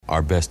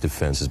Our best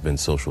defense has been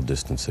social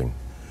distancing.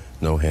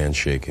 No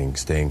handshaking,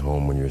 staying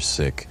home when you're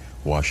sick,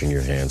 washing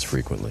your hands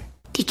frequently.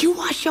 Did you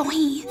wash your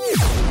hands?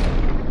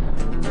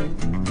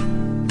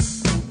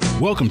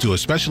 Welcome to a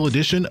special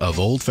edition of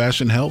Old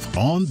Fashioned Health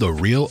on The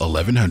Real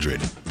 1100.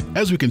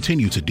 As we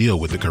continue to deal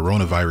with the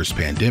coronavirus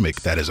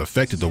pandemic that has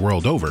affected the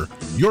world over,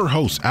 your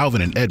hosts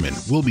Alvin and Edmund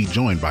will be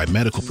joined by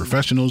medical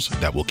professionals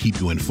that will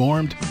keep you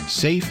informed,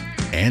 safe,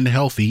 and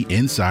healthy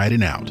inside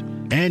and out.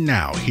 And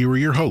now, here are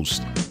your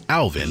hosts,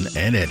 Alvin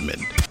and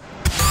Edmund.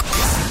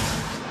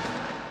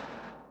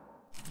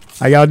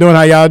 How y'all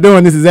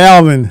doing? This is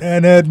Alvin.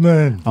 And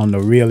Edmund. On The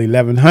Real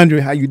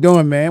 1100. How you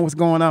doing, man? What's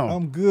going on?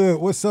 I'm good.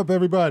 What's up,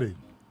 everybody?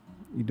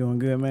 You doing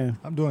good, man?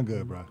 I'm doing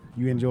good, bro.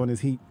 You enjoying this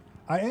heat?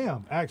 I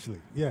am,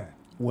 actually. Yeah.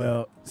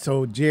 Well,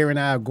 so Jerry and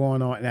I are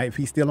going on. Now, if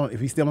he's still on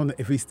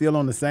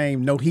the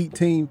same no heat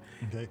team,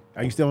 okay.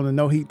 Are you still on the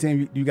no heat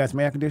team? You got some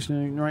air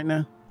conditioning right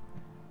now?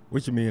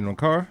 What you mean, on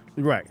car?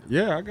 Right.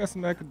 Yeah, I got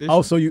some air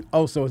conditioning. So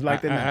it's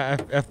like that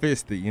now. I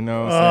fixed it, you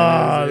know what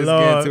I'm saying?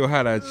 It's getting too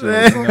hot out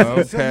here, you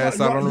know? Pass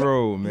out on the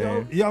road,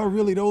 man. Y'all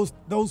really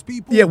those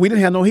people? Yeah, we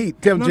didn't have no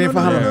heat. Tell me, Jerry,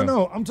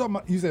 No. I'm talking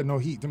about, you said no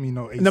heat. I mean,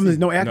 no AC. No, there's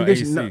no air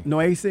conditioning. AC.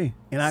 No AC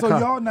in our so car.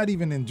 y'all not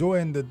even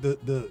enjoying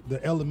the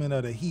element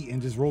of the heat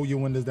and just roll your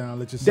windows down,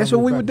 let your sun That's what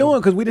we were reflect doing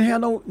because we didn't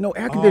have no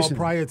air conditioning.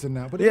 Prior to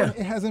now. But Yeah.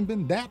 it hasn't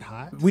been that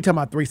hot. We talking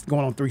about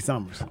going on 3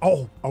 summers.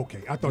 Oh,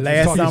 okay. I thought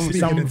Last you were summer, speaking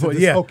summer into before,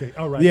 this. yeah. Okay,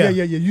 all right. Yeah.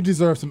 Yeah. You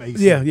deserve some AC.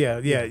 Yeah.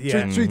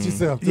 Treat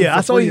yourself. Yeah,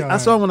 I saw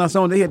when I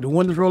saw them, they had the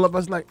windows roll up. I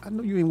was like, I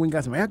know you ain't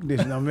got some air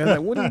conditioning on, man. I was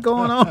like, what is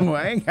going on?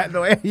 I ain't got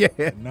no air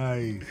yet.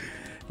 Nice.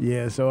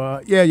 Yeah, so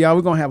y'all,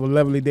 we're gonna have a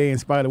lovely day in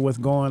spite of what's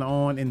going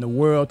on in the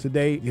world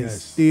today. Yes.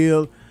 It's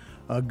still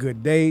a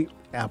good day.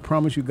 I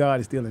promise you,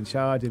 God is still in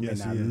charge. It Yes,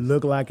 may not he is.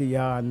 look like it,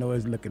 y'all. I know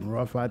it's looking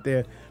rough out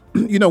there.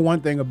 You know,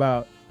 one thing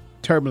about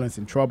turbulence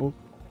and trouble,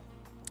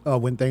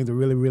 when things are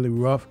really, really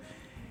rough,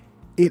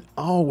 it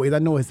always, I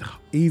know it's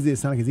easy, it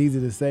sounds like it's easy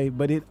to say,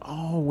 but it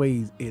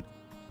always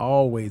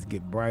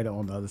get brighter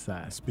on the other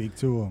side. Speak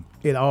to him.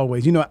 It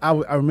always, you know,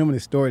 I remember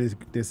this story.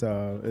 This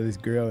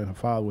girl and her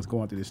father was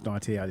going through this storm. I'll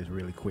tell y'all this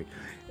really quick.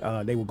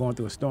 They were going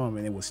through a storm,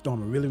 and it was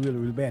storming really, really,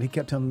 really bad. He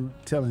kept telling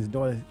his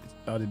daughter.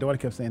 The daughter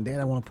kept saying, "Dad,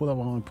 I want to pull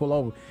over. I want to pull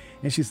over."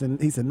 And he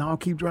said, "No,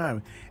 keep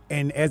driving."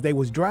 And as they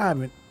was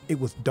driving, it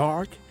was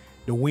dark,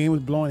 the wind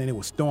was blowing, and it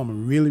was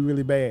storming really,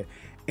 really bad.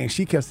 And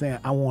she kept saying,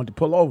 "I wanted to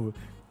pull over,"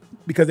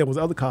 because there was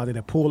other cars that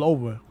had pulled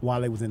over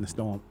while they was in the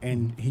storm.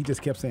 And he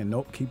just kept saying,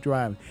 "Nope, keep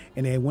driving."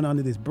 And they went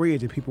under this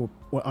bridge, and people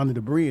were under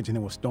the bridge, and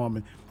it was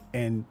storming.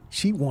 And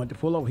she wanted to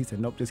pull over. He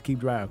said, "Nope, just keep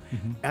driving."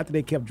 After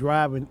they kept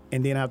driving,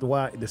 and then after a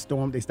while, the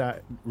storm, they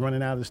started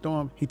running out of the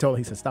storm. He told her,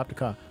 he said, "Stop the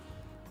car."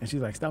 And she's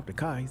like, "Stop the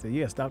car?" He said,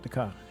 "Yeah, stop the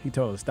car." He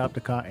told her, "Stop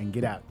the car and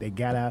get out." They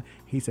got out.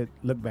 He said,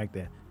 "Look back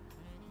there."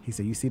 He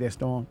said, "You see that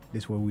storm?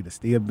 This is where we'd have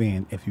still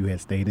been if you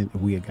had stayed in,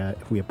 if we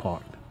had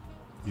parked."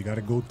 You got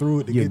to go through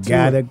it to You get to it.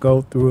 gotta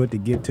go through it to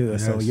get to it.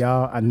 So Yes.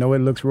 y'all, I know it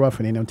looks rough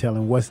and ain't no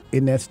telling what's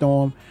in that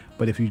storm,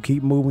 but if you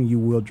keep moving, you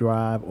will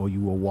drive or you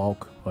will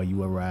walk or you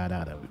will ride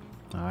out of it.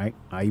 All right?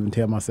 I even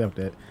tell myself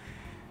that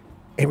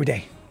every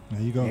day.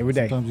 There you go. Every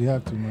day. Sometimes you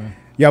have to, man.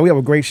 Yeah, we have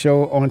a great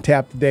show on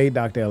tap today.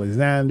 Dr.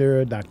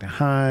 Alexander, Dr.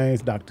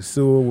 Hines, Dr.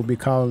 Sewell will be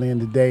calling in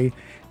today,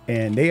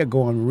 and they are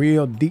going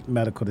real deep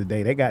medical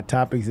today. They got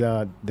topics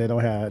they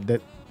don't have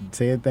that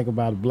say anything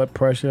about blood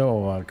pressure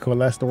or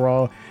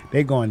cholesterol.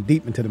 They're going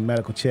deep into the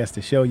medical chest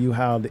to show you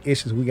how the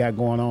issues we got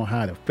going on,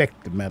 how it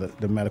affects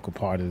the medical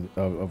part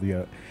of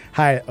your,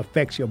 how it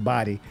affects your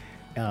body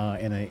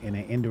in an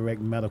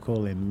indirect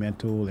medical and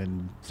mental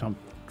and some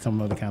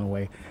other kind of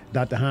way.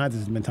 Dr. Hines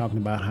has been talking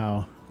about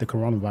how the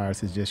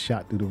coronavirus has just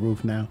shot through the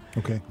roof now.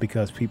 Okay.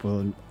 Because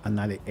people are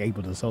not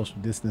able to social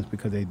distance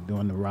because they're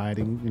doing the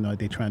rioting. You know,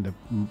 they're trying to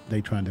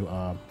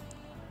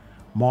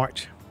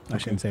march. I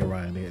shouldn't say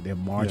rioting. They're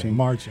marching. Yeah,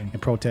 marching.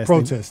 And protesting.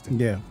 Protesting.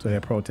 Yeah, so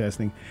they're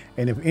protesting.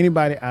 And if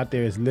anybody out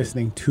there is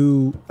listening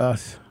to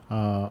us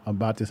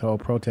about this whole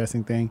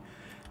protesting thing,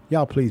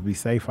 y'all please be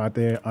safe out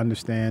there.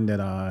 Understand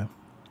that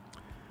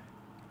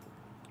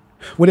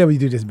whatever you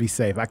do, just be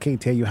safe. I can't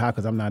tell you how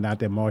because I'm not out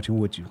there marching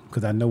with you.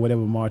 Because I know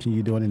whatever marching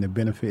you're doing and the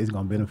benefit is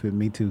going to benefit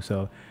me too.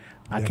 So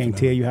I can't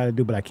tell you how to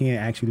do, but I can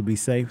ask you to be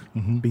safe,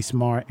 be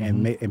smart,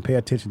 and pay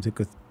attention to,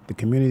 because the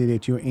community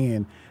that you're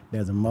in,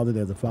 there's a mother,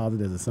 there's a father,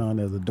 there's a son,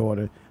 there's a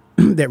daughter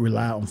that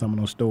rely on some of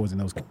those stores in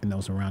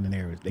those surrounding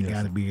areas. They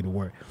got to be able to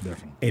work.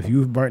 Definitely. If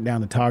you've burnt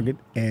down the Target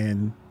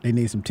and they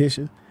need some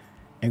tissue,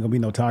 ain't gonna be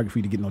no Target for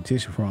you to get no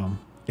tissue from.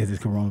 As this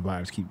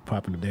coronavirus keep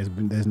popping up,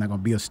 there's not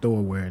gonna be a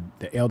store where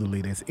the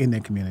elderly that's in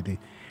that community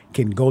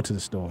can go to the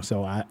store.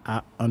 So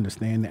I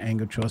understand the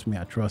anger. Trust me,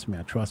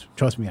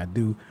 I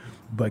do.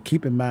 But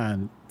keep in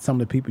mind, some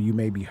of the people you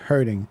may be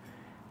hurting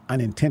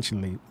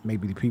unintentionally may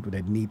be the people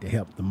that need the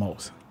help the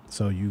most.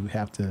 So you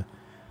have to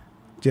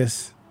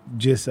just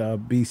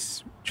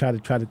try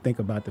to think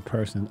about the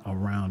person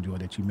around you or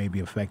that you may be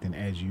affecting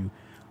as you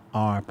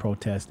are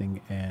protesting.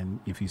 And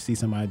if you see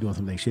somebody doing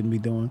something they shouldn't be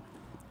doing,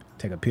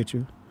 take a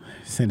picture,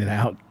 send it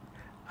out.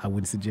 I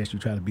wouldn't suggest you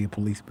try to be a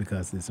police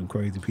because there's some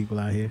crazy people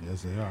out here.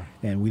 Yes, they are.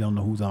 And we don't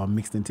know who's all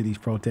mixed into these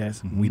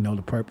protests. We know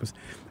the purpose.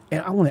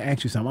 And I want to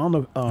ask you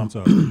something. I don't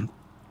know.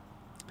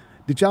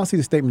 Did y'all see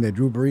the statement that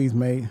Drew Brees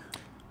made?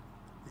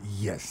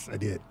 Yes, I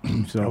did.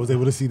 So I was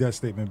able to see that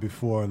statement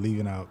before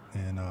leaving out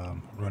and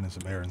running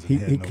some errands.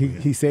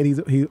 He said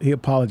he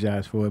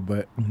apologized for it,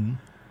 but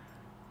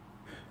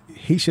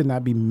he should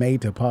not be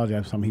made to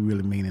apologize for something he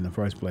really mean in the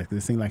first place.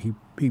 Because it seemed like he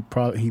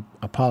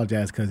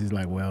apologized because he's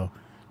like, well,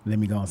 let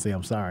me go and say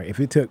I'm sorry. If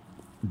it took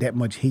that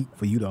much heat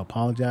for you to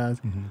apologize,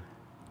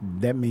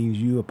 that means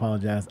you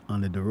apologize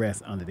under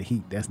duress, under the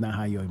heat. That's not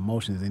how your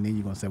emotions. And then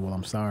you're gonna say, well,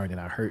 I'm sorry that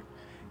I hurt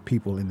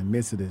people in the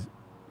midst of this.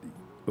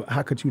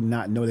 How could you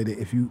not know that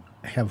if you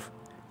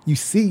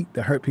see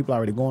the hurt people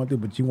already going through,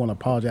 but you want to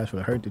apologize for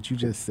the hurt that you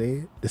just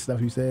said, the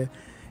stuff you said?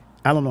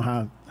 I don't know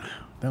how.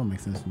 That don't make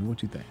sense to me.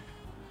 What you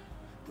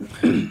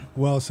think?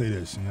 Well, I'll say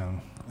this,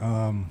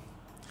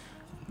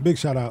 big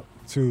shout out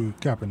to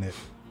Kaepernick,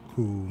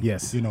 who,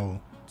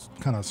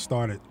 kind of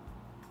started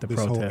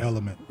this whole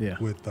element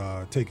with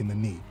taking the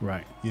knee.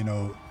 Right.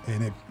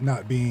 And it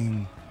not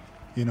being,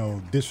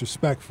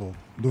 disrespectful,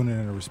 doing it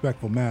in a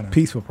respectful manner.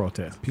 Peaceful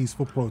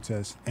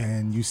protest.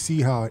 And you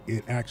see how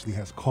it actually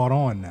has caught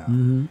on now.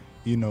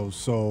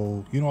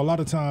 So, a lot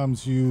of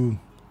times you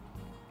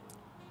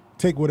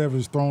take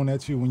whatever's thrown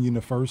at you when you're in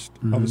the first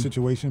of a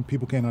situation.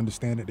 People can't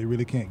understand it. They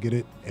really can't get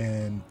it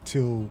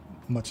until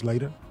much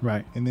later.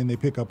 Right. And then they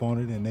pick up on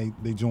it and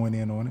they join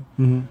in on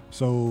it.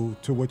 So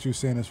to what you're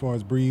saying as far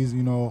as Breeze,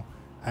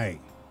 hey,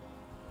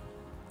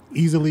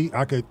 easily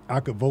I could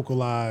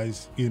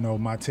vocalize,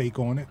 my take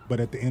on it, but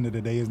at the end of the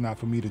day, it's not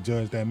for me to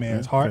judge that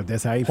man's heart.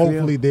 That's how you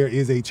Hopefully feel. there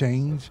is a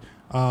change.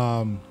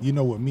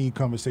 With me,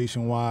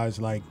 conversation wise,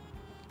 like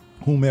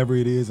whomever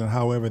it is and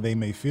however they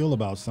may feel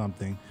about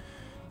something,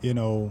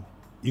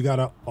 you got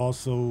to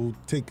also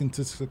take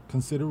into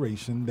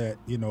consideration that,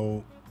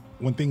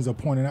 when things are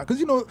pointed out,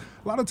 because, a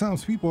lot of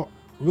times people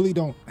really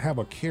don't have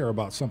a care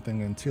about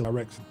something until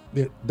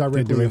it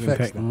directly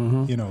affects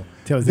them.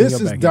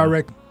 This is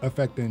direct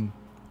affecting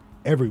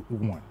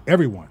everyone.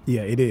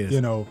 Yeah, it is.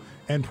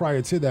 And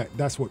prior to that,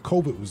 that's what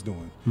COVID was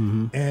doing.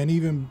 And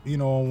even,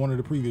 on one of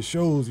the previous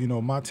shows,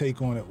 my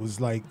take on it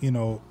was like,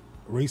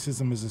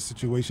 racism is a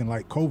situation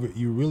like COVID.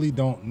 You really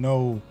don't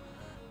know,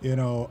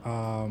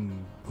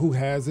 who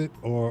has it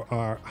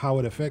or how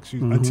it affects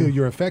you until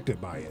you're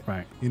affected by it.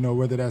 Right.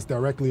 Whether that's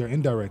directly or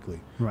indirectly.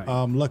 Right.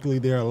 Luckily,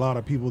 there are a lot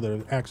of people that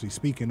are actually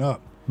speaking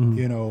up,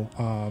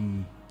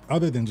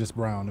 other than just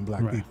brown and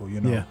black people,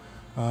 Yeah.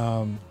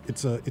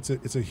 It's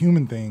a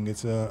human thing.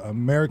 It's a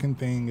American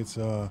thing. It's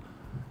a,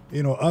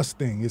 us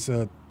thing. It's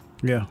a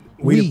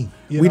we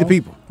the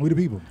people. We the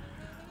people.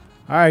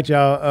 All right,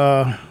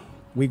 y'all.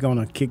 We're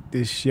gonna kick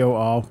this show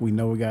off. We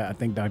know I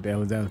think Dr.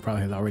 Alexander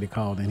probably has already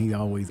called, and he's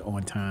always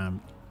on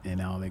time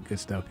and all that good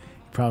stuff.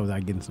 He probably was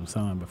out getting some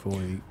sun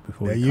before he.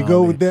 There you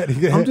go with that.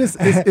 I'm just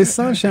it's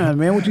sunshine,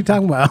 man. What you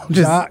talking about? I'm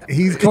just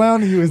he's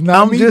clowning you. It's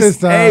not me this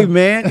time. Hey,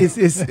 man,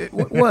 it's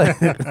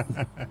what?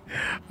 All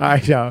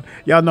right, y'all.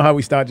 Y'all know how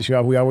we start the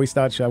show. We always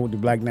start the show with the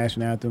Black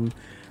National Anthem.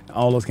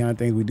 All those kind of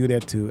things. We do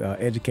that to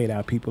educate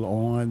our people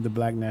on the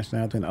Black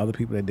National Anthem and other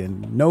people that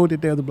didn't know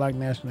that they're the Black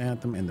National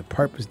Anthem and the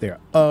purpose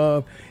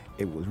thereof.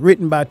 It was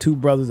written by two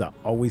brothers. I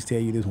always tell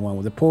you this. One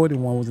was a poet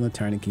and one was an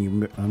attorney. Can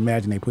you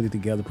imagine they put it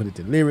together, put it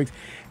to lyrics?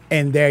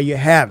 And there you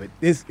have it.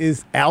 This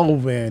is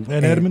Alvin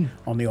and Edmund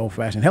on the Old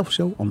Fashioned Health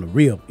Show on the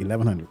Real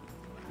 1100.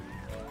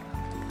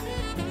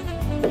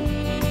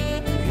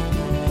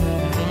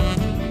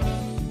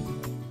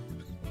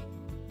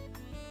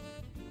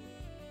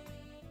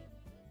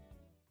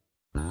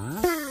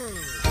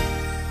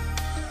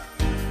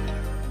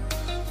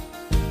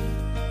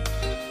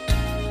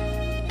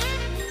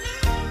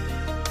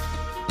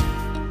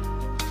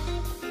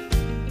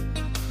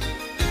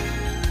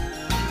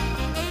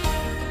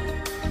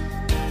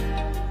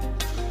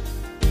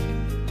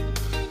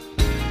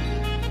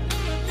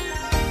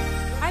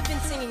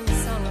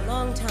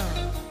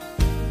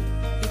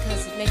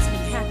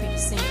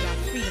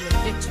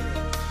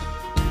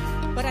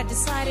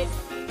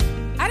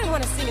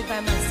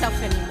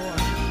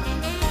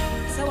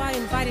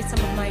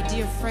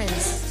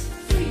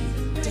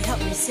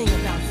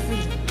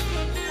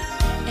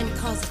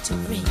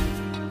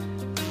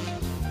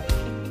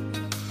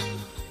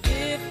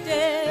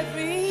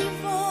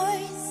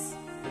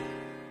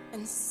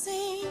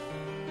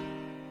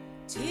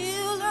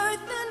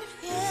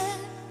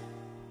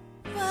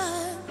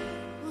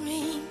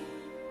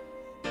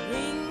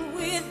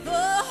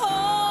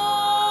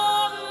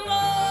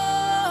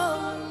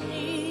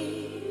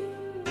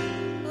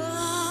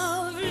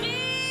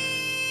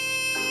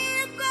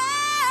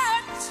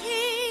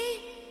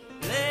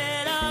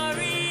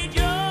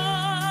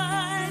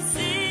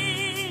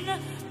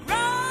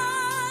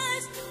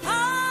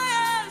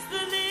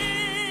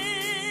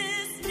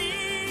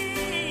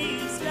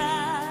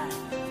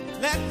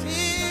 Let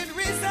it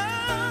resound.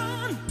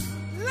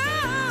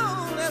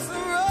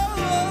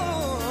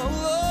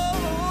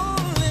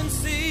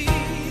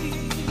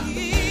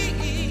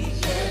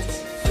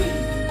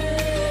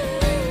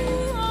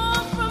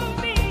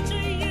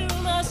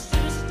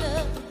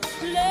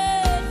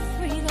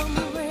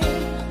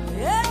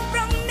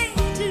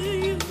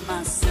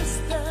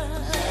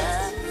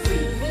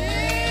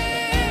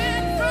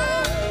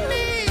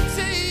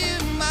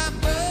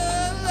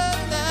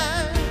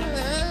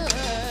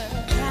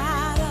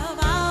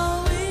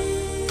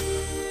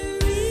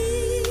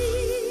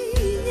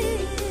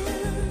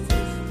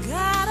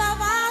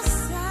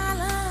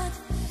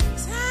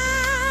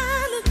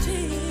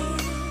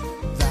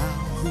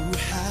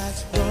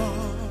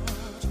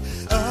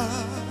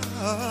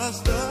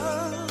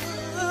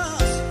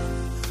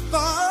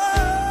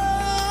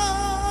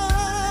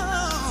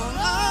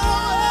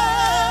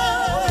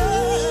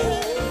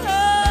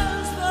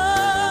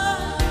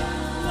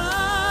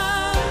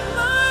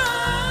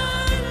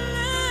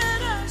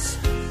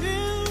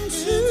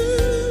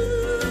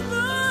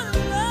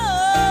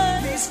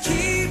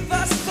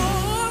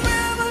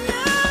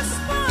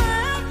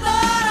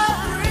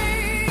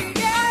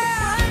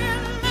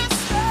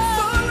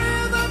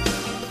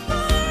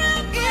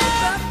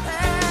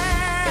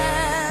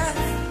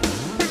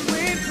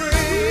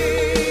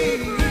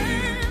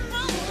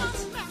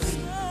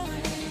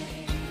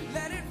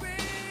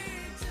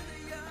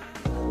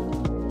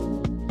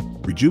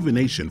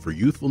 Rejuvenation for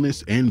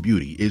youthfulness and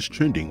beauty is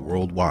trending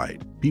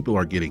worldwide. People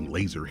are getting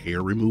laser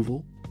hair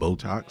removal,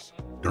 Botox,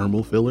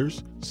 dermal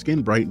fillers,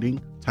 skin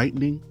brightening,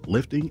 tightening,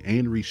 lifting,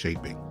 and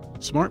reshaping.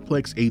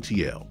 SmartPlex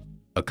ATL,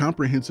 a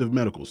comprehensive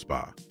medical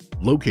spa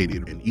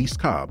located in East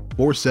Cobb,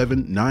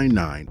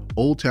 4799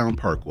 Old Town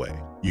Parkway.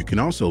 You can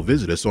also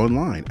visit us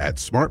online at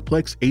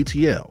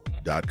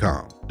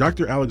smartplexatl.com.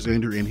 Dr.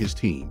 Alexander and his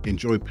team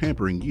enjoy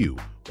pampering you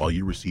while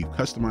you receive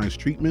customized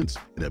treatments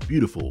in a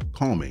beautiful,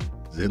 calming,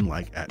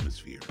 zen-like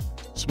atmosphere.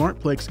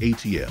 SmartPlex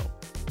ATL.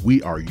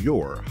 We are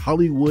your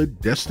Hollywood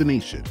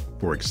destination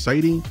for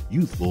exciting,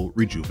 youthful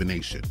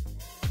rejuvenation.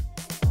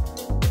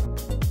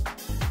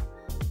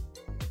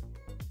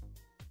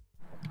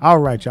 All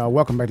right, y'all.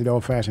 Welcome back to the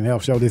Old Fashioned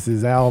Health Show. This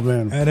is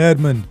Alvin. And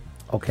Edmund.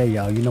 Okay,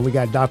 y'all. You know we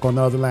got Doc on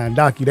the other line.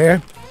 Doc, you there?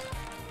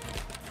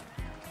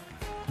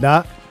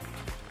 Doc?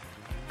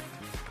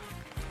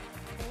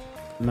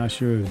 I'm not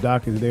sure if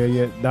Doc is there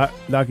yet.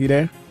 Doc, you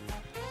there?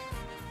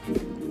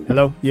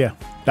 Hello? Yeah.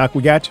 Doc,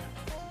 we got you.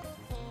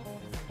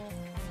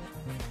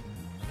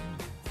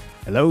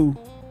 Hello?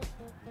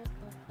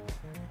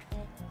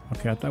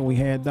 Okay, I thought we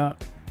had Doc.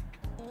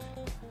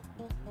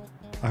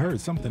 I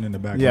heard something in the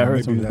background. Yeah, I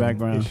heard something in the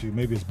background. Issue.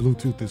 Maybe his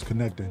Bluetooth is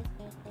connected.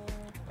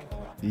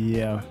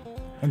 Yeah.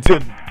 Until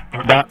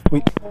Doc,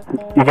 you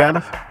got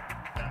us?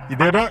 You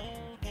there, Doc?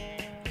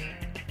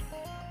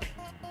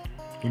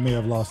 We may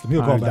have lost him.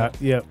 He'll call back.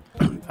 Doc, yeah.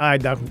 All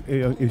right, Doc.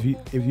 If you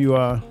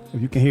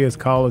can hear us,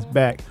 call us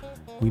back.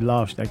 We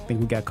lost. I think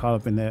we got caught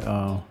up in that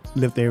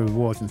lift every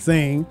voice and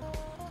sing.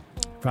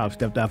 Probably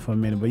stepped out for a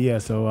minute, but yeah.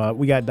 So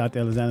we got Dr.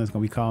 Alexander that's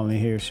gonna be calling in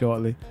here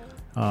shortly.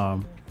 I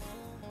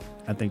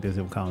think that's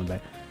him calling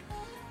back.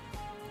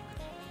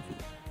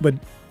 But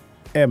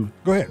Em,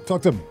 go ahead,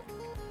 talk to me.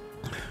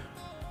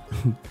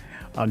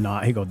 Oh no,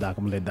 here go Doc.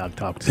 I'm gonna let Doc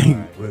talk to you.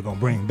 All right, we're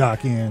gonna bring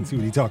Doc in, see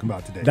what he's talking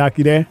about today. Doc,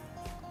 you there?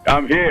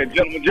 I'm here,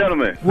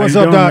 gentlemen. What's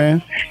How you up, doing, Doc?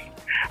 man?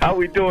 How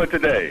we doing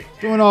today?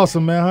 Doing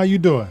awesome, man. How you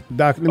doing?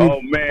 Doc,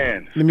 Oh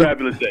man,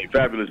 fabulous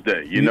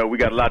day. You know we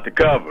got a lot to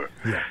cover.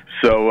 Yeah.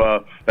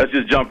 So let's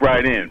just jump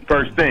right in.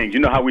 First things, you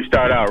know how we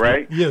start out,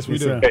 right? Yes, we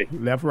Yes, do. sir. Okay.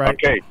 Left, right.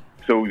 Okay.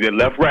 So we did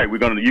left, right. We're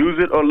going to use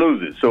it or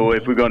lose it. So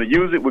if we're going to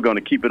use it, we're going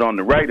to keep it on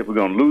the right. If we're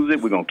going to lose it,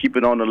 we're going to keep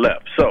it on the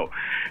left. So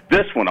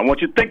this one, I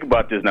want you to think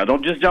about this now.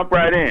 Don't just jump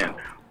right in.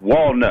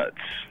 Walnuts.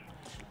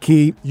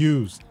 Keep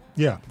Used.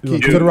 Yeah.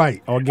 Used. To the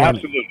right.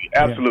 organic.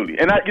 Absolutely.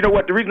 And you know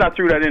what? The reason I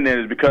threw that in there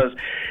is because,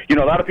 you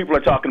know, a lot of people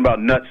are talking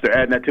about nuts. They're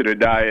adding that to their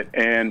diet,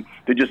 and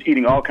they're just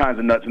eating all kinds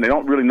of nuts, and they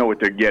don't really know what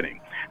they're getting.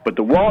 But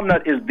the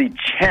walnut is the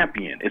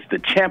champion. It's the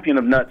champion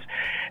of nuts.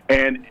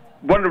 And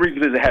one of the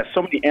reasons is it has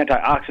so many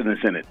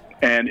antioxidants in it,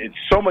 and it's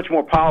so much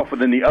more powerful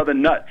than the other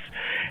nuts.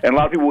 And a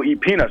lot of people will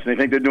eat peanuts, and they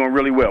think they're doing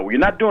really well. Well, you're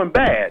not doing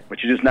bad,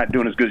 but you're just not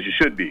doing as good as you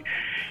should be.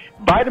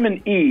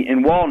 Vitamin E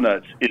in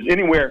walnuts is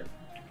anywhere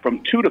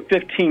from 2 to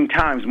 15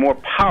 times more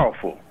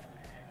powerful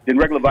than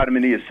regular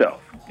vitamin E itself.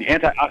 The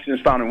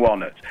antioxidants found in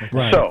walnuts.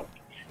 Right. So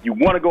you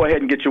want to go ahead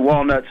and get your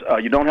walnuts.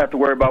 You don't have to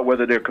worry about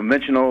whether they're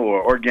conventional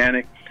or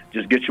organic.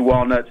 Just get your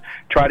walnuts.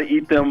 Try to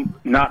eat them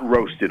not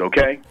roasted,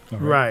 okay?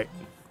 Right.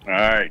 All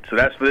right, so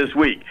that's for this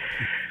week.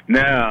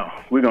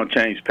 Now, we're going to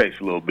change pace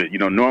a little bit. You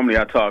know, normally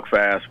I talk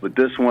fast, but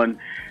this one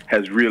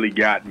has really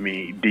got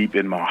me deep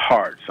in my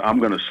heart. So I'm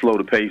going to slow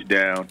the pace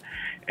down,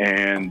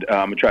 and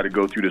I'm going to try to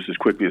go through this as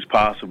quickly as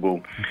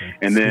possible. Okay.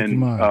 And then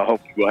Mind.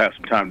 hopefully we'll have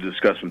some time to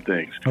discuss some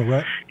things. All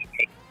right.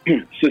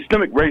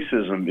 Systemic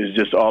racism is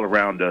just all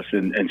around us,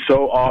 and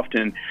so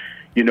often,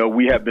 you know,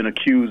 we have been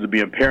accused of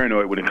being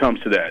paranoid when it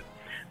comes to that.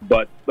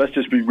 But let's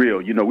just be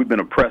real. You know, we've been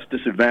oppressed,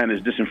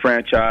 disadvantaged,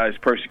 disenfranchised,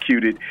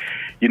 persecuted,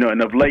 you know,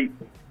 and of late,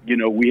 you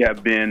know, we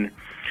have been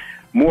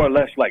more or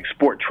less like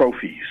sport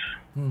trophies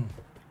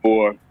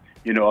for,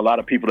 you know, a lot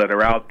of people that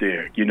are out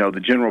there, you know, the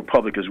general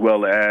public as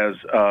well as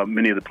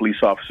many of the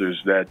police officers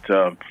that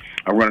are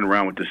running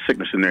around with this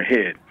sickness in their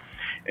head.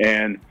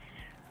 And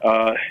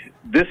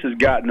this has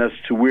gotten us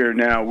to where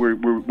now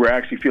we're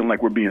actually feeling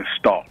like we're being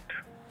stalked.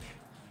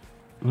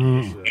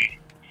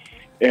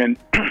 And,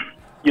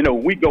 you know,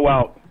 we go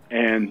out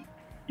and,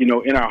 you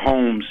know, in our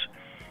homes,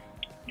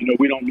 you know,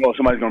 we don't know if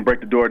somebody's going to break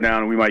the door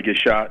down and we might get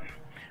shot.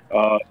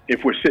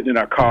 If we're sitting in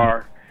our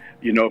car,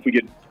 you know, if we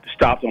get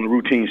stopped on a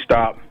routine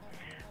stop,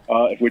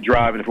 if we're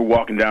driving, if we're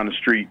walking down the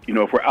street, you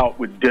know, if we're out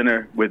with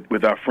dinner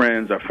with our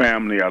friends, our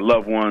family, our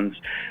loved ones,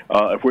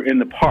 if we're in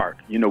the park,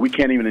 you know, we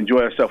can't even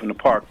enjoy ourselves in the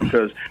park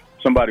because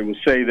somebody will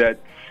say that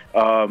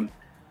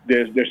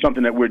there's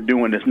something that we're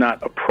doing that's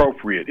not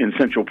appropriate in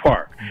Central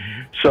Park.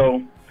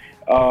 So,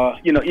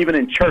 you know, even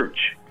in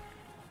church,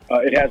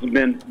 it hasn't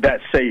been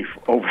that safe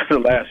over the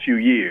last few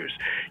years.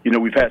 You know,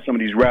 we've had some of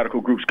these radical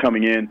groups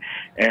coming in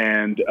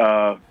and,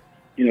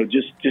 you know,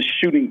 just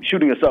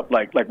shooting us up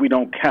like we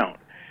don't count.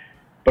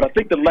 But I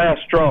think the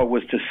last straw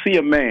was to see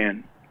a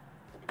man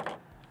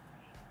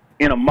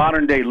in a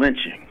modern-day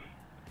lynching,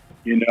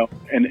 you know.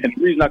 And the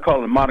reason I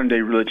call it a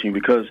modern-day lynching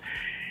because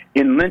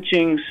in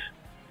lynchings,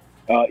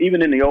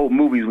 even in the old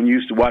movies when you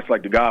used to watch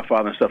like The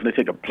Godfather and stuff, and they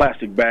take a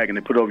plastic bag and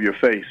they put it over your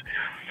face,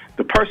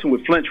 the person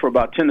would flinch for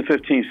about 10 to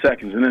 15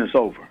 seconds, and then it's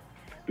over.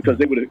 because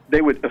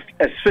they would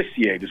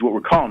asphyxiate is what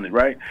we're calling it,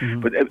 right?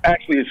 But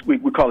actually,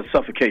 we call it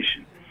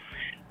suffocation.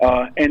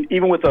 And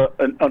even with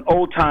an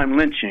old-time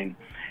lynching,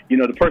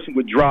 the person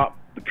would drop,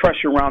 the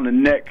pressure around the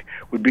neck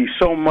would be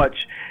so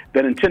much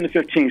that in 10 to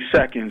 15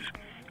 seconds,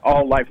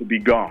 all life would be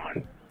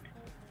gone.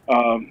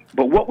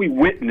 But what we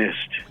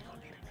witnessed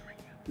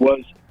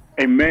was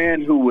a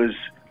man who was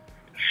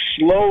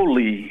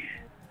slowly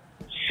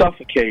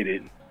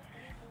suffocated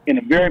in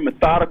a very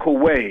methodical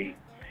way,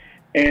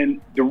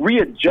 and the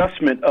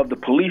readjustment of the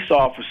police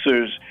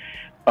officer's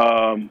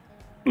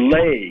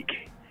leg,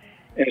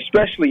 and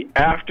especially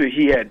after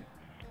he had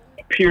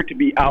appeared to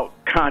be out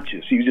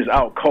conscious, he was just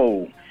out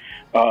cold.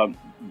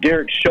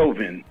 Derek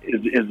Chauvin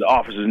is the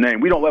officer's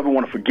name. We don't ever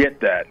want to forget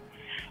that.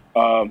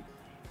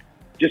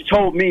 Just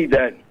told me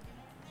that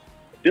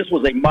this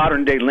was a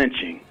modern-day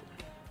lynching,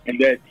 and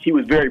that he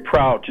was very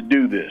proud to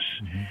do this.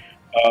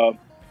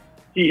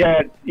 He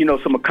had,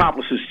 some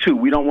accomplices, too.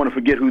 We don't want to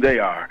forget who they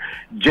are.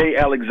 J.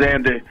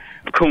 Alexander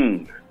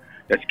Kueng,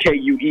 that's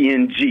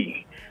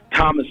K-U-E-N-G,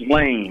 Thomas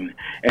Lane,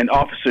 and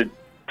Officer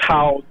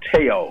Tao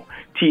Teo,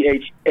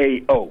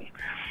 T-H-A-O.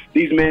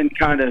 These men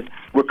kind of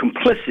were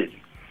complicit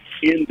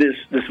in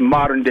this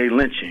modern-day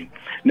lynching.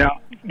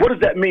 Now, what does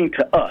that mean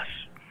to us?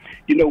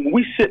 When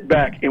we sit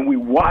back and we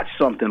watch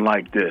something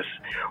like this,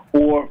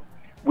 or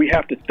we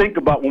have to think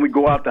about when we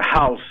go out the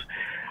house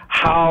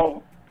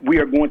how we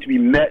are going to be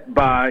met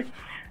by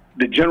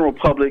the general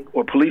public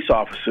or police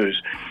officers.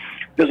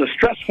 There's a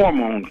stress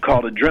hormone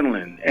called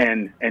adrenaline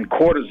and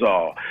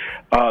cortisol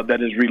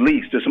that is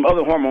released. There's some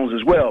other hormones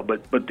as well,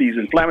 but these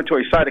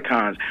inflammatory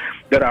cytokines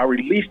that are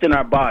released in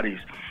our bodies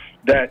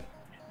that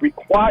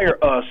require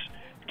us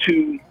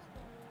to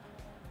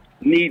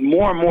need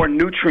more and more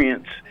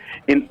nutrients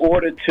in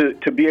order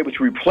to be able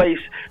to replace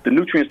the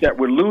nutrients that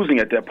we're losing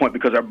at that point,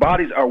 because our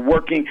bodies are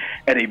working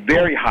at a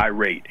very high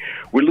rate.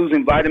 We're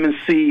losing vitamin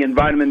C and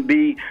vitamin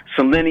B,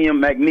 selenium,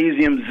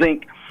 magnesium,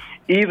 zinc,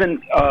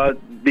 even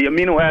the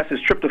amino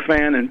acids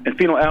tryptophan and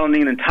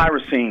phenylalanine and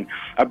tyrosine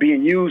are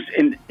being used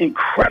in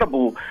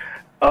incredible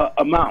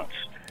amounts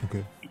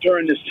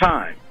during this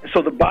time.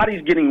 So the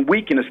body's getting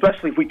weakened,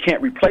 especially if we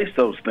can't replace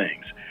those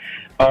things.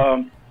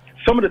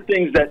 Some of the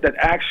things that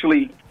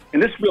actually,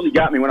 and this really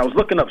got me when I was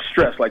looking up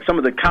stress, like some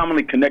of the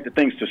commonly connected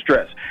things to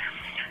stress.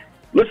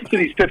 Listen to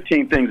these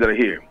 15 things that are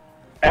here: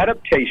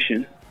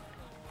 adaptation,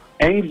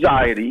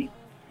 anxiety,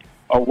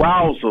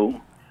 arousal,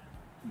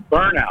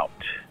 burnout,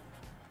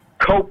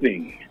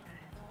 coping,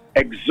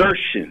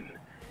 exertion,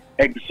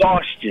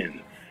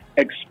 exhaustion,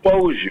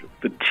 exposure,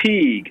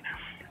 fatigue,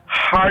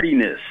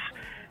 hardiness,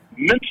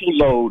 mental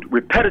load,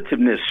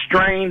 repetitiveness,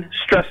 strain,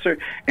 stressor,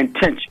 and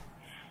tension.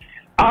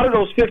 Out of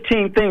those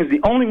 15 things, the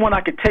only one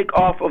I could take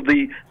off of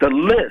the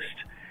list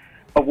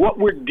of what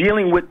we're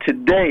dealing with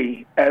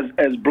today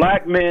as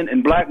black men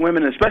and black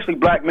women, and especially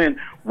black men,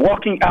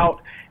 walking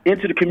out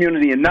into the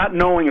community and not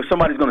knowing if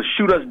somebody's going to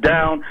shoot us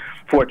down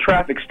for a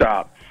traffic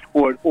stop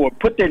or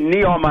put their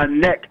knee on my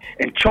neck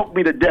and choke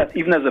me to death,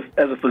 even as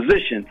a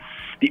physician.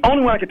 The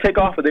only one I could take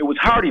off of there was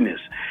hardiness.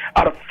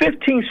 Out of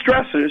 15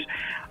 stressors,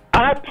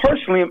 I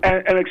personally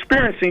am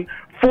experiencing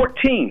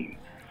 14.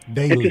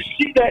 Daily. And to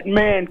see that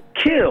man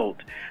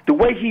killed the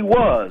way he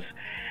was,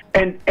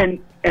 and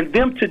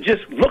them to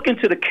just look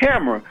into the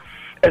camera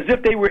as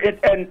if they were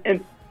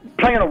and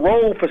playing a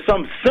role for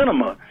some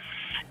cinema,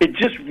 it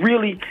just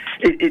really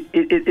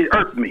it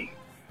irked me.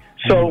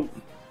 So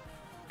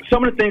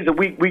some of the things that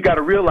we got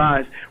to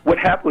realize what's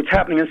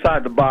happening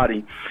inside the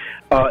body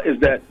is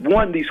that,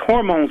 one, these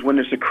hormones, when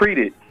they're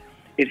secreted,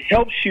 it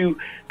helps you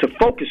to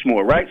focus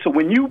more, right? So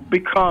when you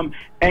become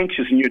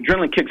anxious and your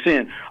adrenaline kicks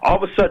in,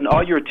 all of a sudden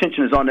all your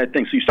attention is on that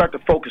thing. So you start to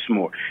focus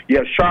more. You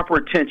have sharper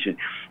attention.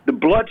 The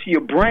blood to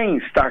your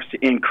brain starts to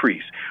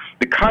increase.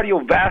 The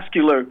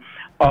cardiovascular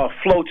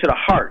flow to the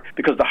heart,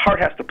 because the heart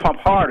has to pump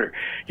harder.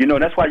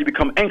 That's why you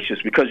become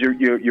anxious, because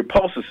your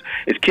pulse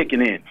is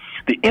kicking in.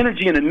 The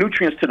energy and the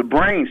nutrients to the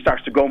brain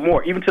starts to go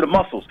more, even to the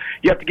muscles.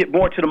 You have to get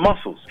more to the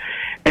muscles.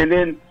 And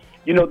then,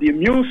 the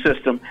immune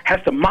system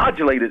has to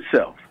modulate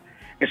itself.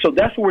 And so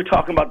that's what we're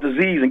talking about,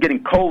 disease and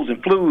getting colds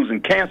and flus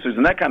and cancers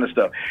and that kind of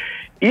stuff.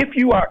 If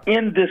you are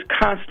in this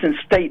constant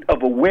state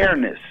of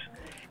awareness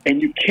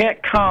and you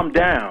can't calm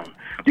down,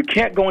 you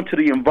can't go into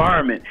the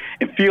environment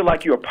and feel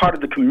like you're a part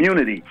of the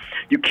community.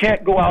 You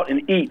can't go out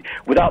and eat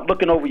without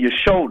looking over your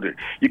shoulder.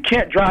 You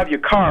can't drive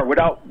your car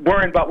without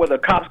worrying about whether a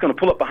cop's going to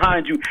pull up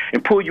behind you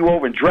and pull you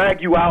over and drag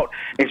you out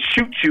and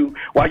shoot you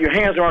while your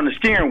hands are on the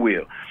steering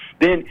wheel.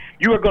 Then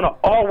you are going to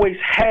always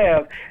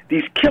have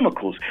these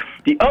chemicals.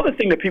 The other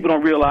thing that people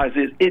don't realize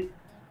is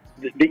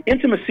the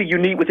intimacy you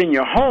need within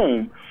your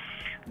home.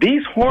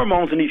 These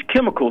hormones and these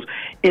chemicals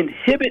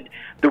inhibit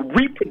the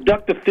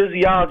reproductive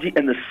physiology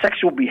and the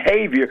sexual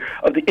behavior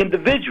of the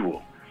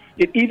individual.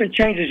 It even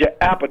changes your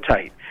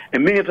appetite,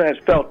 and many of us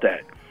have felt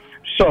that.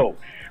 So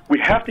we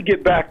have to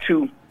get back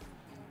to,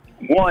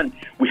 one,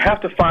 we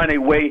have to find a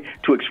way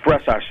to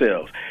express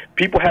ourselves.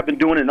 People have been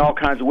doing it in all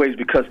kinds of ways,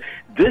 because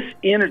this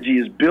energy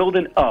is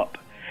building up,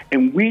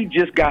 and we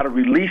just got to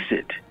release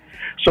it.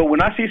 So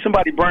when I see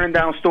somebody burning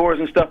down stores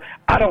and stuff,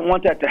 I don't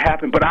want that to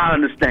happen, but I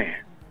understand.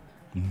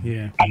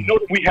 Yeah. I know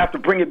that we have to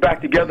bring it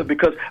back together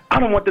because I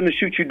don't want them to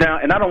shoot you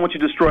down, and I don't want you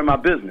to destroy my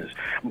business.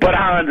 But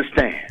I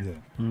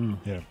understand.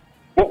 Yeah.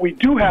 What we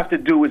do have to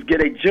do is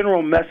get a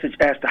general message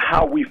as to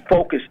how we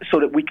focus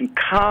so that we can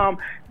calm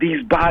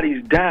these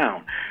bodies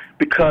down.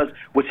 Because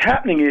what's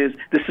happening is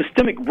the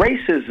systemic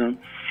racism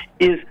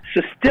is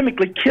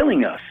systemically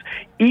killing us.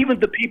 Even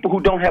the people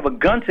who don't have a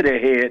gun to their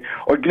head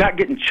or not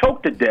getting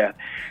choked to death,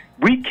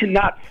 we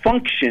cannot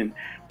function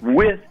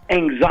with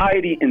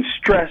anxiety and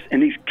stress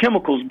and these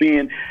chemicals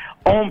being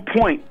on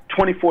point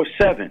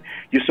 24/7.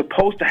 You're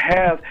supposed to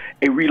have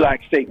a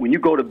relaxed state. When you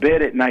go to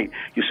bed at night,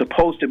 you're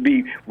supposed to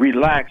be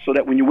relaxed so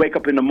that when you wake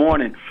up in the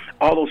morning,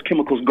 all those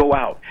chemicals go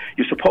out.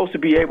 You're supposed to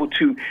be able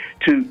to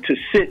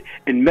sit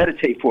and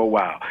meditate for a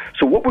while.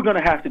 So what we're going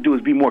to have to do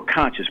is be more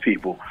conscious,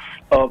 people,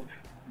 of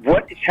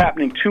what is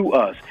happening to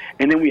us.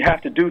 And then we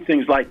have to do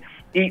things like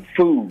eat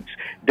foods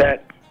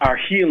that are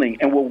healing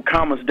and will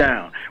calm us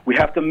down. We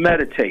have to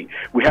meditate.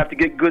 We have to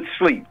get good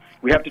sleep.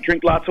 We have to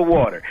drink lots of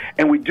water.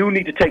 And we do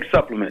need to take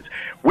supplements.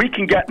 We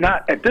can get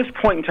not, at this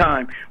point in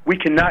time, we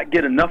cannot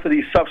get enough of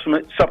these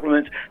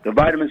supplements, the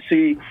vitamin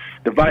C,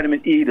 the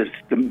vitamin E, the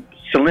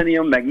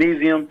selenium,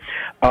 magnesium,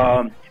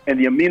 and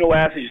the amino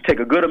acids. You take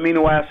a good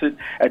amino acid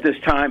at this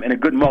time and a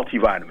good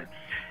multivitamin.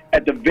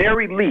 At the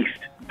very least,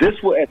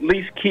 this will at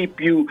least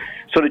keep you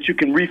so that you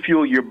can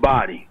refuel your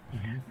body.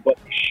 But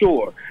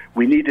sure,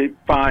 we need to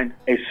find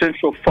a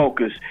central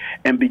focus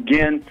and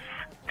begin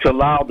to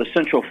allow the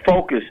central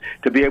focus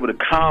to be able to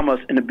calm us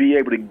and to be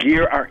able to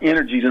gear our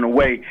energies in a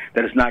way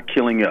that is not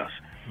killing us.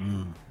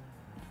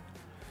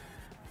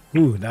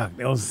 Ooh, Doc,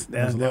 that was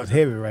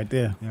heavy right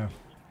there.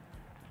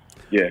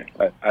 Yeah,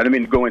 I didn't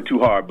mean to go in too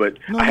hard, but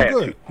I had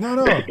to.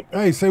 No.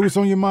 Hey, say what's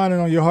on your mind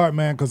and on your heart,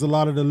 man, because a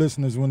lot of the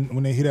listeners,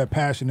 when they hear that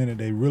passion in it,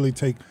 they really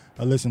take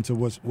a listen to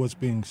what's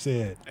being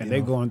said. And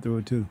they're going through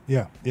it too.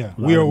 Yeah.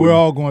 We're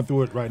all going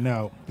through it right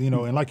now,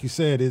 and like you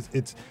said,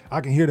 it's I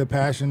can hear the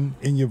passion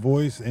in your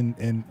voice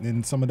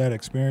and some of that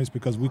experience,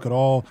 because we could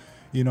all,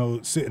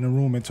 sit in a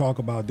room and talk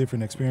about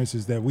different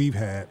experiences that we've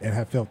had and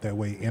have felt that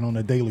way, and on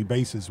a daily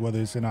basis, whether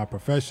it's in our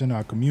profession,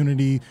 our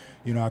community,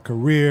 our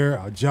career,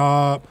 our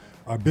job,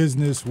 our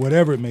business,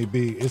 whatever it may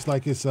be. It's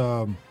like it's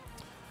a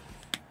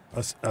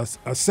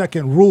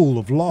second rule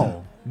of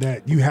law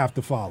that you have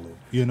to follow,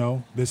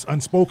 that's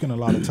unspoken a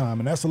lot of time,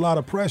 and that's a lot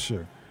of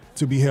pressure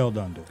to be held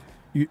under.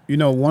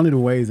 One of the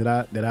ways that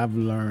I've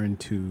learned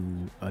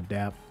to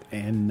adapt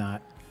and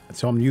not,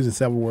 so I'm using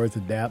several words: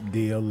 adapt,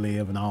 deal,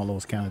 live, and all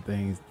those kind of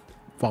things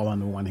fall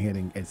under one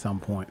heading at some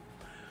point.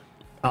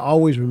 I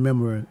always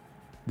remember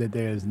that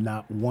there's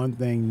not one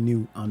thing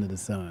new under the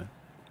sun.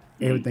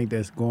 Everything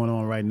that's going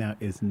on right now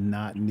is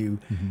not new.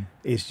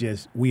 It's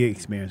just we're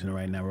experiencing it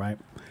right now, right?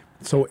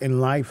 So in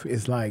life,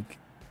 it's like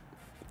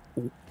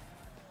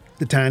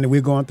the time that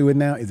we're going through it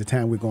now is the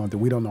time we're going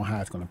through. We don't know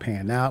how it's going to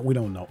pan out. We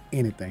don't know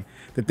anything.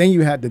 The thing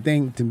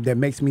that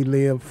makes me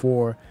live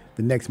for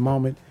the next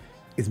moment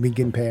is me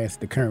getting past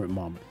the current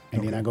moment.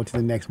 And then I go to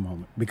the next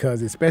moment,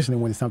 because especially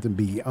when it's something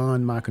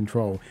beyond my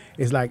control,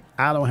 it's like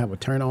I don't have a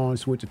turn on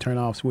switch, a turn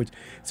off switch.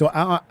 So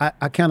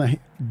I kind of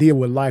deal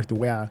with life the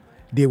way I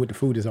deal with the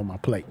food that's on my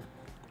plate.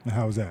 And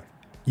how is that?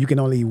 You can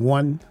only eat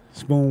one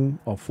spoon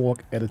or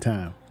fork at a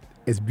time.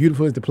 As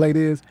beautiful as the plate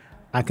is,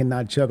 I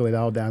cannot chuckle it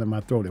all down in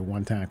my throat at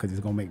one time, because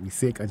it's going to make me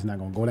sick. It's not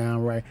going to go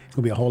down right. It's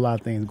going to be a whole lot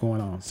of things going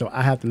on. So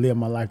I have to live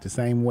my life the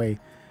same way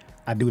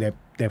I do that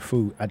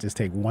food. I just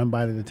take one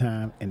bite at a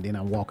time, and then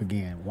I walk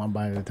again, one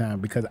bite at a time,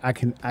 because I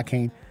can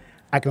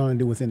only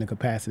do what's in the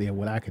capacity of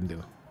what I can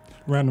do.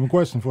 Random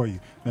question for you.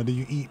 Now, do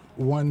you eat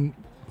one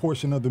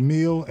portion of the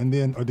meal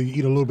or do you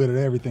eat a little bit of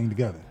everything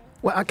together?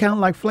 Well, I kind of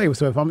like flavor.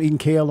 So if I'm eating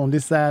kale on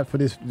this side for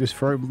this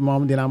first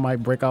moment, then I might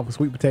break off a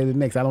sweet potato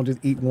next. I don't just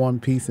eat one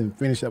piece and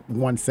finish up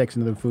one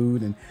section of the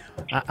food, and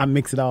I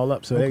mix it all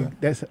up. So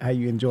that's how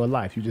you enjoy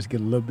life. You just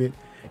get a little bit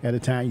at a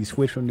time. You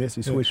switch from this,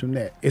 you switch from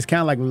that. It's kind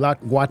of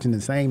like watching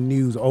the same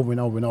news over and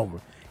over and over.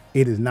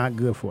 It is not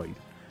good for you.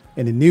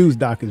 And the news,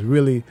 Doc, is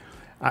really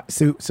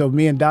so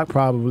me and Doc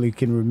probably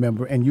can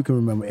remember, and you can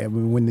remember,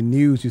 Edwin, when the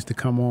news used to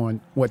come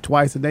on,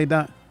 twice a day,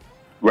 Doc?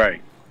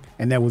 Right.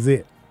 And that was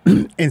it.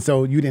 And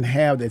so you didn't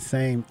have that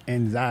same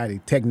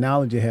anxiety.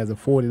 Technology has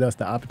afforded us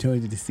the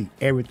opportunity to see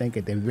everything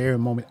at that very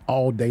moment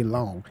all day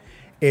long.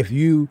 If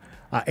you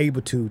are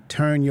able to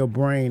turn your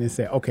brain and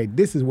say, okay,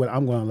 this is what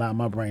I'm going to allow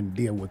my brain to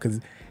deal with, because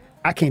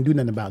I can't do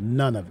nothing about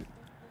none of it.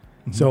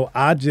 So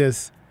I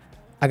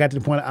got to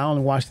the point I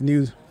only watch the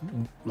news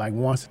like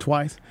once or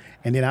twice,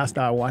 and then I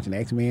start watching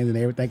X-Men and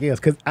everything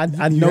else, because I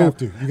know you have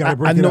to. You gotta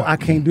break it up. I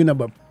can't do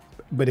nothing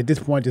but at this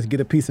point just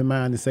get a peace of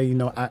mind to say,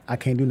 I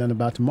can't do nothing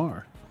about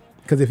tomorrow.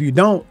 Because if you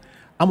don't,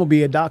 I'm going to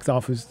be at Doc's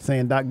office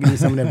saying, Doc, give me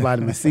some of that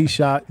vitamin C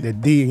shot,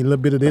 that D, and a little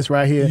bit of this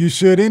right here. You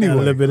should anyway, a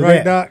little bit of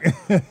right,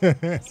 that.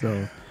 Doc?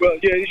 So. Well,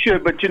 yeah, you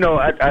should. But,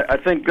 I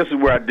think this is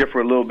where I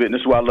differ a little bit, and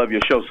this is why I love your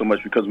show so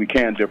much, because we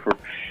can differ.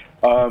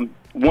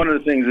 one of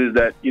the things is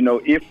that,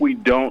 if we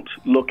don't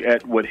look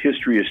at what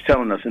history is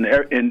telling us,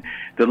 and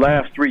the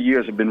last 3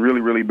 years have been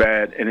really, really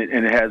bad, and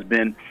it has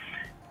been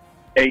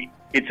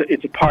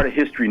it's a part of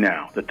history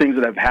now, the things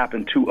that have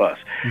happened to us.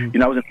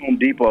 I was in Home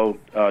Depot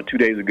 2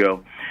 days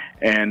ago,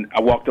 and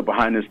I walked up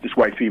behind this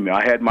white female.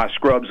 I had my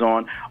scrubs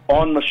on.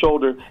 On my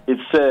shoulder, it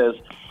says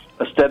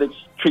aesthetics,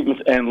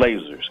 treatments, and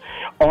lasers.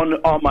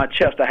 On my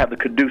chest, I have the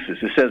caduceus.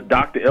 It says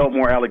Dr.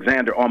 Elmore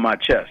Alexander on my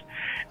chest.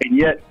 And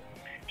yet,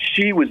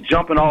 she was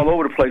jumping all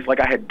over the place like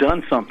I had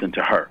done something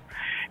to her.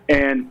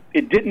 And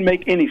it didn't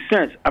make any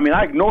sense. I mean,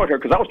 I ignored her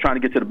because I was trying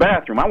to get to the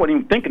bathroom. I wasn't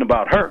even thinking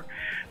about her.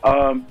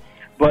 And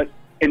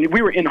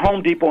we were in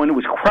Home Depot, and it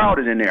was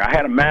crowded in there. I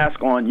had a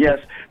mask on, yes,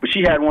 but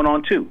she had one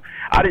on, too.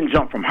 I didn't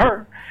jump from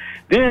her.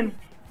 Then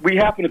we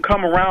happened to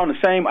come around the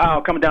same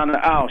aisle, coming down the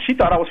aisle. She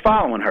thought I was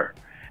following her.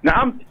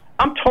 Now,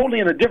 I'm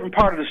totally in a different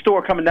part of the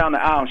store coming down the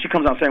aisle, and she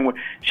comes out saying, well,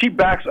 she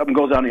backs up and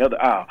goes down the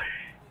other aisle.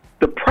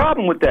 The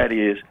problem with that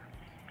is,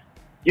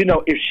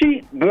 if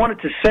she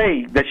wanted to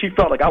say that she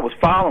felt like I was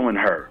following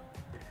her,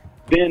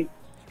 then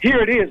here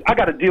it is. I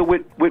got to deal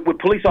with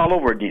police all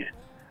over again,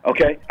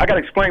 okay? I got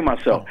to explain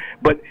myself.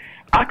 But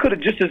I could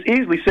have just as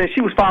easily said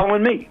she was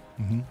following me.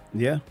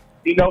 Yeah.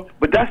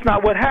 But that's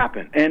not what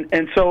happened.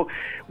 And so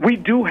we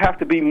do have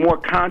to be more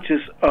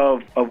conscious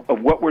of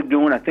what we're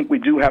doing. I think we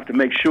do have to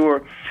make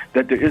sure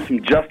that there is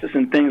some justice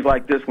in things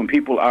like this when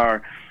people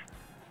are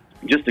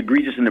just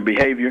egregious in their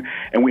behavior,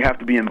 and we have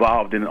to be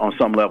involved in it on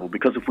some level,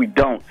 because if we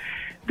don't,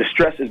 the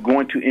stress is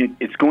going to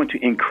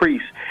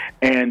increase,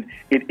 and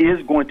it is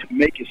going to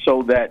make it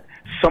so that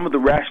some of the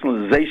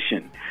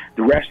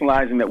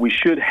rationalizing that we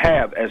should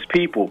have as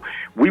people,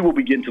 we will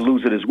begin to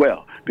lose it as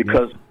well,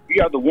 because we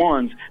are the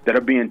ones that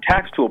are being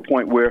taxed to a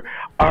point where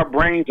our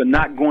brains are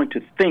not going to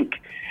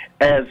think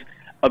as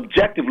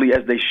objectively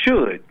as they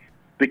should,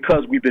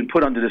 because we've been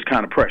put under this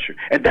kind of pressure.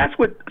 And that's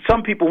what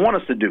some people want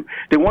us to do.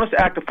 They want us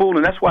to act a fool,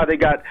 and that's why they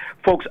got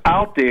folks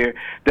out there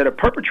that are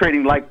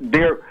perpetrating like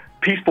they're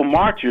peaceful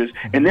marchers,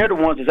 and they're the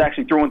ones that's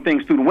actually throwing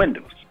things through the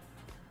windows.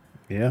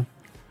 Yeah.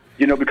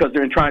 Because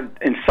they're trying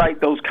to incite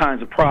those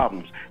kinds of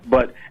problems.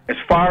 But as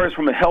far as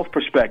from a health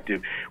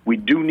perspective, we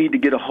do need to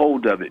get a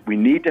hold of it. We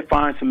need to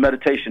find some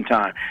meditation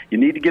time. You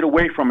need to get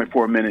away from it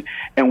for a minute,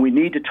 and we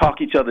need to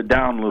talk each other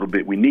down a little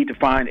bit. We need to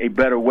find a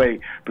better way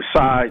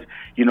besides,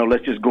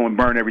 let's just go and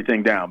burn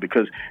everything down,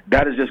 because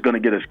that is just going to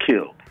get us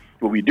killed.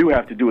 What we do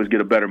have to do is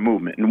get a better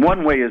movement. And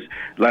one way is,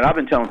 like I've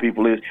been telling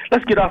people, is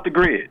let's get off the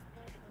grid.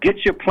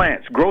 Get your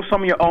plants. Grow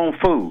some of your own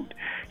food.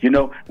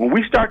 When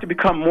we start to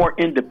become more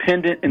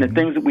independent in the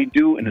things that we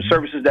do and the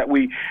services that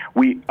we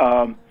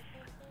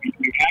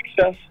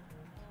access,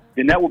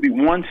 then that will be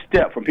one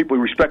step from people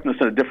respecting us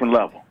at a different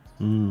level.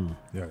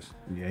 Yes.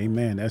 Yeah,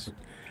 amen.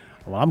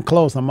 I'm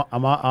close. I'm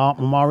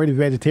already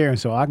vegetarian,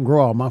 so I can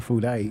grow all my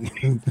food I eat.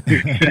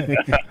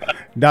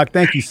 Doc,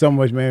 thank you so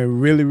much, man.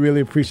 Really,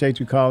 really appreciate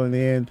you calling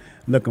in.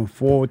 Looking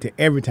forward to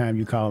every time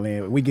you call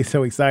in. We get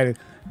so excited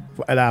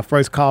at our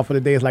first call for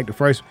the day. It's like the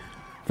first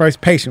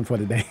patient for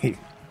the day.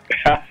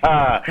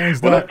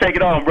 Thanks, well, let's take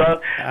it on, bro.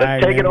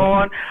 Let's take it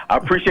on. I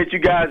appreciate you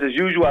guys as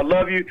usual. I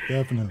love you.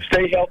 Definitely.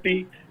 Stay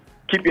healthy.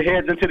 Keep your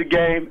heads into the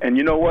game. And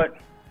you know what?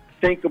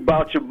 Think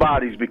about your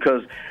bodies,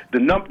 because the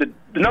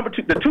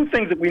two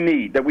things that we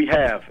need, that we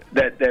have,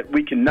 that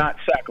we cannot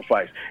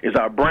sacrifice, is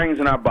our brains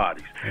and our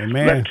bodies.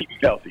 Amen. Let's keep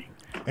it healthy.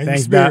 And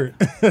Thanks, your spirit.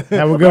 Doc.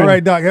 Have a good All one.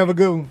 right, Doc. Have a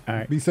good one. All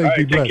right. Be safe.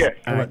 Be blessed. Take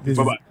care. All right, this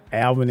Bye-bye. is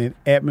Alvin and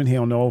Edmund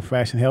here on the Old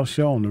Fashioned Health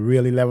Show on the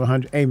Real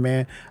 1100. Hey,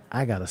 man,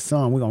 I got a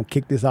song we're going to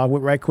kick this off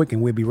with right quick,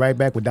 and we'll be right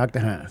back with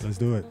Dr. Hines. Let's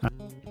do it.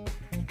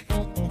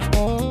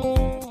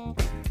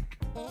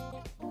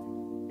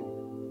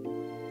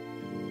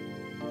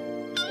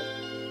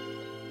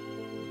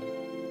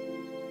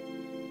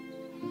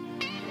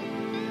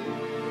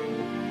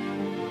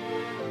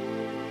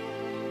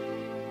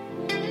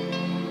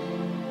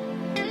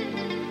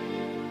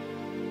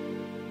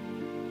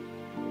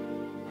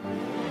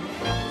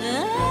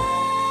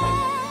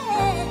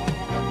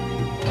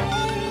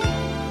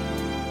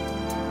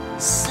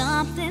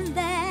 Something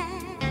that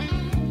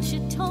you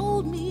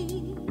told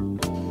me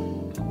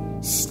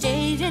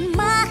stayed in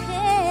my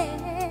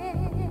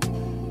head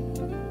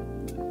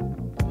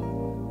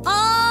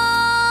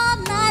all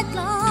night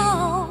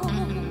long.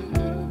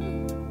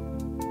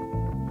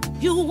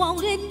 You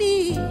wanted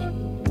me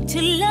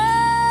to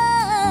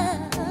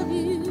love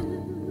you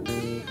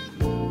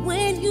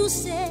when you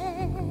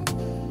said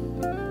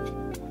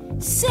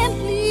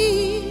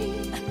simply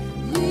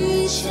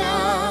reach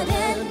out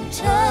and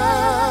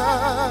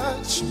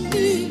touch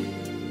me.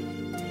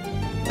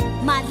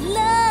 My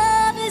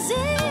love is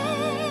in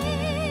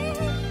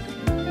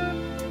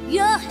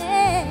your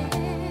hand.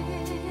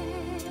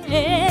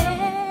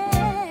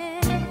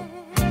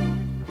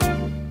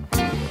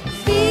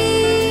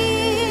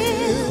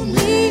 Feel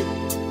me.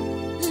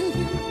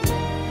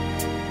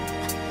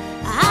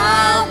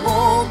 I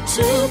want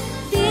to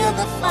feel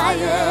the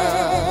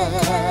fire.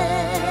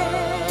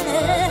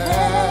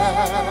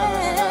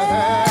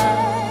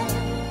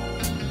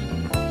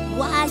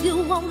 Why you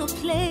wanna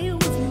play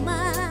with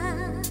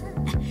mine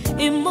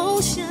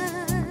emotion.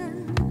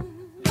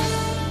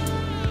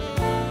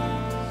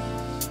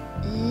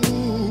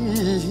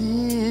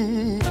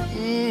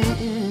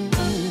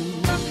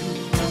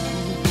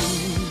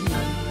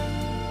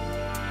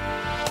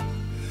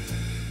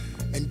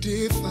 And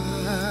if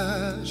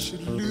I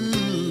should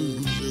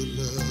lose your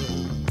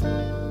love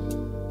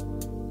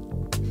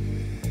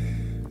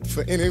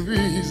for any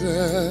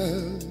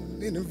reason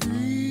at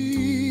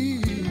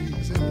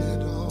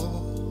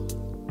all,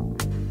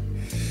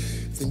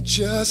 then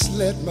just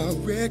let my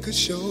record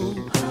show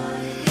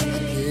I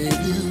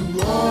gave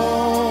you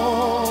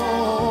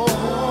all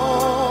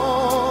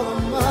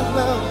of my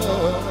love.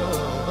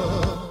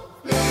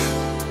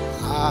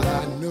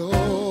 I know.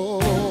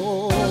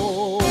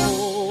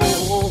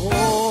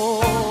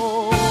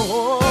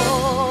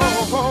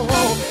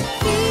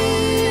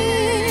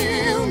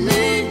 Feel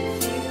me.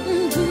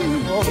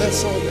 Oh,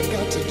 that's all you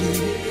got to do.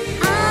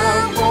 I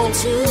want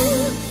to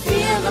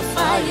feel the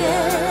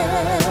fire.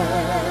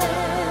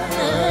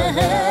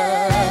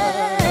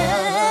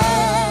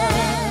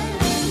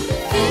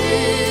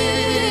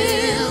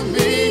 Feel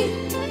me.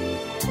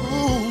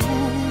 Ooh.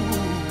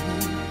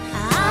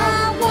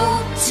 I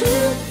want to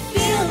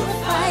feel the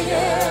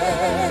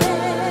fire.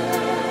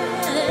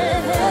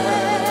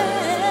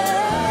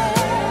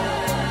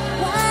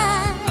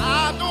 Why? I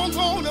don't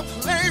want to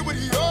play with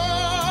your.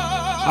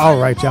 All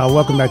right, y'all.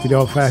 Welcome back to the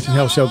Old Fashioned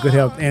Health Show. Good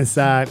health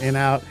inside and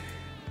out.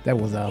 That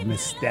was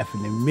Miss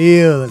Stephanie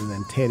Mills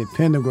and Teddy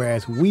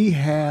Pendergrass. We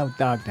have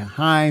Dr.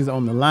 Hines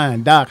on the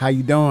line. Doc, how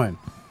you doing?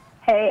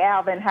 Hey,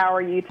 Alvin, how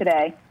are you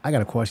today? I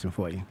got a question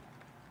for you.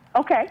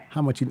 Okay.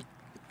 How much do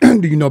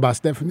you know about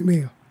Stephanie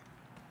Mills?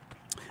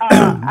 Do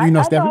you know I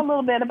know Stephanie? a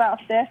little bit about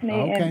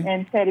Stephanie Okay.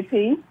 and Teddy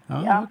P. Oh,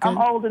 I'm okay.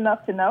 old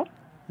enough to know.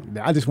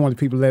 I just wanted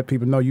people to let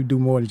people know you do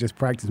more than just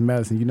practice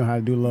medicine. You know how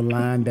to do a little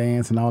line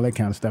dance and all that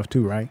kind of stuff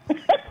too, right?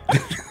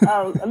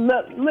 Oh, a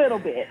little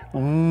bit.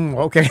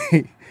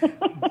 Okay.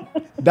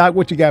 Doc,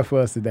 what you got for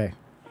us today?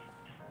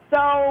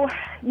 So,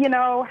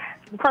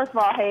 first of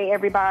all, hey,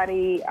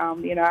 everybody.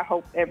 I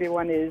hope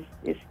everyone is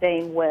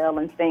staying well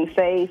and staying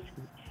safe.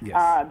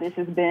 Yes. This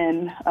has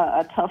been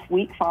a tough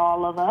week for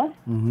all of us.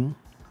 Mm-hmm.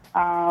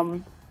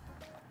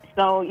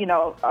 So,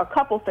 a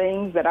couple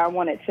things that I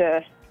wanted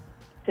to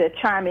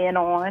chime in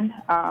on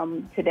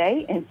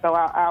today, and so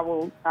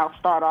I'll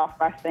start off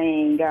by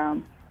saying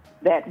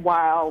that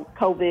while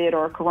COVID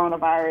or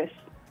coronavirus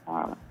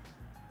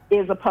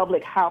is a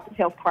public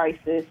health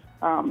crisis,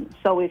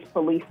 so is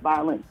police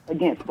violence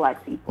against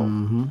Black people.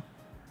 Mm-hmm.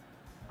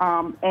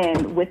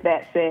 And with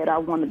that said, I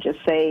want to just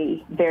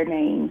say their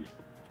names,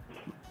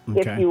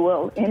 if you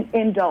will,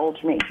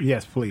 indulge me.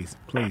 Yes, please.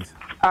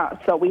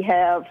 So we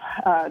have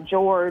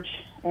George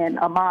and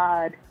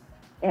Ahmad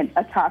and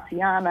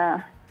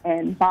Tatiana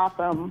and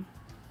Botham,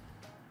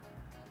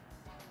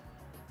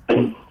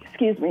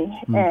 excuse me,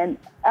 and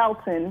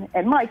Elton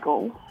and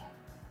Michael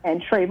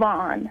and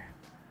Trayvon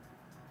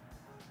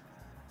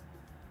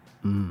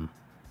and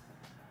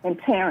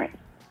Terrence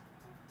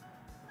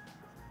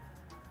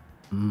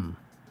and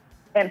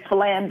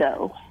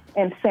Philando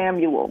and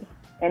Samuel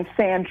and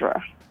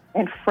Sandra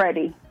and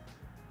Freddie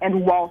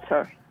and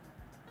Walter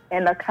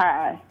and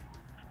Akai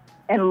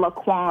and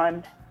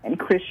Laquan and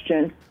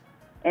Christian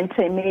and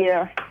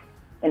Tamir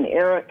and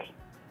Eric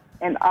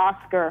and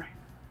Oscar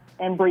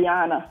and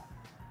Brianna.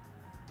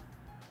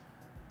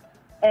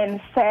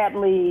 And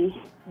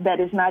sadly, that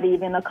is not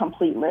even a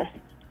complete list.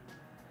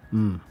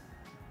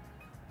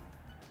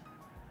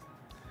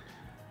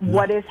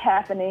 What is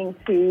happening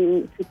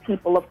to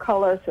people of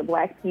color, to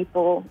Black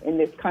people in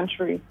this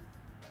country,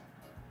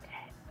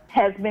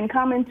 has been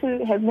coming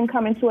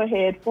to a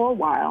head for a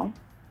while,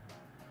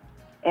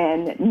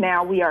 and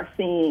now we are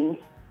seeing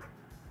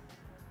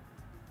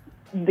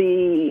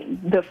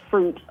the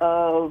fruit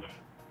of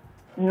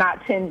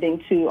not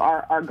tending to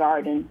our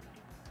garden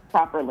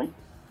properly.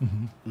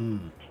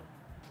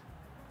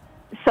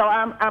 So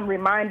I'm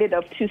reminded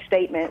of two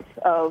statements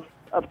of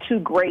two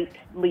great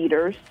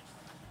leaders.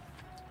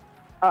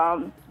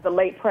 The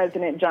late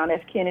President John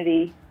F.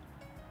 Kennedy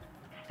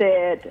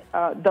said,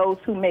 those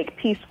who make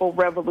peaceful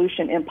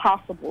revolution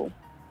impossible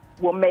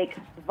will make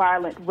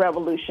violent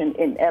revolution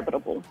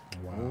inevitable.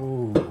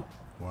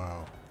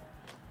 Wow.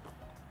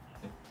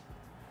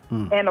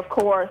 And of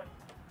course,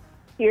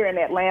 here in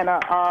Atlanta,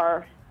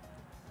 our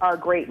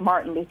great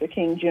Martin Luther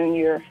King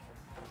Jr.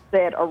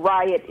 said, a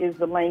riot is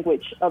the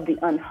language of the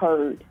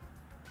unheard.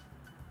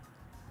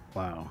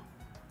 Wow.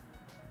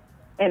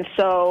 And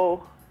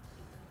so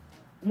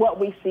what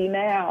we see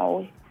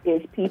now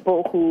is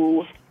people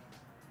who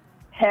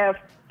have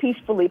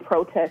peacefully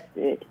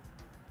protested,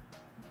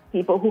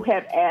 people who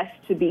have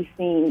asked to be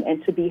seen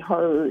and to be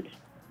heard,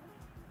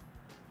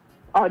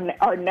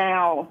 are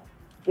now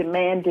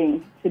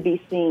demanding to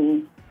be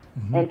seen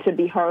and to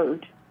be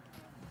heard.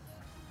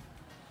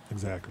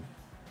 Exactly.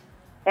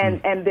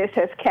 And this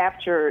has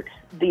captured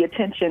the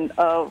attention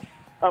of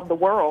the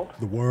world.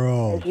 The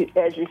world.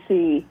 As you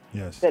see,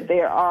 Yes. that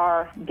there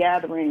are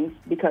gatherings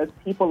because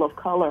people of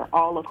color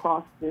all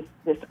across this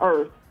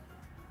earth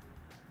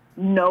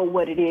know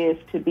what it is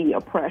to be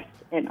oppressed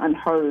and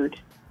unheard.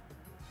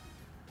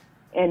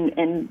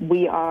 And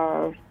we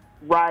are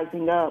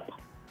rising up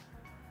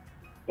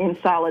in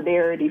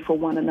solidarity for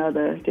one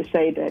another to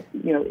say that,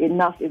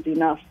 enough is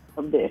enough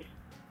of this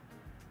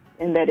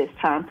and that it's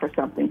time for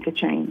something to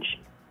change.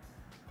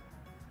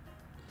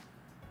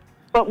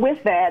 But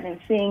with that and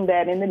seeing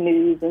that in the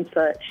news and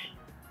such,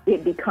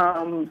 it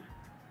becomes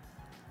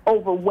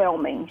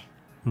overwhelming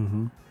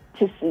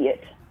to see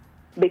it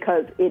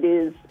because it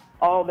is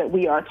all that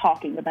we are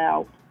talking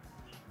about.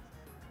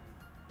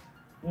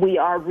 We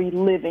are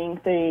reliving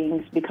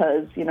things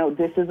because,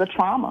 this is a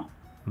trauma.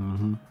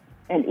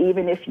 And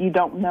even if you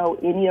don't know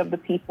any of the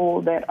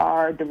people that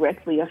are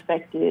directly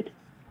affected,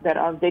 that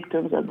are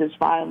victims of this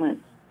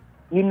violence,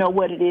 you know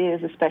what it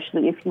is,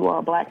 especially if you are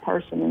a black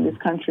person in this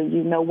country,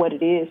 you know what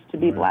it is to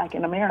be black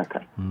in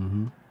America.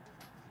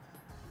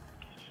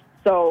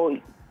 So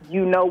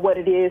you know what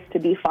it is to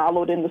be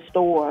followed in the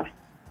store.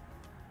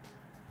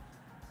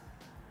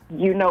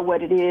 You know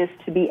what it is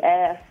to be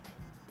asked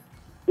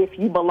if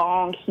you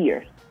belong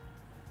here.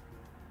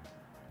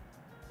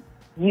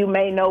 You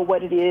may know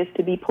what it is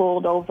to be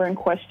pulled over and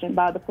questioned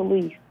by the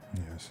police.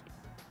 Yes.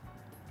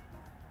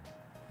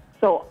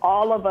 So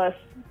all of us,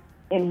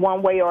 in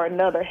one way or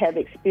another, have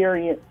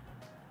experienced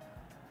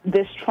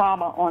this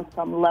trauma on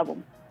some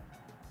level.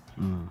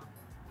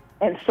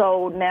 And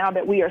so now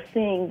that we are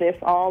seeing this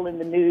all in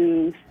the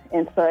news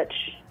and such,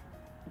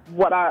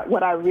 what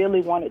I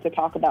really wanted to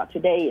talk about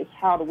today is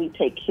how do we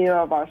take care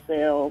of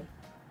ourselves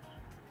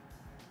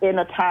in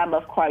a time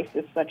of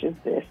crisis such as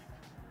this.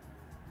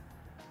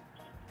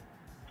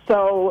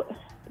 So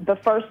the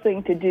first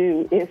thing to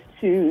do is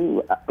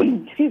to,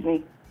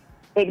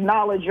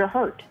 acknowledge your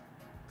hurt.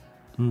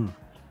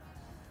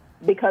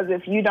 Because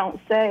if you don't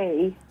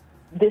say,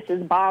 this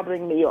is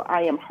bothering me, or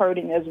I am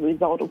hurting as a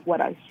result of what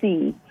I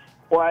see,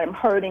 or I am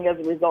hurting as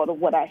a result of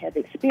what I have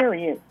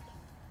experienced,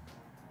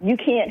 you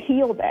can't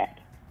heal that.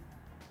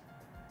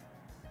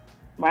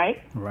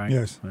 Right? Right.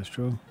 Yes. That's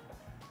true.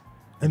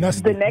 And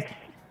that's The next,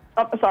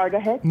 sorry, go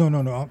ahead.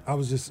 No. I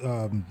was just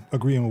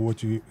agreeing with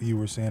what you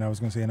were saying. I was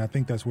going to say, and I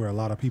think that's where a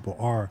lot of people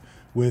are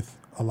with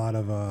a lot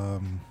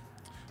of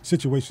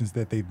situations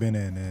that they've been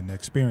in and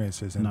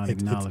experiences, and Not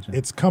acknowledging.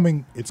 it's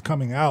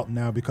coming out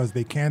now because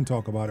they can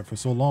talk about it. For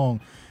so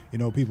long,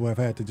 people have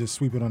had to just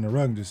sweep it on the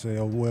rug and just say,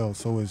 oh well,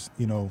 so is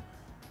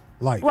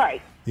life.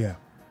 Right. Yeah.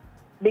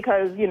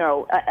 Because,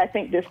 I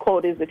think this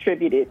quote is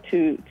attributed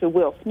to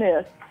Will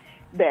Smith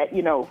that,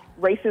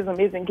 racism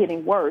isn't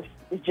getting worse,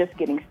 it's just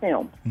getting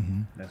filmed.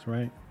 That's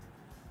right.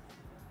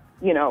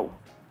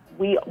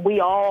 We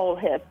all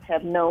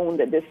have known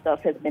that this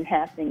stuff has been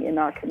happening in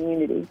our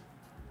community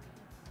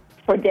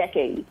for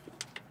decades.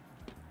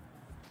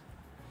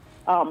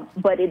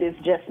 But it is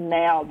just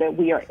now that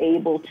we are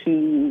able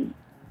to,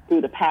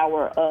 through the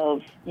power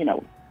of,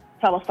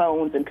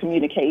 telephones and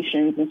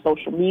communications and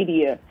social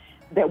media,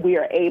 that we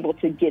are able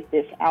to get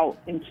this out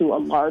into a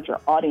larger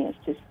audience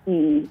to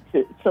see,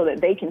 so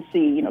that they can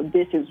see,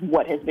 this is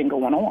what has been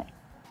going on.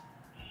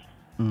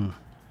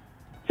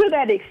 To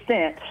that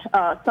extent,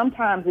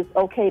 sometimes it's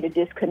okay to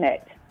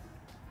disconnect,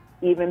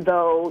 even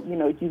though,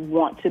 you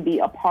want to be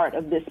a part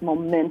of this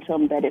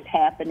momentum that is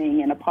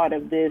happening and a part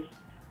of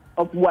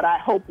what I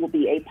hope will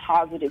be a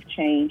positive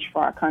change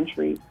for our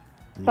country.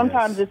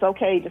 Sometimes it's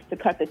okay just to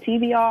cut the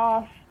TV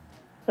off,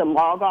 to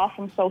log off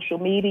from social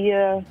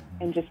media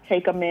and just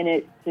take a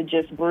minute to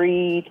just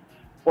breathe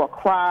or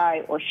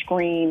cry or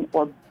scream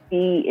or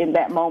be in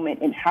that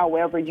moment in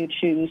however you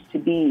choose to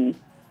be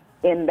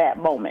in that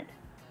moment.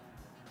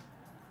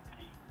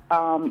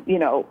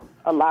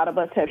 A lot of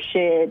us have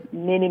shed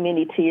many,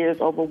 many tears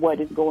over what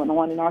is going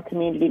on in our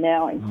community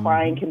now, and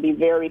crying can be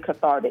very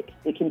cathartic.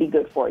 It can be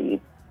good for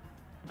you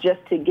just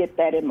to get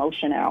that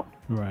emotion out.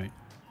 Right.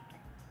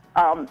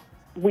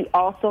 We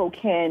also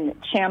can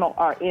channel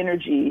our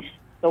energies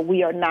so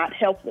we are not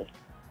helpless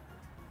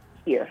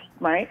here,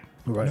 right?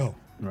 Right. No.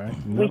 Right.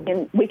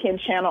 We can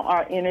channel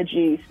our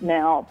energies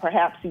now.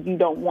 Perhaps you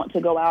don't want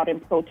to go out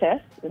and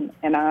protest,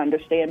 and I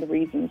understand the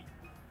reasons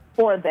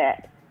for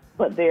that.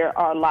 But there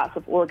are lots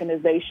of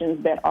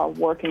organizations that are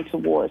working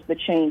towards the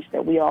change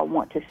that we all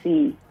want to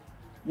see.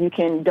 You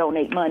can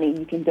donate money,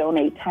 you can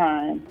donate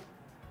time,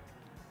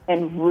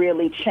 and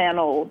really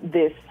channel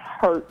this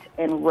hurt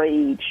and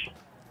rage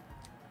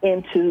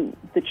into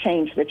the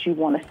change that you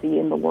want to see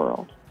in the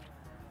world.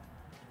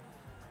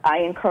 I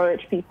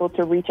encourage people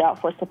to reach out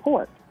for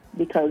support,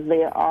 because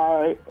there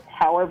are,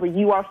 however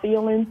you are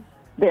feeling,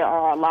 there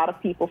are a lot of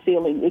people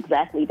feeling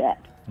exactly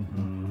that,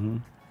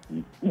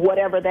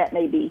 whatever that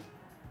may be.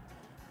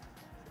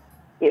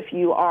 If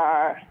you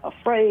are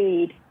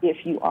afraid,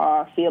 if you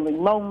are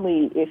feeling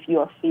lonely, if you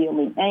are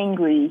feeling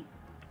angry,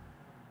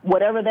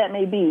 whatever that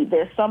may be,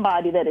 there's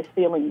somebody that is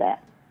feeling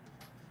that.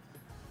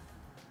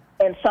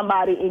 And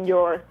somebody in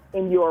your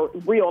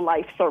real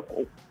life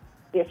circle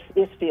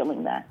is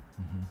feeling that.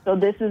 So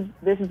this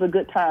is a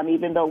good time,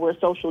 even though we're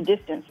social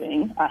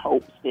distancing, I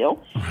hope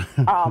still,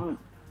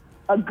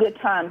 a good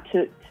time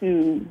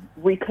to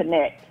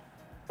reconnect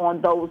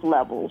on those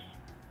levels,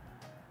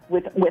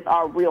 with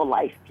our real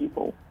life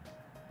people,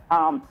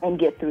 and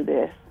get through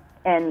this.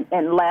 And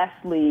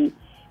lastly,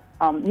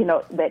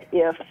 that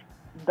if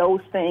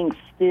those things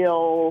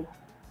still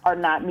are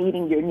not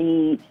meeting your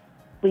needs,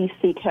 please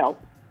seek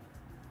help.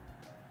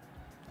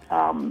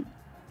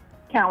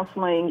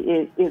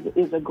 Counseling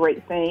is a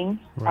great thing,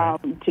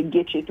 Right. To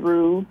get you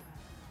through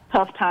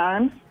tough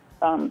times,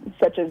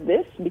 such as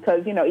this,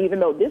 because, even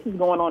though this is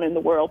going on in the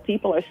world,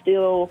 people are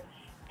still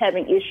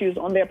having issues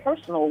in their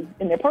personal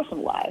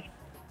lives.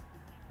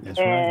 That's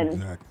And right.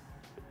 Exactly.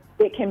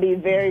 it can be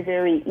very,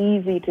 very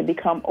easy to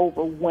become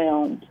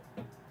overwhelmed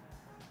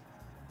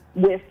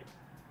with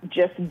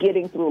just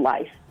getting through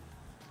life.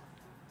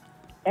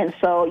 And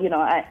so,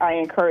 I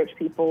encourage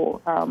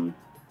people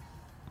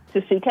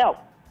to seek help.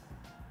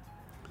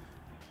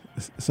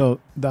 So,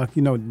 Doc,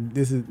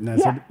 this is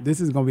Yeah. this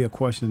is going to be a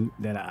question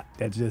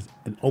that's just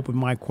an open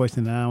mic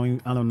question.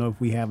 And I don't know if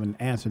we have an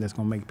answer that's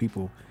going to make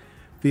people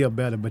feel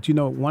better. But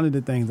one of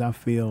the things I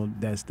feel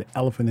that's the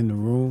elephant in the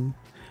room,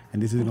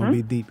 and this is going to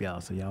be deep,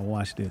 y'all. So y'all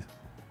watch this.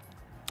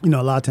 A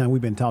lot of times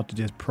we've been taught to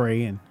just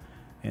pray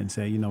and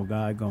say,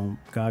 God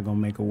gonna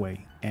make a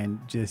way, and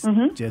just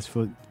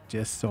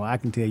so I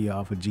can tell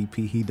y'all, for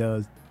GP, he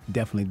does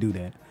definitely do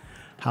that.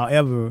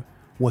 However,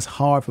 what's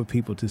hard for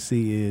people to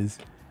see is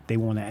they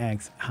want to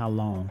ask how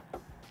long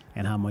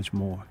and how much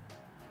more.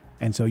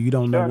 And so you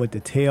don't know what to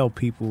tell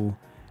people,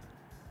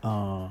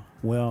 or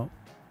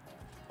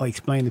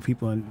explain to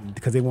people,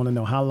 because they want to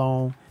know how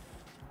long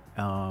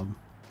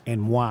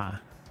and why.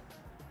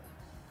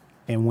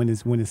 And when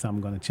is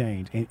something going to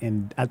change?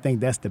 And I think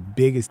that's the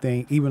biggest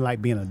thing. Even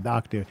like being a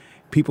doctor,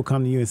 people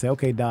come to you and say,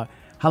 okay, doc,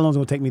 how long is it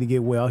going to take me to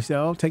get well? I say,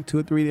 it'll take 2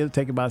 or 3 days. It'll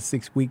take about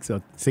 6 weeks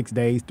or 6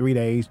 days, 3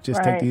 days.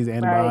 Just take these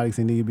antibiotics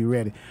and then you'll be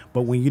ready.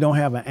 But when you don't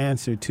have an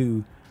answer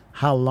to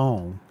how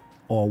long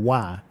or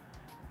why,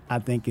 I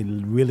think it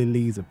really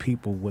leaves the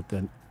people with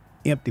an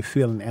empty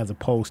feeling, as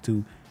opposed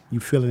to you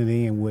filling it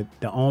in with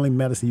the only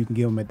medicine you can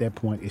give them at that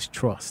point is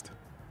trust.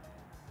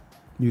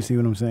 You see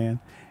what I'm saying?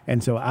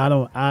 And so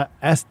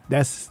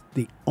that's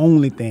the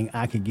only thing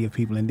I could give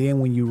people. And then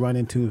when you run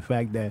into the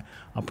fact that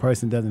a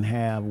person doesn't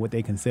have what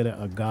they consider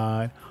a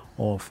God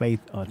or faith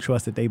or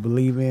trust that they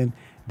believe in,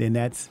 then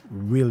that's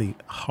really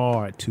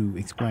hard to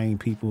explain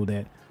people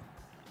that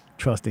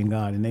trust in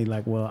God. And they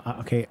like, well,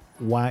 okay,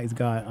 why is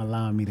God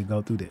allowing me to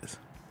go through this?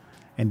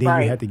 And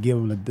then you have to give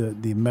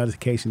them the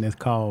medication that's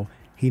called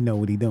He Know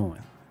What He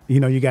Doing.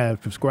 You got to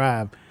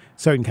prescribe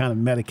certain kind of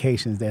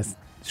medications that's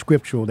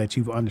scriptural, that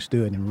you've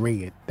understood and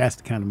read. That's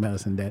the kind of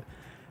medicine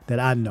that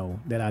I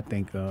know, that I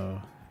think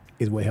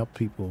is what helps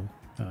people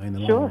in the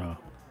long run.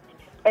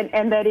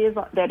 And that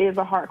is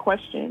a hard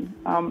question,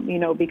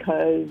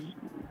 because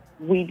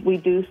we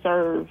do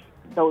serve,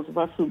 those of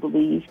us who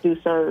believe, do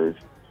serve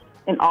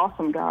an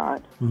awesome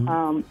God.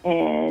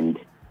 And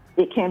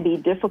it can be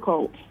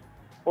difficult,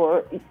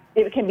 or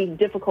it can be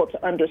difficult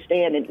to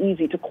understand and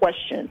easy to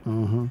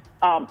question.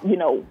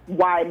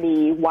 Why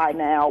me? Why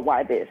now?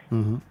 Why this?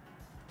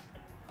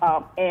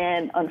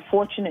 And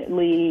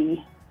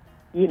unfortunately,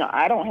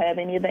 I don't have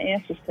any of the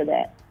answers to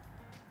that.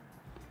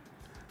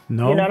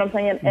 No. You know what I'm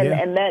saying?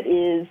 And that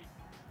is,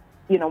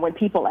 when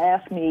people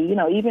ask me,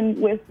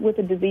 even with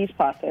the disease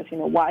process,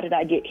 why did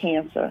I get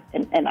cancer?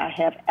 And I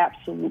have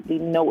absolutely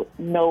no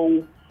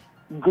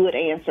good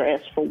answer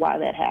as for why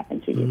that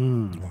happened to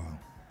you. Wow.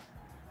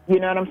 You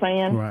know what I'm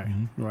saying?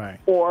 Right.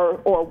 Or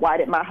why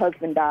did my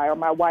husband die, or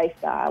my wife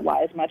die?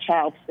 Why is my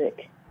child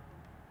sick?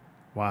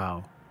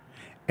 Wow.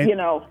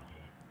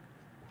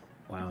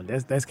 Wow,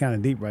 that's kind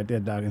of deep right there,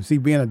 Doc. And see,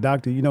 being a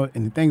doctor,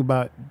 and the thing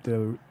about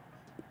the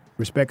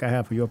respect I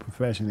have for your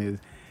profession is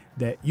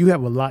that you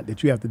have a lot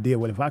that you have to deal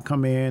with. If I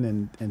come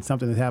in and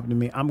something has happened to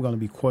me, I'm going to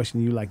be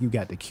questioning you like you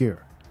got the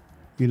cure.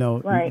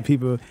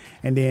 People,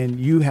 and then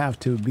you have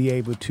to be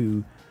able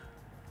to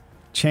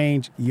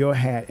change your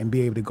hat and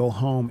be able to go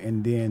home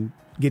and then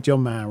get your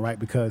mind right,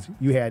 because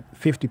you had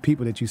 50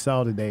 people that you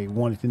saw today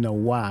wanted to know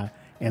why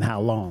and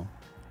how long.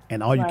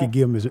 And all you can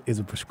give them is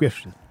a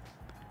prescription.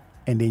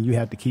 And then you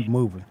have to keep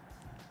moving.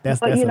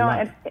 That's a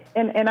lot.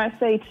 And I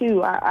say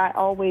too, I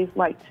always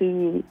like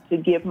to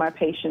give my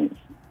patients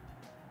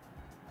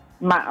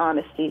my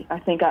honesty. I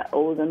think I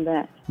owe them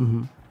that.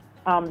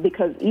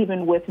 Because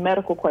even with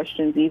medical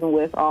questions, even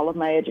with all of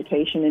my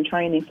education and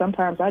training,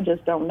 sometimes I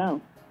just don't know.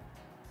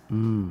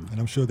 And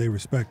I'm sure they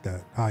respect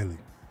that highly.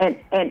 And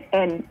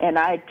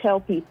I tell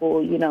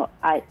people,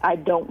 I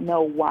don't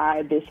know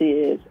why this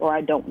is, or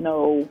I don't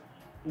know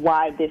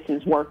why this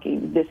is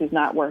working, this is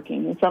not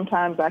working. And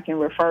sometimes I can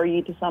refer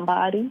you to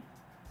somebody,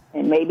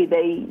 and maybe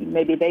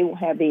they will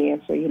have the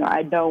answer.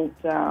 I don't,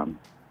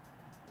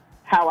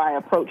 how I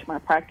approach my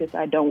practice,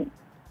 I don't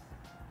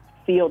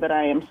feel that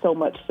I am so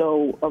much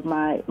so of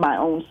my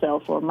own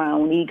self or my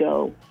own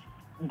ego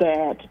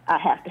that I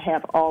have to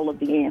have all of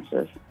the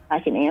answers.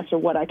 I can answer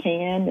what I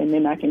can, and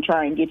then I can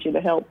try and get you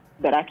the help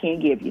that I can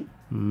give you.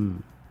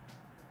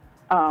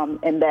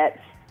 And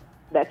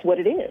that's what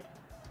it is.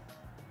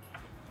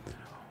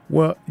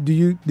 Well, do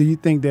you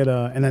think that?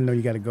 And I know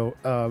you got to go.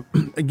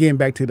 Again,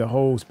 back to the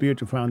whole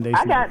spiritual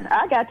foundation.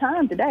 I got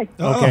time today.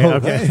 Okay.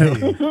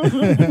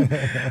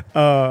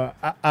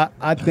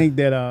 I think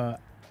that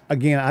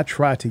again, I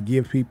try to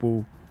give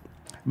people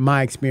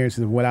my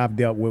experiences of what I've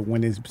dealt with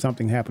when there's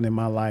something happened in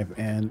my life,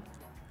 and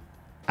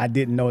I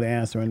didn't know the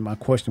answer, and my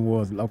question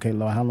was, okay,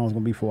 Lord, how long is it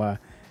gonna be before I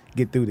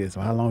get through this,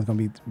 or how long is it gonna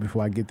be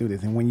before I get through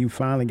this? And when you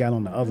finally got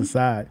on the other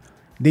side,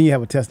 then you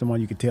have a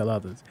testimony you can tell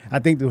others. I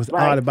think what's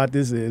odd about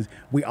this is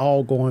we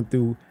all going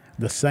through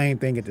the same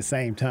thing at the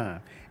same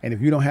time. And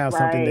if you don't have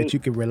something that you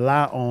can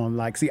rely on,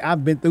 like, see,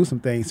 I've been through some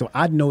things, so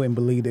I know and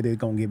believe that it's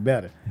going to get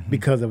better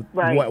because of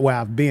where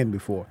I've been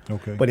before.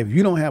 Okay. But if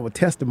you don't have a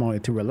testimony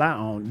to rely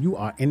on, you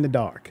are in the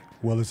dark.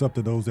 Well, it's up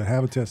to those that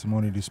have a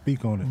testimony to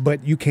speak on it.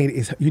 But you can't,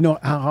 you know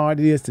how hard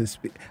it is to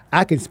speak.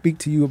 I can speak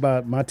to you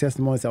about my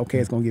testimony and say, okay,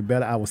 it's going to get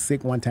better. I was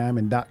sick one time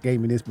and Doc gave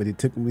me this, but it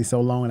took me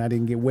so long and I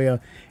didn't get well.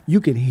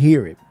 You can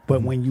hear it.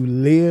 But when you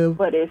live.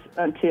 But it's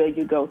until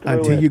you go through it.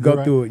 Until you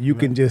go through it, you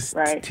can just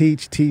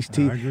teach.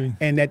 I agree.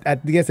 And I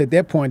guess at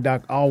that point,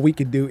 Doc, all we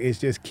could do is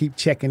just keep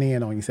checking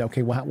in on you. Say,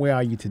 okay, well, where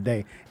are you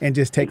today? And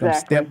just take them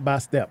step by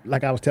step.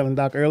 Like I was telling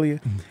Doc earlier,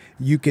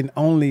 you can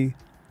only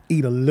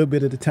eat a little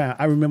bit at a time.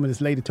 I remember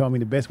this lady told me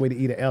the best way to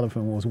eat an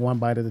elephant was one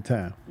bite at a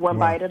time. One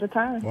bite at a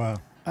time. Wow.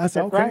 I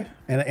said, okay. Right.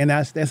 And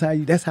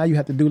that's how you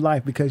have to do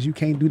life, because you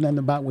can't do nothing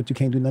about what you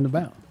can't do nothing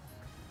about.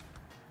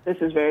 This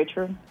is very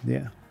true.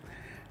 Yeah.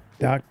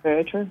 Doc.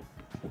 Very true.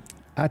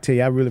 I tell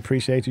you, I really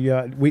appreciate you.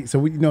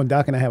 Y'all.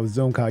 Doc and I have a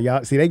Zoom call.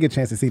 Y'all see, they get a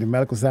chance to see the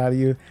medical side of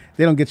you.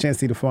 They don't get a chance to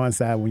see the fun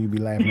side when you be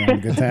laughing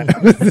and having a good time.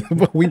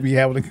 But we be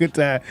having a good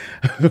time.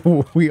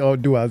 We all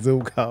do our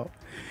Zoom call.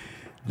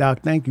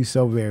 Doc, thank you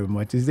so very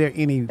much. Is there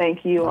any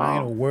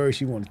final words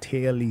you want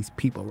to tell these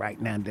people right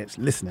now that's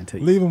listening to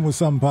you? Leave them with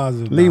something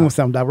positive. Leave them with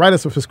something, Doc. Write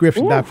us a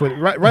prescription, Doc.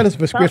 Write us a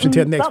prescription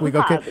till next week,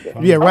 okay?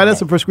 Positive. Yeah, write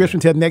us a prescription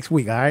till next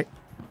week, all right?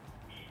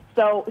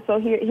 So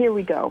here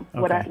we go.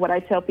 Okay. What I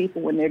tell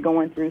people when they're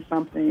going through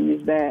something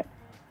is that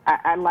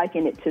I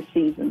liken it to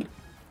seasons.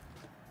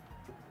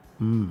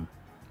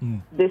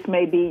 This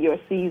may be your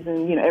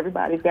season. You know,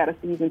 everybody's got a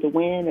season to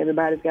win.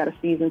 Everybody's got a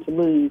season to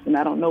lose. And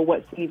I don't know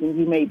what season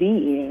you may be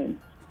in,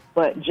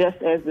 but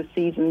just as the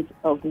seasons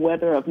of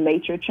weather of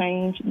nature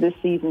change, this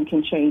season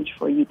can change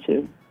for you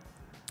too.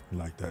 I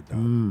like that, Doc.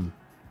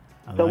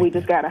 So we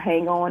just got to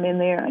hang on in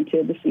there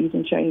until the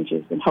season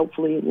changes, and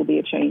hopefully it will be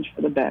a change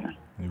for the better.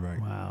 You're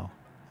right. Wow.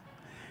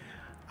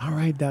 All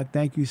right, Doc.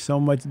 Thank you so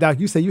much. Doc,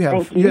 you said you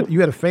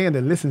had a fan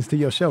that listens to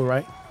your show,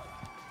 right?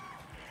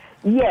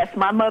 Yes,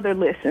 my mother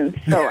listens.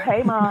 So,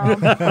 hey, Mom,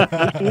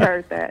 she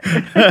heard that.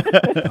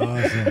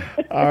 Awesome.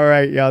 All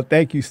right, y'all.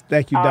 Thank you,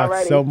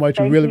 Doc, so much.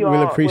 We really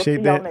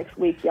appreciate that. Y'all next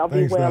week. Y'all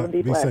be well and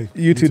be blessed. Safe.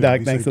 You too,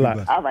 Doc. Thanks a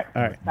lot. All right.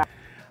 Bye.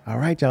 All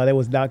right, y'all. That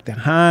was Dr.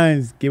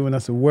 Hines giving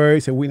us a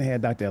word. So we done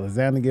had Dr.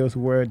 Alexander give us a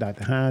word.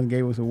 Dr. Hines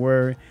gave us a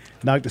word.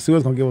 Dr.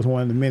 Sewell's gonna give us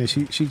one in a minute.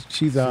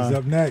 She's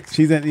up next.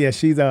 She's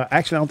actually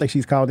I don't think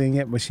she's called in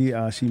yet, but she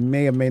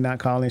may or may not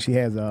call in. She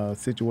has a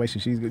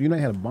situation. They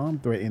had a bomb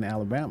threat in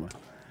Alabama.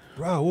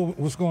 Wow,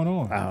 what's going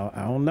on?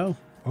 I don't know.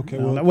 Okay,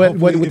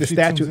 with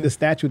the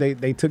statue,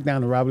 they took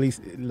down the Robert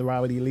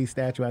E. Lee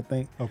statue, I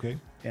think. Okay.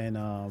 And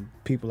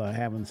people are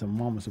having some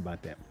moments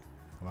about that.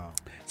 Wow.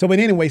 So, but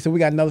anyway, I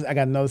got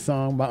another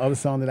song, my other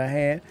song that I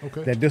had.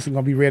 Okay. That this is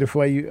gonna be ready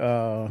for you.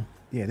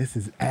 This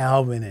is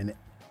Alvin and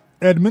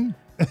Edmund.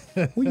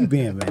 Where you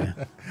been,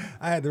 man?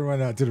 I had to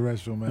run out to the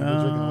restroom, man. We're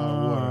drinking a lot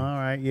of water. All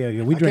right,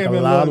 yeah. We drink a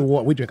lot of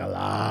water. We drink a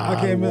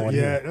lot of water.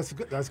 Yeah, that's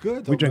good. That's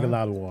good. We drink a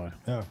lot of water.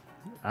 Yeah.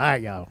 All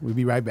right, y'all. We'll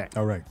be right back.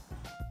 All right.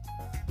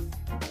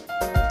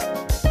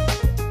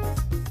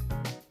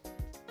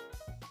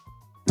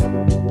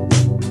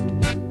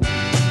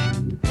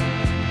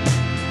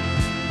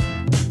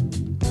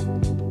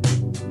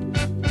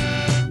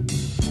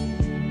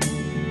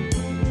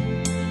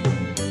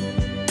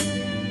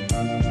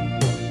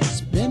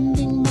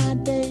 Spending my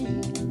day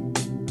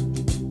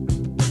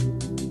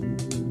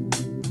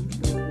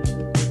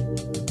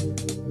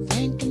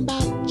thinking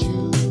about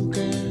you,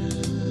 girl.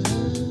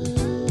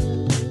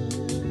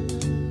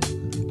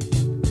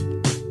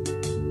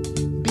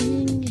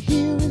 Being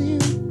here with you,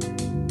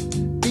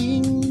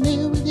 being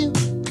near with you,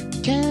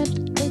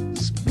 can't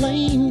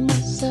explain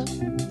myself.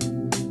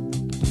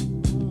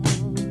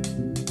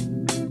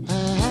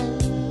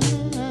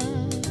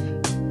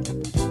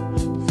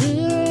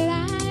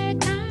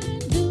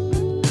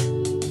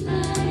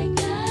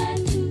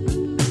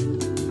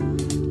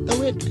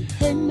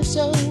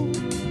 So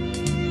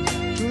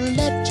to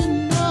let you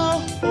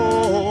know,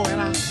 when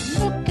I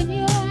look in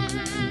your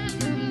eyes,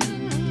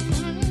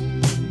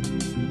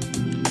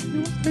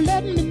 you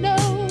let me know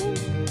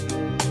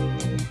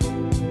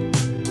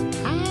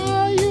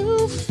how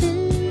you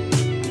feel.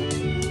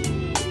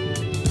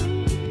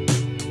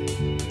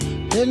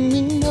 Let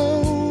me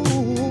know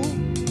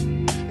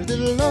if the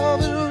love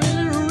is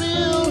really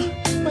real,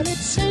 but it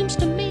seems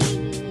to me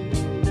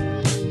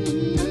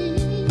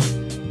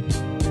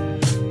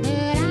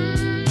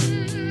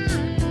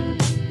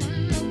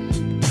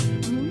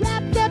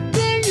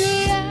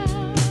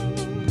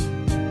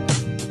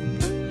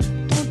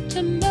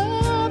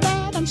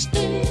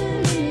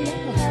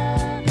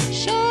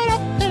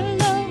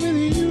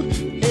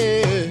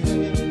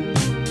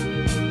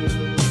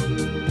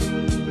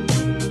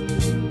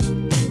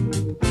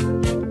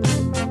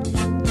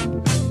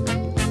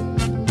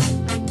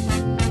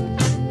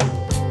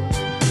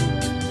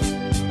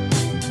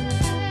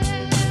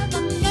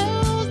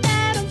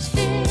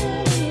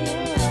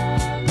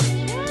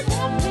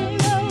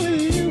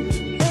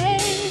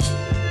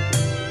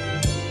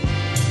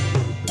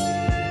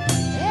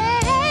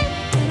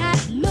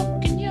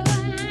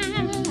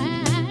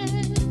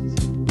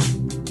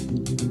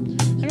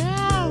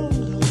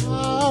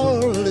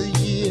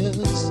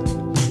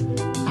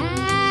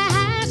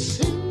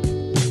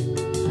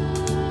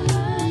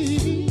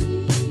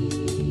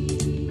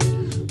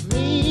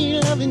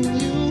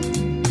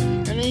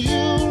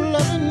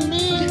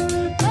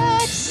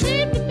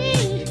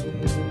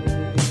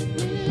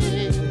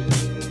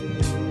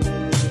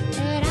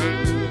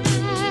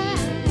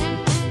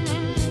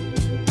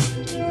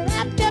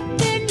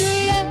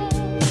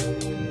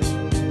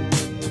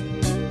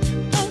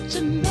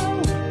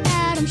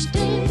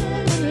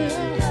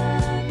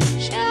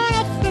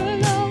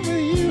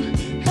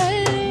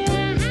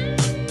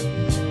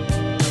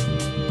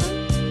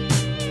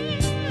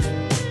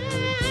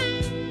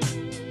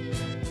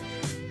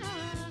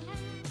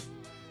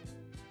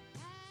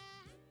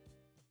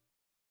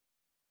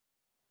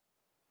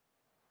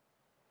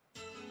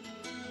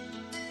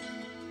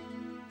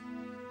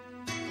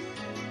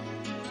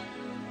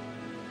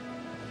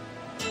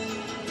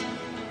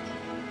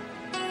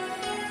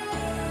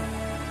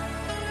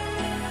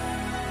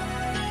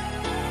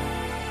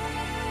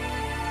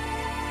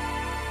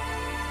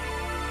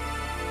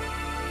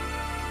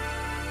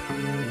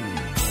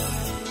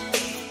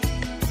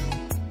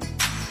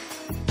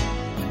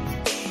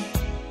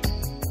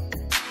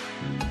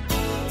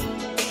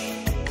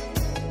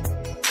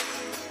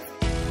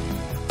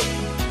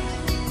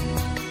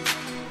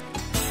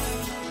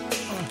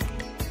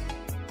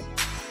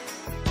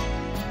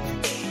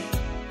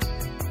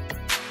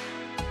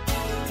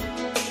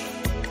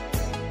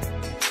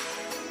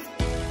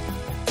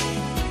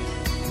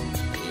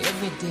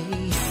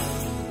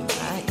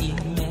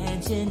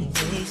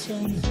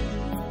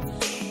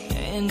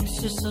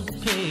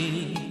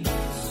Anticipates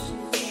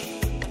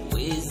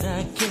ways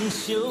I can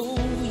show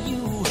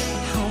you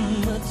how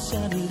much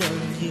I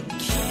love you.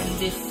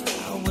 Candy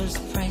flowers,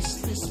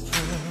 priceless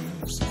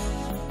pearls,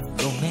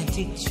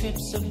 romantic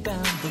trips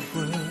around the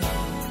world.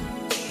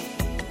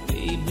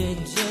 Baby,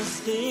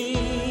 just stay.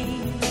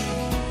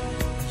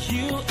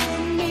 You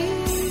and me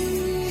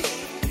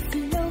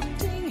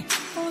floating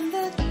on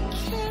the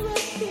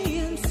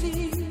Caribbean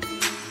Sea.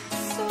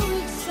 So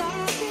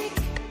exotic,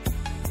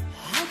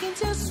 I can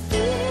just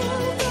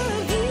feel the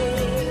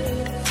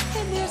heat.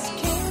 And there's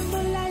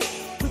candlelight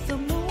with the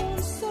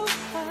moon so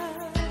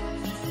high,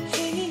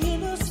 hanging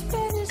in a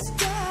Spanish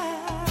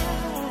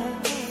sky.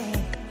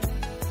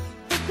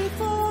 But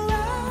before I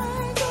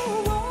go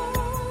on,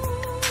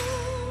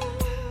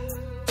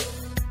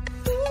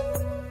 ooh,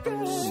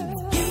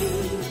 you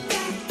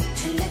got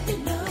to let me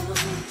know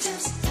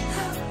just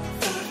how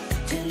far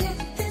to let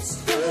this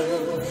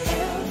go.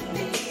 Help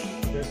me.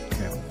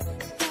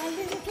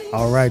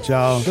 All right,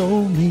 y'all.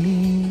 Show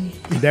me.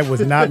 That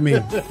was not me.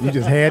 You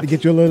just had to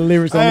get your little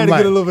lyrics on I had the to mic.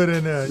 get a little bit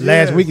in there. Last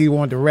Yes. week he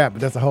wanted to rap,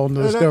 but that's a whole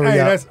nother story, Hey,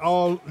 y'all. that's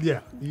all. Yeah.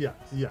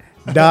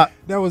 Doc,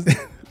 That was.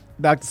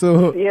 Dr.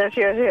 Sue, Yes.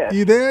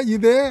 You there? You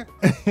there?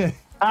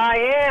 I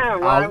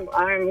am.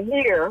 I'm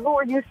here. Who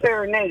are you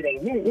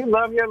serenading? You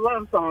love your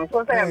love songs.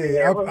 What's happening Hey,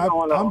 there? What's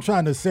going on? I'm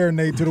trying to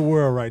serenade to the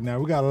world right now.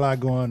 We got a lot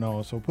going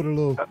on, so put a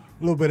little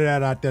bit of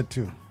that out there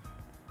too.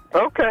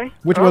 Okay.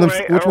 which All one of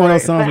right, which all one of right.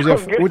 those songs was your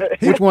Sounds good.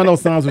 which one of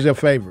those songs was your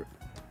favorite?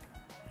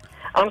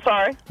 I'm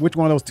sorry. Which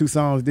one of those two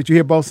songs? Did you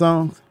hear both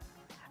songs?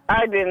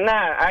 I did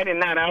not. I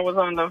was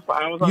on the.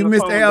 You the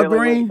missed phone Al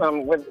dealing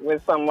Green?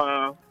 with some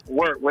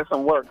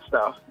work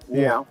stuff.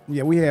 Yeah,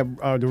 we had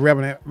the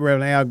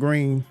Reverend Al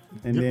Green,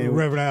 and then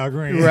Reverend Al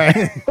Green.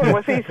 right, What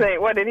was he saying?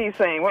 What did he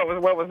sing? What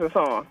was the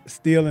song?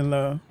 Still in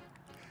Love.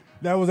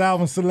 That was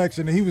Alvin's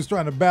selection, and he was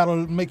trying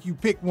to make you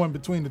pick one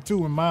between the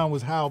two, and mine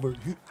was Howard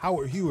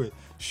Hewitt.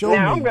 Show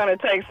Now me. I'm gonna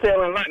take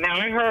Still in Love. Now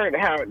I heard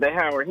the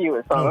Howard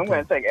Hewitt song. I'm Okay.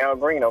 gonna take Al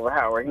Green over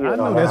Howard Hewitt. I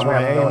know that's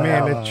right.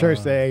 Amen. Let the church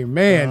say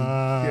amen.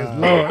 Yes,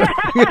 Lord.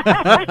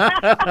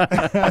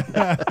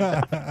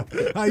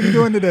 How you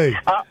doing today?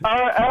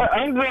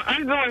 I'm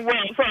doing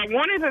well. So I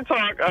wanted to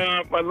talk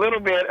a little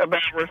bit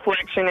about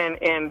reflection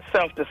and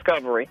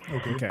self-discovery.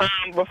 Okay.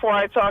 Before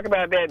I talk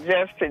about that,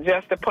 just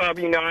the pub,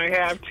 I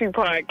have two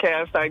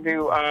podcasts. I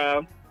do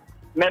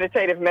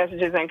Meditative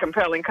Messages and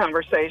Compelling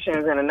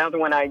Conversations, and another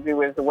one I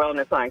do is the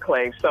Wellness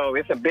Enclave. So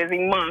it's a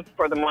busy month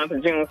for the month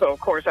of June, so of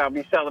course I'll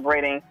be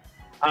celebrating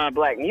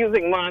Black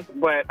Music Month,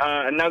 but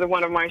another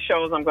one of my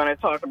shows I'm going to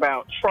talk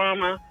about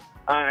trauma.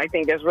 I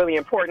think that's really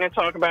important to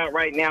talk about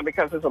right now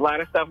because there's a lot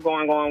of stuff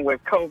going on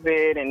with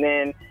COVID, and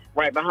then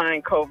right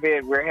behind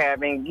COVID we're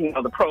having,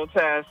 the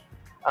protests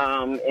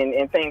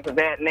and things of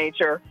that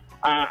nature.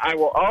 I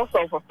will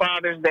also, for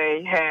Father's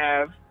Day,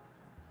 have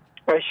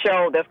a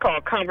show that's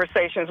called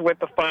Conversations with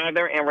the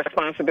Father and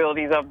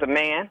Responsibilities of the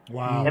Man.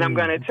 Wow. And I'm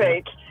going to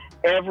take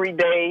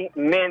everyday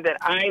men that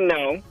I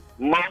know,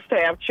 most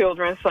have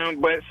children,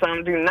 but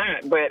some do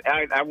not. But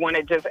I want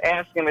to just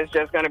ask them, it's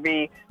just going to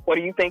be, what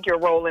do you think your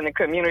role in the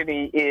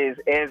community is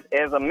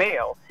as a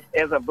male?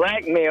 As a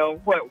black male,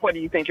 what do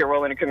you think your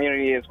role in the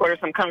community is? What are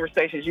some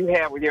conversations you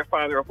had with your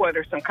father, or what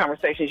are some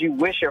conversations you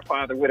wish your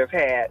father would have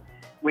had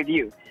with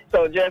you?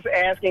 So just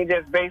asking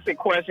just basic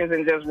questions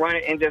and just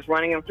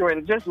running them through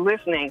and just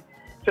listening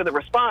to the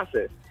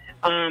responses.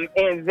 And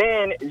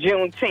then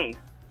Juneteenth.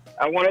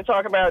 I want to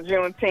talk about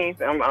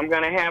Juneteenth. I'm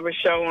going to have a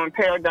show on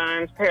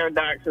paradigms,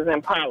 paradoxes,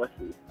 and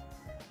policies.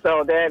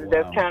 So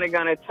that's kind of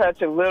going to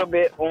touch a little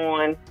bit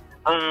on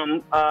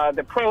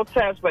the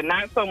protests, but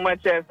not so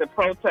much as the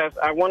protests.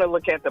 I want to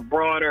look at the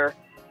broader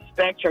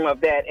spectrum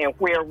of that and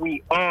where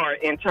we are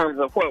in terms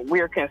of what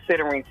we're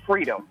considering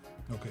freedom.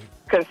 Okay.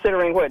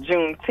 Considering what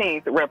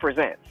Juneteenth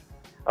represents,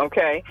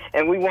 okay?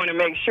 And we want to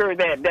make sure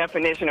that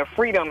definition of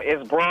freedom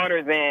is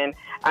broader than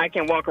I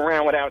can walk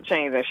around without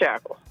chains and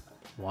shackles.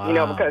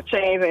 Wow. Because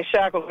chains and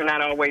shackles are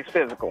not always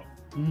physical,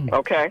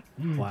 okay?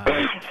 Wow.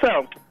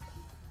 So,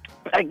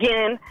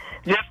 again,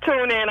 just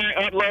tune in.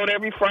 I upload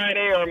every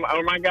Friday, or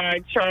my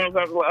guy Charles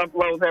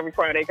uploads every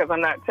Friday because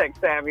I'm not tech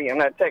savvy. I'm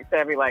not tech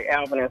savvy like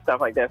Alvin and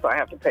stuff like that, so I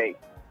have to pay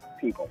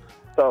people.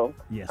 So,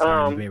 Yes,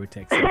 I'm very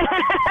Texas. all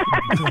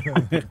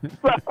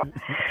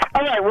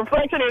right,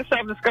 reflection and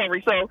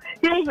self-discovery. So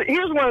here's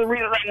one of the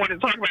reasons I wanted to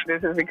talk about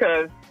this is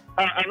because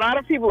a lot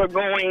of people are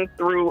going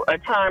through a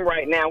time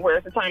right now where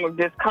it's a time of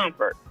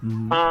discomfort.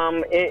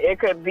 It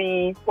could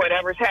be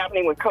whatever's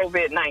happening with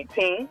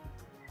COVID-19.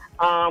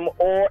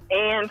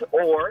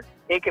 or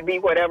it could be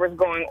whatever's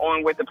going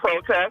on with the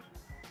protest.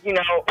 You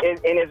know, and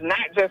it's not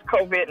just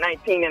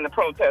COVID-19 and the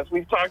protests.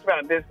 We've talked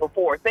about this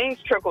before. Things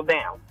trickle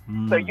down.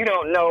 So you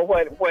don't know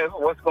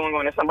what's going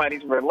on in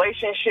somebody's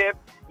relationship.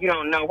 You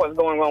don't know what's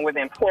going on with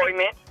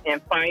employment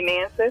and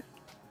finances.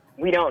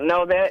 We don't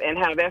know that and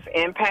how that's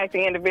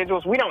impacting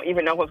individuals. We don't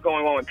even know what's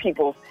going on with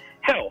people's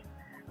health,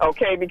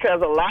 okay?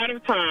 Because a lot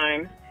of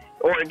times,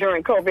 or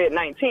during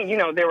COVID-19, you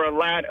know, there were a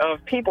lot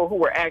of people who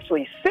were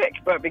actually sick,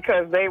 but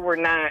because they were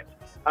not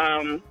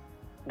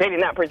they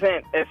did not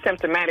present as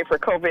symptomatic for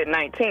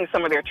COVID-19,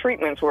 some of their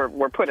treatments were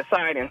put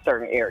aside in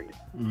certain areas.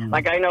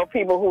 Like I know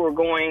people who were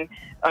going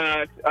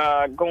to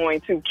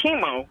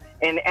chemo,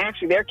 and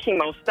actually their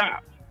chemo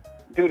stopped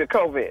due to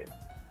COVID.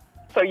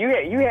 So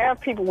you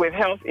have people with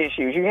health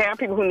issues. You have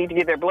people who need to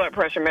get their blood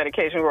pressure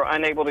medication who are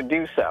unable to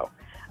do so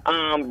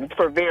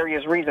for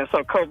various reasons. So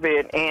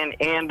COVID and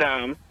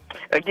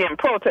again,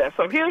 protests.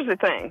 So here's the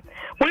thing.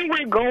 When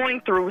we're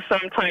going through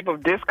some type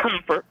of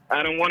discomfort,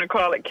 I don't want to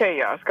call it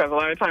chaos, because a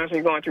lot of times when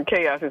you're going through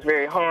chaos, it's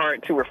very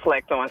hard to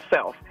reflect on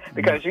self,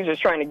 because you're just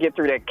trying to get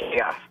through that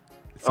chaos.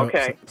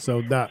 Okay?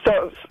 So, Doc.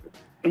 So,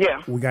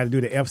 yeah. We got to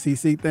do the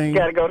FCC thing. You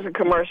got to go to the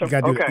commercial. You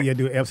got to okay.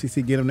 do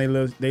FCC, get them their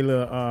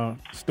little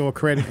store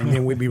credit, and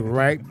then we'll be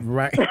right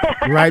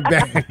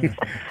back.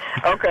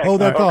 Okay.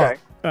 Hold that thought.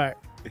 Okay. All right.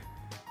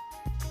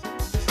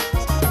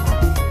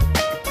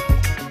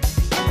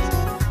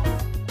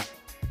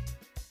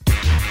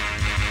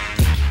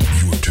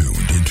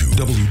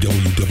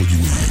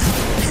 WWE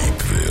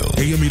Hapeville,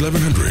 AM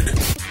 1100.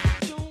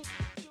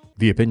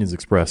 The opinions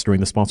expressed during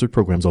the sponsored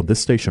programs on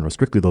this station are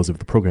strictly those of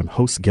the program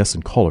hosts, guests,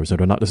 and callers,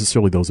 and are not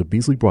necessarily those of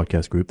Beasley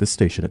Broadcast Group, this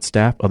station, its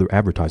staff, other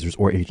advertisers,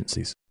 or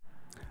agencies.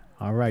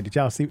 All right. Did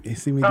y'all see me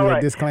do All a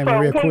right. disclaimer So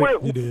real when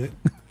quick? You did.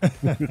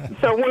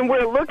 So when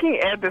we're looking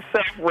at the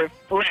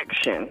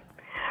self-reflection,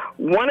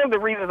 one of the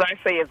reasons I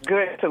say it's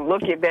good to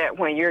look at that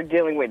when you're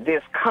dealing with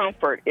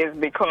discomfort is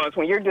because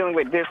when you're dealing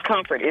with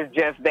discomfort, it's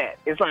just that.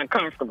 It's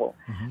uncomfortable.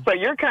 So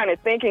you're kind of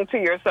thinking to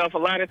yourself a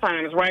lot of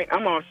times, right,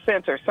 I'm off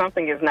center,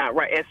 something is not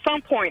right. At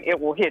some point, it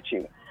will hit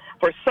you.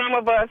 For some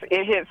of us,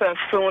 it hits us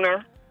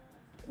sooner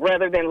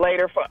rather than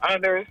later. For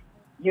others,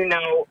 you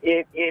know,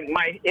 it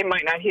might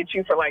not hit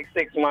you for like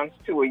 6 months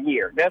to a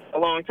year. That's a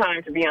long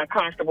time to be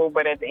uncomfortable,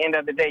 but at the end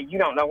of the day, you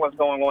don't know what's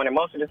going on. And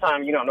most of the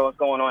time, you don't know what's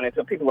going on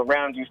until people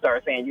around you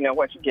start saying, you know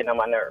what, you're getting on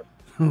my nerves.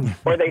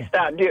 Or they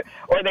stop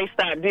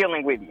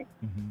dealing with you.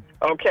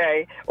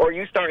 Okay? Or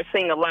you start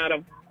seeing a lot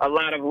of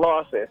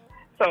losses.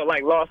 So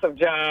like loss of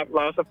job,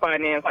 loss of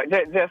finance, like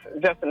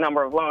just a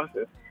number of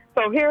losses.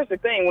 So here's the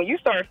thing. When you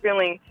start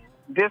feeling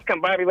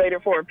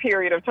discombobulated for a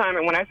period of time,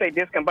 and when I say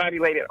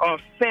discombobulated, off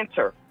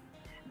center,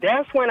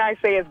 that's when I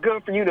say it's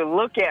good for you to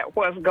look at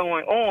what's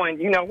going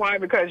on. You know why?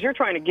 Because you're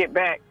trying to get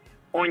back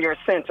on your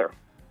center.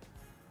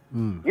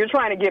 You're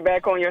trying to get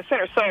back on your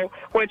center. So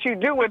what you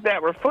do with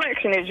that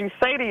reflection is you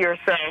say to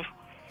yourself,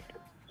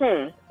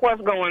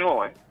 what's going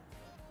on?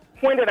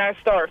 When did I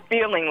start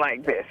feeling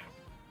like this?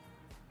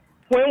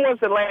 When was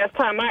the last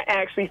time I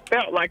actually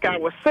felt like I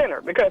was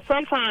centered? Because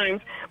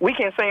sometimes we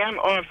can say I'm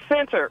off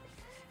center,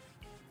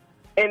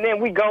 and then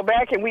we go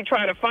back and we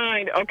try to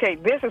find, okay,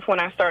 this is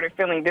when I started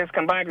feeling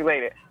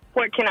discombobulated.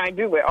 What can I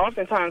do? But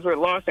oftentimes we're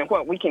lost in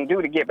what we can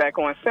do to get back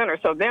on center.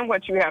 So then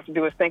what you have to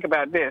do is think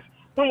about this.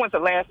 When was the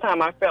last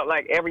time I felt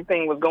like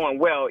everything was going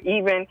well?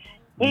 Even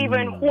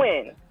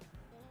when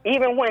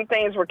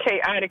things were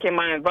chaotic in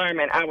my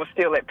environment, I was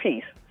still at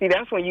peace. See,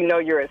 that's when you know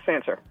you're at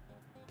center.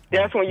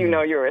 That's when you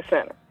know you're at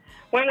center.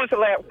 When was the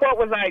last? What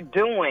was I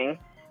doing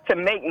to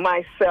make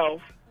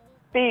myself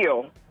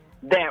feel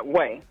that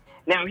way?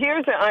 Now,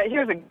 here's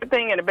a good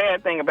thing and a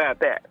bad thing about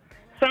that.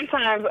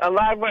 Sometimes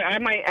I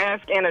might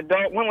ask an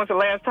adult, when was the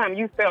last time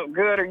you felt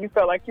good or you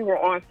felt like you were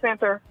on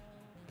center?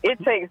 It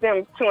takes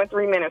them 2 and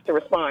 3 minutes to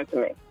respond to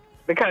me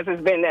because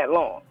it's been that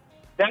long.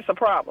 That's a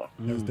problem.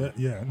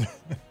 Yeah.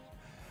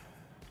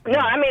 No,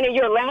 I mean,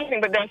 you're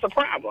laughing, but that's a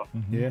problem.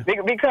 Yeah.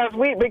 Because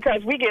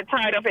we get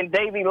tied up in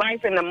daily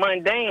life and the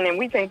mundane, and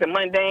we think the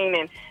mundane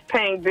and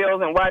paying bills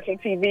and watching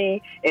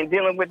TV and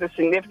dealing with the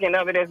significant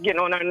other that's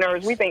getting on our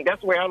nerves, we think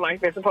that's where our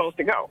life is supposed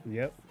to go.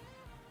 Yep.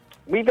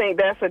 We think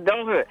that's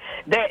adulthood.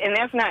 That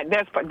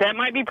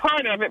might be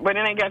part of it, but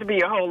it ain't got to be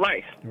your whole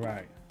life.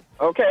 Right.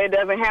 Okay? It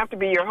doesn't have to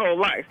be your whole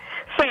life.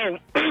 So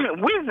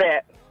with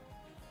that,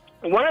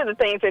 one of the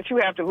things that you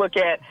have to look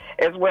at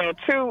as well,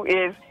 too,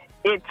 is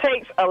it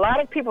takes a lot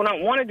of people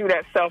don't want to do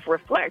that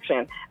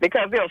self-reflection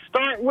because they'll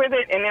start with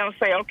it and they'll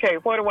say, okay,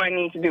 what do I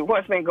need to do?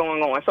 What's been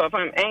going on? So if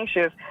I'm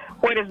anxious,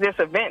 what is this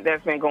event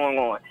that's been going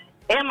on?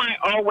 Am I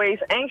always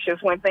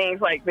anxious when things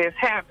like this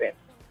happen?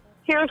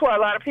 Here's why a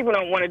lot of people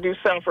don't want to do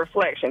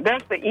self-reflection.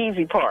 That's the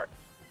easy part.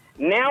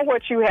 Now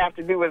what you have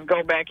to do is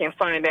go back and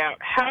find out,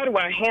 how do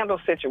I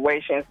handle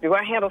situations? Do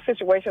I handle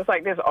situations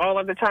like this all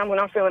of the time when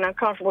I'm feeling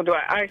uncomfortable? Do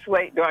I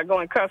isolate? Do I go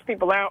and cuss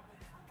people out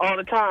all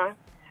the time?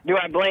 Do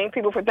I blame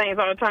people for things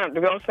all the time? Do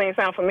those things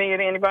sound familiar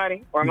to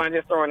anybody, or am I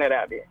just throwing that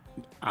out there?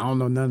 I don't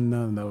know none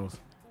of those.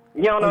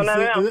 You don't know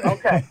none of them?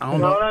 Okay. I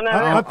don't know. None of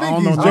them? I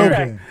think he's Okay.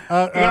 joking.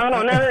 You don't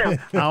know none of them.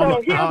 I don't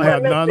know. here's I don't what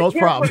have makes none of those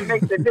here's problems.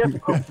 What makes it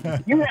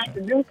difficult. You have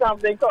to do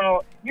something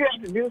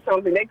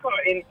they call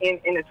in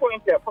the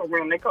 12-step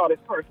program, they call this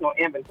personal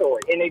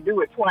inventory. And they do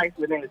it twice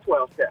within the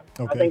 12 steps.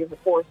 Okay. I think it's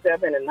the 4th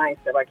step and the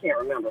 9th step. I can't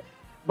remember.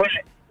 But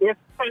it's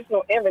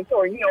personal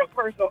inventory. You know what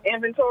personal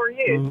inventory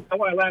is? Mm-hmm. That's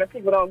why a lot of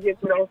people don't get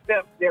through those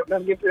steps. They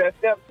don't get through that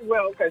step too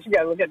well because you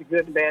got to look at the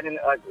good, the bad, and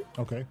the ugly.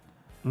 Okay.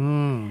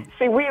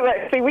 See,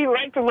 we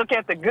like to look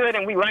at the good,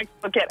 and we like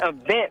to look at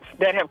events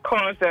that have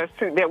caused us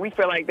that we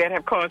feel like that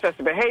have caused us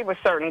to behave a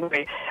certain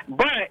way.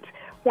 But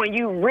when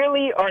you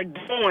really are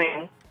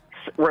doing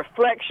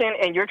reflection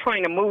and you're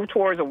trying to move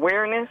towards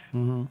awareness,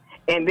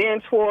 and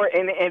then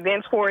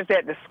towards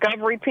that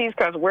discovery piece,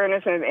 because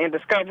awareness and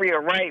discovery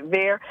are right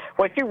there.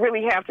 What you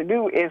really have to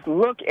do is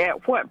look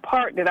at what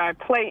part did I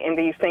play in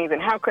these things,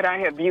 and how could I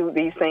have viewed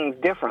these things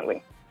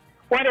differently.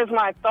 What is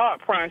my thought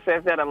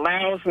process that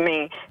allows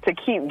me to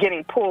keep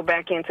getting pulled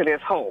back into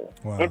this hole,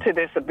 into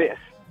this abyss?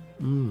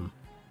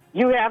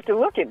 You have to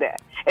look at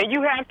that. And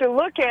you have to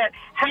look at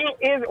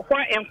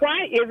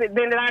why is it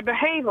then that I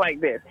behave like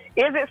this?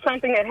 Is it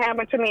something that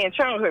happened to me in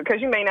childhood? Because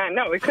you may not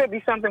know. It could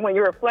be something when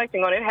you're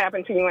reflecting on it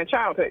happened to you in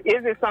childhood.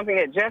 Is it something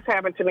that just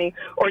happened to me?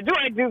 Or do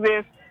I do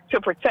this to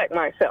protect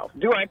myself?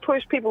 Do I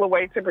push people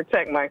away to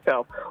protect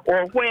myself?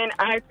 Or when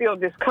I feel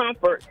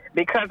discomfort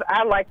because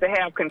I like to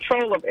have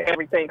control of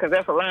everything, because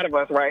that's a lot of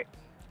us, right?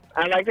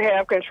 I like to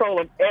have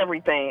control of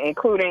everything,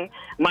 including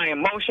my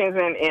emotions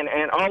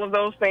and all of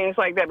those things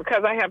like that.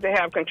 Because I have to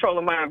have control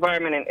of my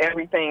environment and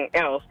everything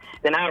else,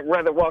 then I'd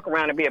rather walk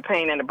around and be a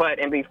pain in the butt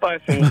and be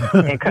fussy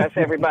and cuss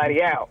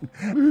everybody out.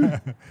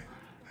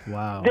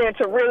 Wow. Than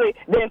to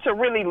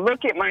really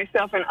look at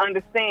myself and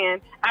understand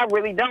I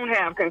really don't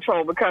have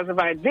control, because if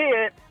I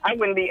did, I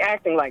wouldn't be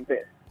acting like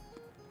this.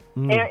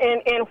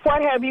 And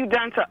what have you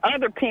done to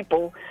other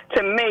people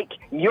to make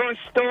your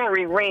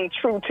story ring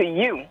true to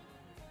you?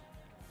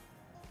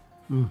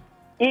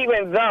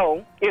 Even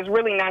though it's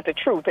really not the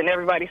truth and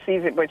everybody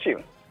sees it but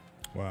you.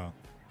 Wow.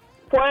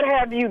 What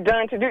have you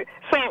done to do?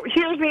 So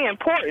here's the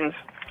importance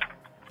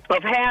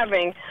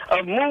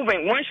of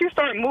moving. Once you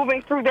start moving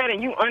through that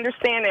and you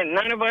understand that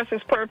none of us is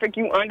perfect,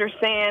 you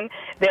understand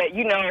that,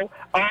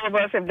 all of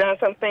us have done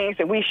some things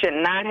that we should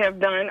not have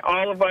done.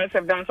 All of us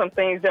have done some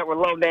things that were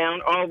low down.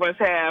 All of us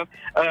have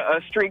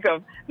a streak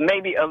of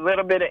maybe a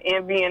little bit of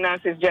envy in us.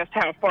 Is just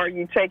how far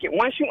you take it.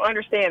 Once you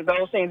understand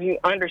those things, you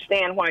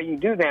understand why you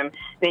do them,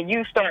 then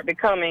you start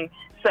becoming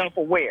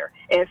self-aware.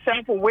 And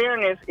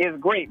self-awareness is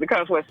great,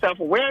 because what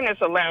self-awareness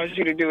allows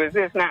you to do is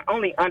this: not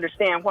only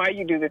understand why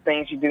you do the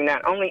things you do,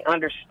 not only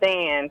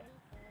understand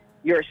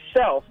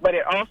yourself, but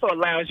it also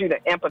allows you to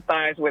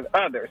empathize with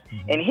others.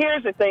 And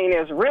here's the thing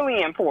that's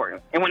really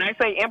important. And when I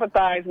say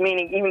empathize,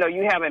 meaning even though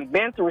you haven't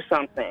been through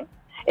something,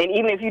 and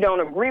even if you don't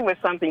agree with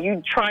something,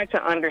 you try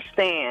to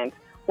understand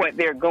what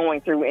they're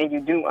going through, and you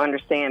do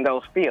understand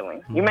those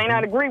feelings. You may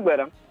not agree with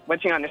them,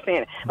 but you understand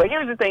it. But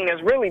here's the thing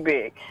that's really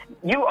big.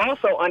 You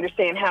also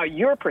understand how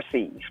you're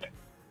perceived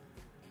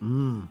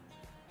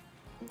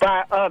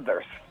by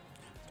others.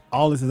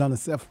 All this is under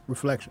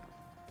self-reflection.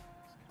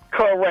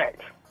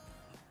 Correct.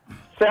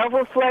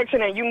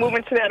 Self-reflection, and you move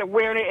into that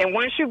awareness. And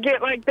once you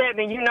get like that,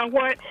 then you know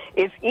what?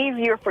 It's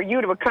easier for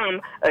you to become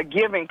a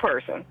giving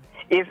person.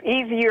 It's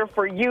easier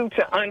for you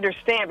to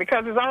understand,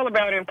 because it's all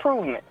about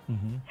improvement.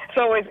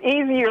 So it's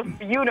easier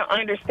for you to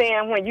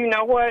understand when you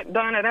know what,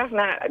 Donna,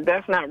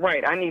 that's not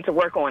right. I need to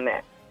work on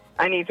that.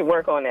 I need to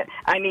work on that.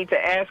 I need to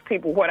ask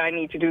people what I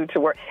need to do to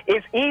work.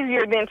 It's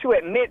easier than to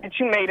admit that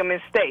you made a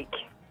mistake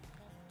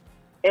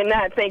and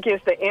not think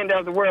it's the end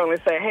of the world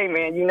and say, hey,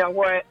 man, you know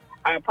what?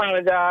 I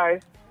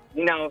apologize.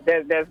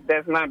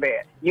 That's my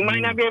bad. You might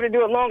not be able to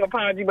do a long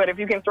apology, but if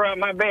you can throw out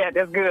my bad,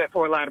 that's good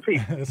for a lot of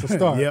people. It's a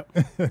start. Yep.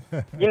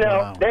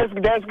 Wow. That's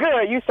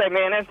good. You say,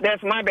 man,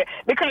 that's my bad.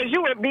 Because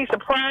you would be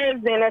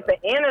surprised then at the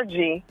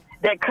energy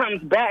that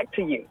comes back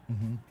to you.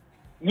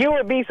 You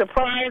would be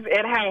surprised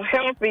at how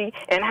healthy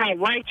and how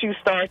light you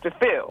start to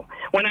feel.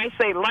 When I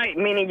say light,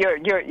 meaning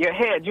your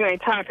head, you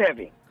ain't top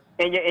heavy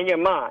in your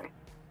mind.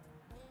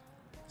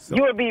 So,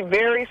 you would be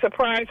very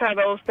surprised how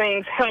those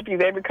things help you.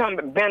 They become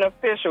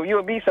beneficial. You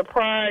would be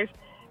surprised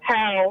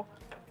how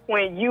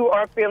when you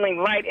are feeling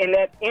light and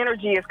that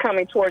energy is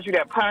coming towards you,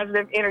 that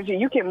positive energy,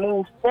 you can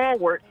move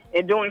forward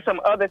in doing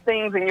some other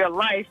things in your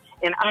life,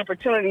 and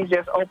opportunities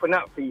just open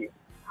up for you.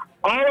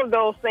 All of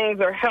those things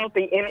are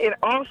healthy, and it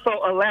also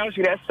allows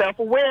you that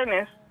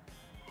self-awareness.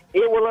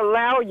 It will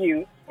allow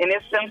you, and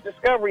it's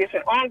self-discovery. It's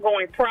an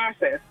ongoing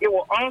process. It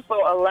will also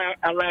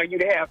allow you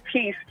to have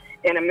peace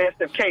in the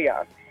midst of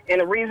chaos. And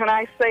the reason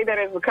I say that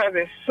is because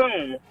as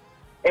soon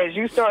as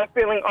you start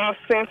feeling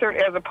off-centered,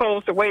 as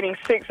opposed to waiting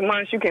 6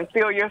 months, you can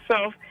feel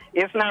yourself,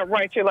 it's not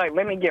right. You're like,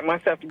 let me get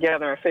myself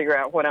together and figure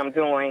out what I'm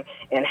doing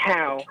and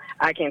how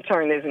I can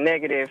turn this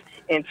negative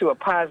into a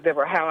positive,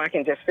 or how I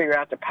can just figure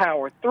out to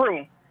power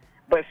through,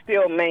 but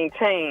still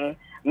maintain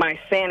my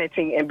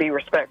sanity and be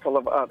respectful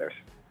of others.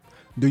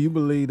 Do you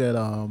believe that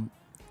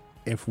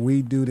if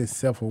we do this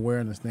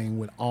self-awareness thing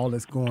with all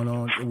that's going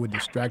on, it would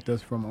distract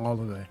us from all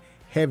of the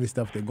heavy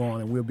stuff that's going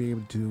on, and we'll be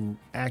able to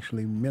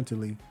actually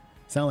mentally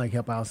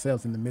help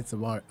ourselves in the midst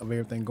of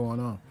everything going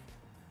on.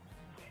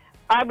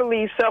 I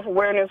believe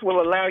self-awareness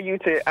will allow you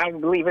to, I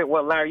believe it will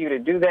allow you to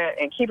do that.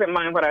 And keep in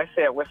mind what I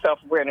said with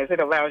self-awareness,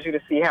 it allows you to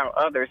see how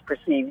others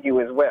perceive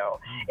you as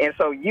well. And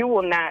so you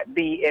will not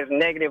be as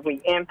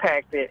negatively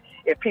impacted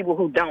if people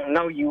who don't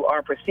know you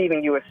are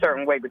perceiving you a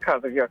certain way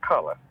because of your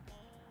color.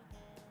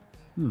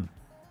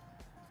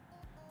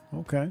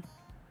 Okay.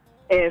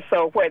 And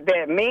so what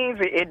that means,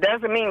 it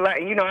doesn't mean,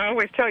 like, you know, I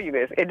always tell you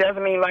this, it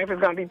doesn't mean life is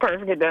going to be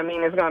perfect. It doesn't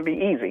mean it's going to be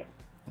easy.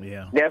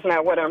 Yeah. That's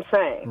not what I'm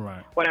saying.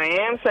 Right. What I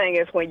am saying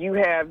is when you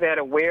have that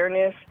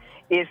awareness,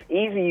 it's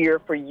easier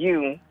for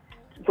you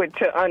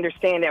to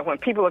understand that when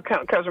people are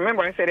coming, because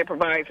remember I said it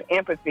provides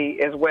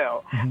empathy as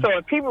well. So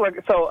if people are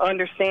so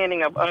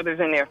understanding of others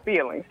and their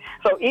feelings,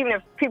 so even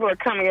if people are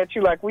coming at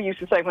you, like we used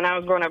to say when I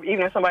was growing up,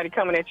 even if somebody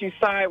coming at you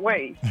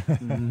sideways,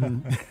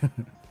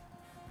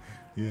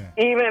 yeah.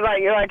 Even and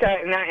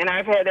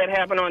I've had that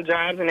happen on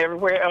jobs and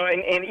everywhere.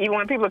 And even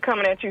when people are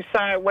coming at you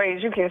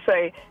sideways, you can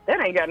say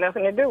that ain't got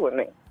nothing to do with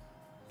me.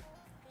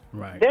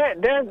 Right.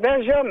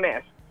 That's your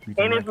mess,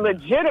 and it's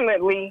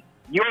legitimately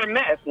your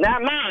mess,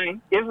 not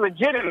mine. It's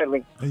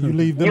legitimately. And you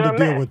leave them to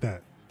deal mess. with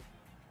that.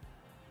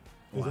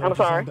 I'm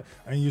sorry.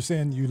 And you're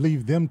saying you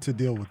leave them to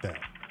deal with that.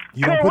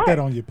 You don't put that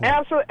on your plate.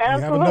 Absolutely. You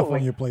have enough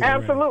on your plate.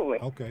 Absolutely.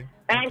 Already. Okay.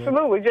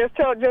 Absolutely. Just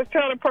tell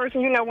the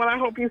person, you know, well, I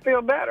hope you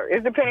feel better.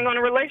 It's depending on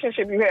the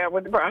relationship you have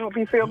with the person. I hope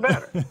you feel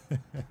better.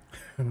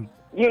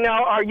 You know,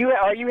 are you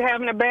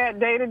having a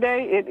bad day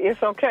today?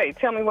 It's okay.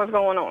 Tell me what's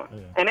going on. Yeah.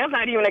 And that's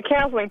not even a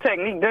counseling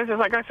technique. That's just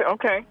like I said,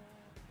 okay.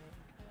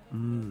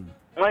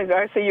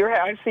 I see you're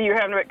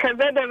having, because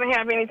that doesn't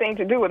have anything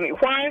to do with me.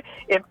 Why?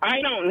 If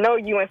I don't know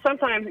you, and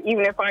sometimes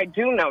even if I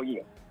do know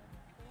you,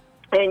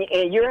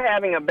 and you're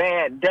having a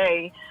bad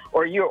day,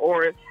 or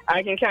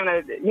I can kind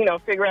of, you know,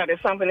 figure out if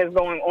something is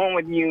going on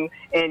with you,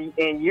 and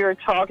you're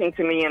talking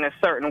to me in a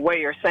certain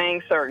way or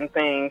saying certain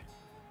things,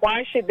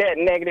 why should that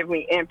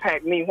negatively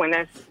impact me when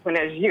that's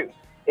you?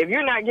 If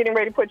you're not getting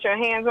ready to put your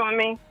hands on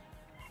me,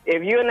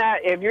 if you're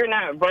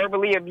not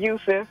verbally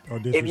abusive,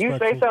 if you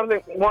say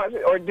something once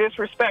or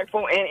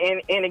disrespectful,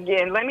 and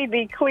again, let me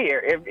be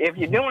clear, if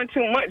you're doing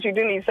too much, you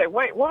do need to say,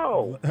 wait,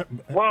 whoa,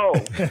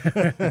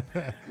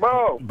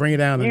 bring it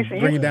down,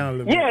 bring it down a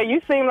little bit. Yeah, you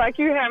seem like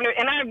you having it,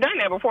 and I've done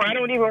that before. I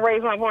don't even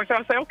raise my voice.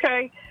 I'll say,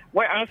 okay,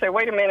 I'll say,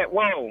 wait a minute,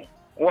 whoa,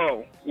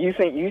 you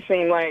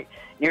seem like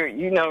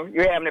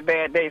you're having a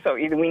bad day, so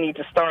either we need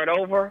to start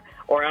over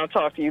or I'll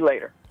talk to you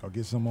later. I'll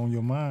get some on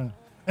your mind.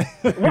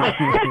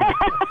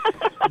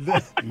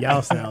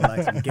 Y'all sound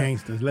like some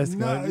gangsters. Let's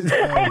go.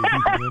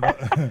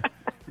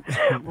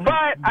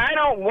 But I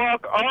don't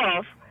walk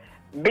off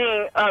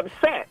being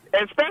upset,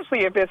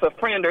 especially if it's a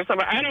friend or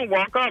somebody. I don't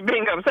walk off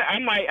being upset. I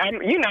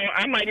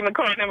might even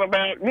call them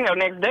about,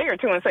 next day or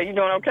two and say, "You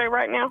doing okay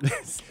right now?"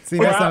 See,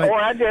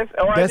 I just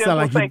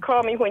will say,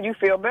 "Call me when you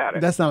feel better."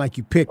 That sounds like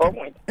you picked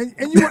it.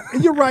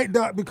 And you're right,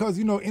 Doc, because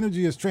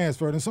energy is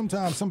transferred, and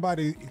sometimes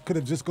somebody could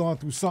have just gone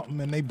through something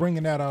and they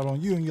bringing that out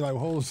on you, and you're like,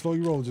 "Hold, slow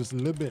your roll just a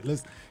little bit.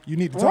 You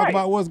need to talk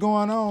about what's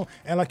going on."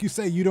 And like you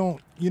say, you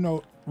don't,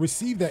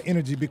 receive that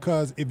energy,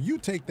 because if you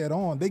take that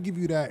on, they give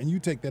you that, and you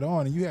take that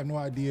on, and you have no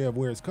idea of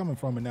where it's coming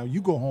from, and now you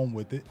go home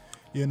with it,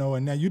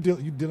 and now you're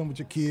dealing with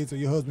your kids or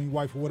your husband, your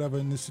wife, or whatever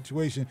in this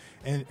situation,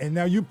 and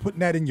now you're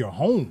putting that in your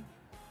home.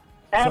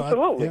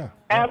 Absolutely,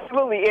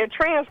 absolutely, it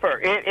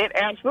transfers. It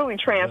absolutely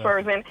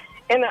transfers, and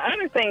the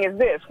other thing is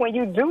this: when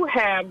you do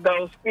have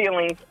those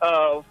feelings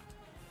of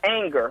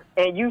anger,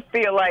 and you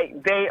feel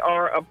like they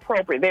are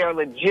appropriate, they are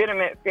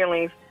legitimate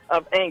feelings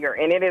of anger,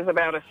 and it is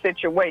about a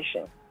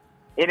situation.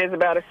 It is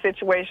about a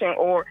situation,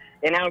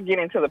 and I'll get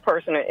into the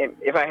person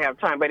if I have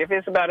time, but if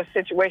it's about a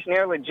situation,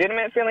 there are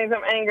legitimate feelings of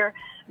anger,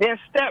 then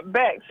step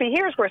back. See,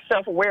 here's where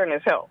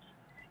self-awareness helps.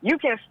 You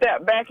can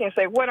step back and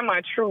say, what am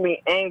I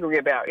truly angry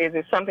about? Is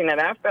it something that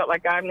I felt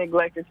like I've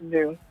neglected to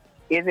do?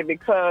 Is it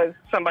because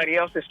somebody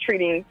else is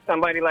treating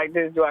somebody like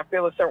this?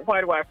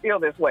 Why do I feel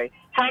this way?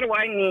 How do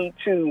I need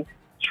to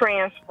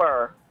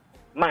transfer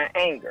my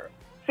anger?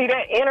 See,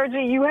 that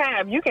energy you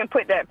have, you can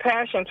put that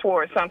passion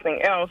towards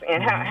something else.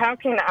 And how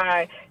can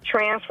I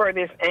transfer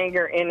this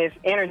anger and this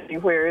energy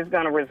where it's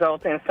going to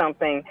result in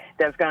something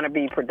that's going to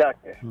be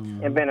productive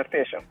and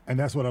beneficial? And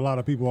that's what a lot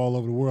of people all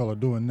over the world are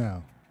doing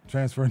now,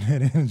 transferring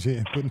that energy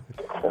and putting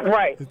it.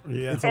 Right.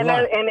 Yeah.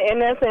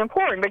 And that's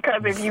important,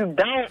 because if you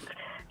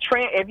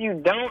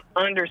don't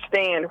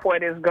understand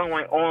what is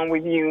going on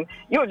with you,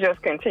 you'll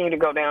just continue to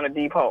go down a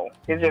deep hole.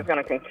 It's just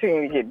going to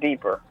continue to get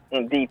deeper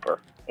and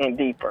deeper and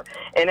deeper.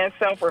 And that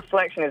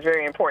self-reflection is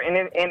very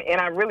important.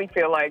 And I really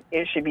feel like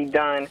it should be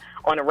done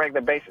on a regular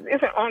basis.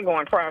 It's an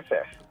ongoing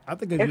process. I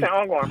think it's an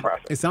ongoing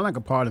process. It sounds like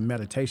a part of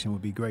meditation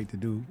would be great to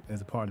do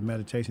as a part of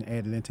meditation,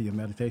 add it into your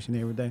meditation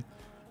every day.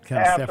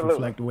 Kind of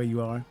self-reflect the way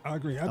you are. I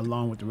agree.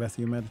 Along with the rest of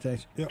your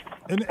meditation. Yeah.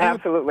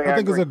 Absolutely. I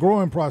think it's a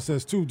growing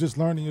process, too, just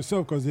learning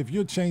yourself, because if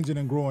you're changing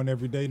and growing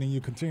every day, then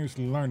you're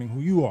continuously learning who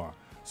you are.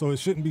 So it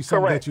shouldn't be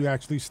something Correct. that you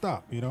actually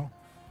stop, you know?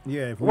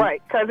 Yeah.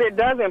 Right, because it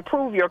does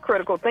improve your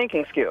critical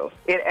thinking skills.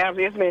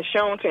 It's been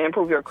shown to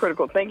improve your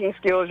critical thinking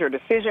skills, your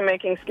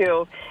decision-making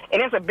skills,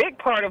 and it's a big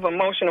part of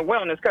emotional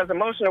wellness, because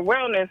emotional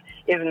wellness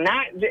is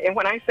not, and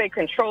when I say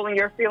controlling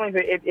your feelings,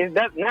 it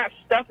does not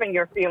stuffing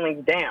your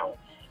feelings down.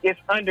 It's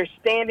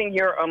understanding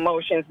your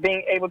emotions,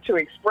 being able to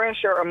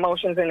express your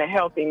emotions in a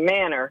healthy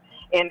manner,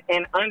 and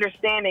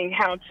understanding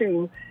how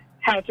to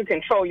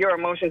control your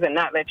emotions and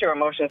not let your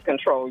emotions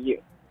control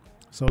you.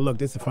 So look,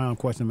 this is the final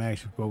question I'm gonna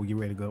ask you before we get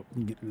ready to go.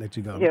 Let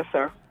you go. Yes,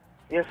 sir.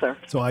 Yes, sir.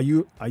 So are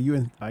you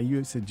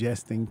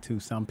suggesting to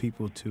some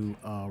people to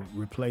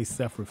replace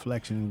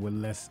self-reflection with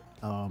less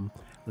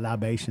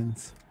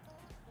libations?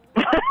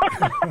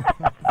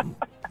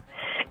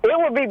 It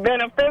would be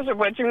beneficial,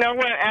 but you know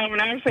what, Alvin?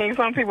 I've seen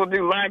some people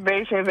do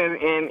libations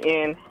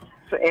and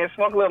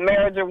smoke a little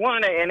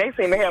marijuana, and they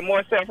seem to have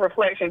more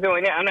self-reflection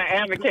doing that. I'm not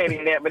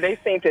advocating that, but they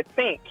seem to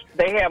think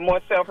they have more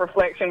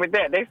self-reflection with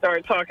that. They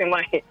start talking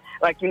like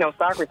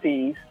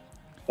Socrates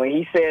when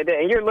he said that,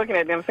 and you're looking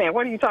at them saying,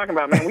 "What are you talking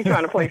about, man? We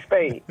trying to play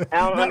spade."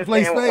 I don't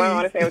understand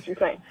what you're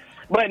saying.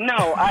 But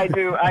no, I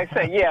do. I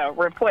say, yeah,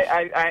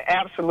 I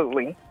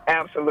absolutely.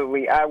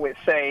 I would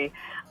say,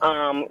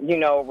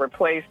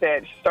 replace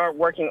that. Start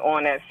working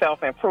on that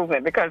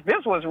self-improvement, because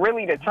this was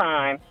really the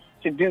time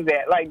to do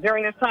that. Like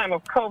during this time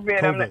of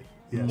COVID.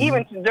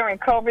 Even during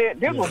COVID,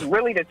 this was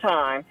really the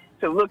time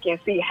to look and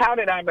see, how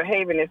did I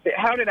behave in this?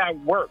 How did I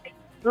work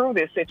through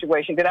this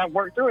situation? Did I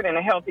work through it in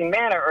a healthy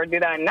manner, or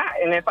did I not?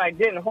 And if I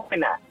didn't, why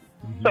not?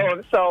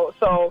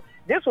 So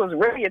this was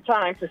really a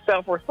time to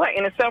self-reflect,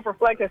 and to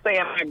self-reflect and say,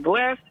 am I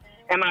blessed?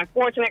 Am I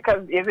fortunate?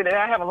 Because is it that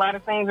I have a lot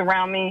of things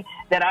around me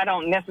that I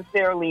don't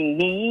necessarily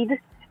need,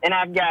 and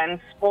I've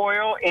gotten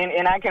spoiled,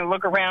 and I can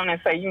look around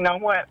and say, you know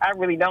what? I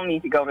really don't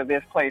need to go to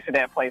this place or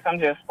that place. I'm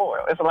just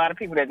spoiled. There's a lot of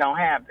people that don't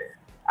have this.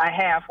 I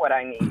have what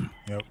I need.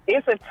 Yep.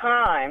 It's a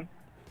time.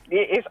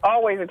 It's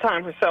always a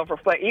time for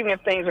self-reflect, even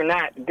if things are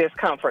not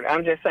discomfort.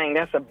 I'm just saying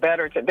that's a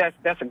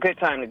good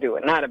time to do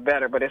it. Not a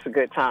better, but it's a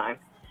good time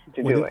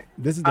to do it.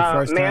 This is the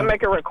first may time. I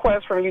make a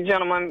request from you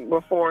gentlemen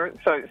before?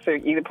 So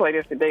either play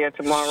this today or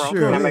tomorrow.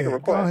 Sure. Can I make a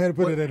request? Go ahead and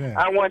put it in.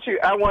 I want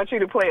you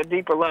to play A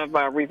Deeper Love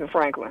by Aretha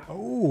Franklin.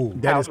 Oh,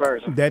 house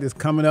version. That is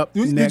coming up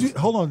next.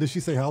 Hold on. Did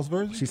she say house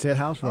version? She said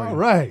house version. All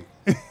right.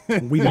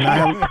 We do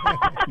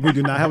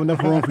not have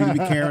enough room for you to be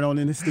carrying on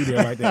in the studio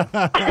right there.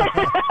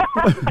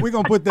 We're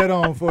going to put that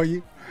on for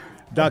you.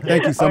 Doc,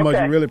 thank you so much.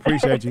 We really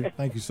appreciate you.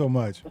 Thank you so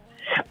much.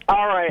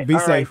 All right. Be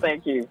safe.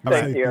 Thank you. All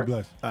right. Thank you. Be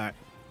blessed. All right.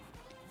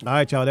 All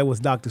right, y'all. That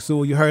was Dr.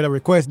 Sewell. You heard her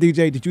request.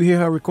 DJ, did you hear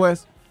her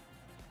request?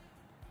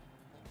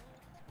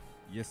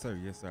 Yes, sir.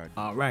 Yes, sir.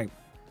 All right.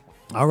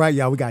 All right,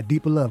 y'all. We got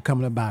Deeper Love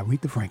coming up by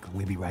Aretha Franklin.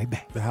 We'll be right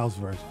back. The house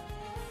version.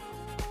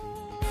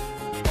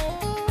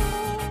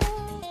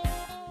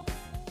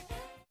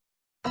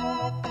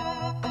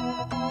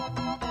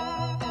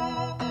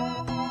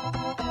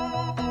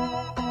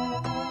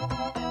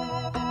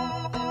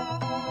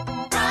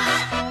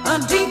 A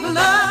deep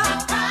love,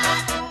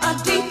 a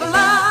deep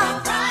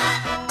love,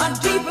 a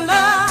deep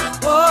love,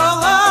 oh,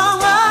 oh,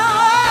 oh,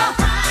 oh.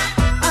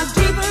 A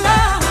deep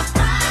love,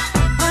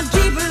 a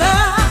deep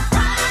love,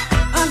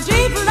 a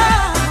deep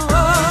love, oh,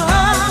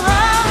 oh,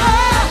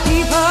 oh.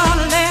 People,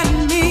 let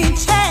me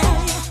tell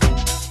you,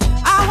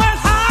 I work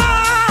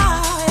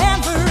hard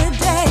every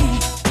day.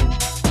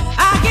 I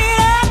get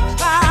up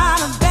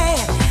out of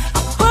bed, I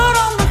put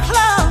on the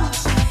clothes,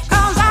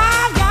 'cause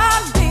I've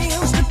got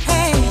bills to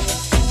pay.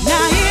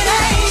 Now it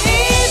ain't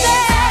easy.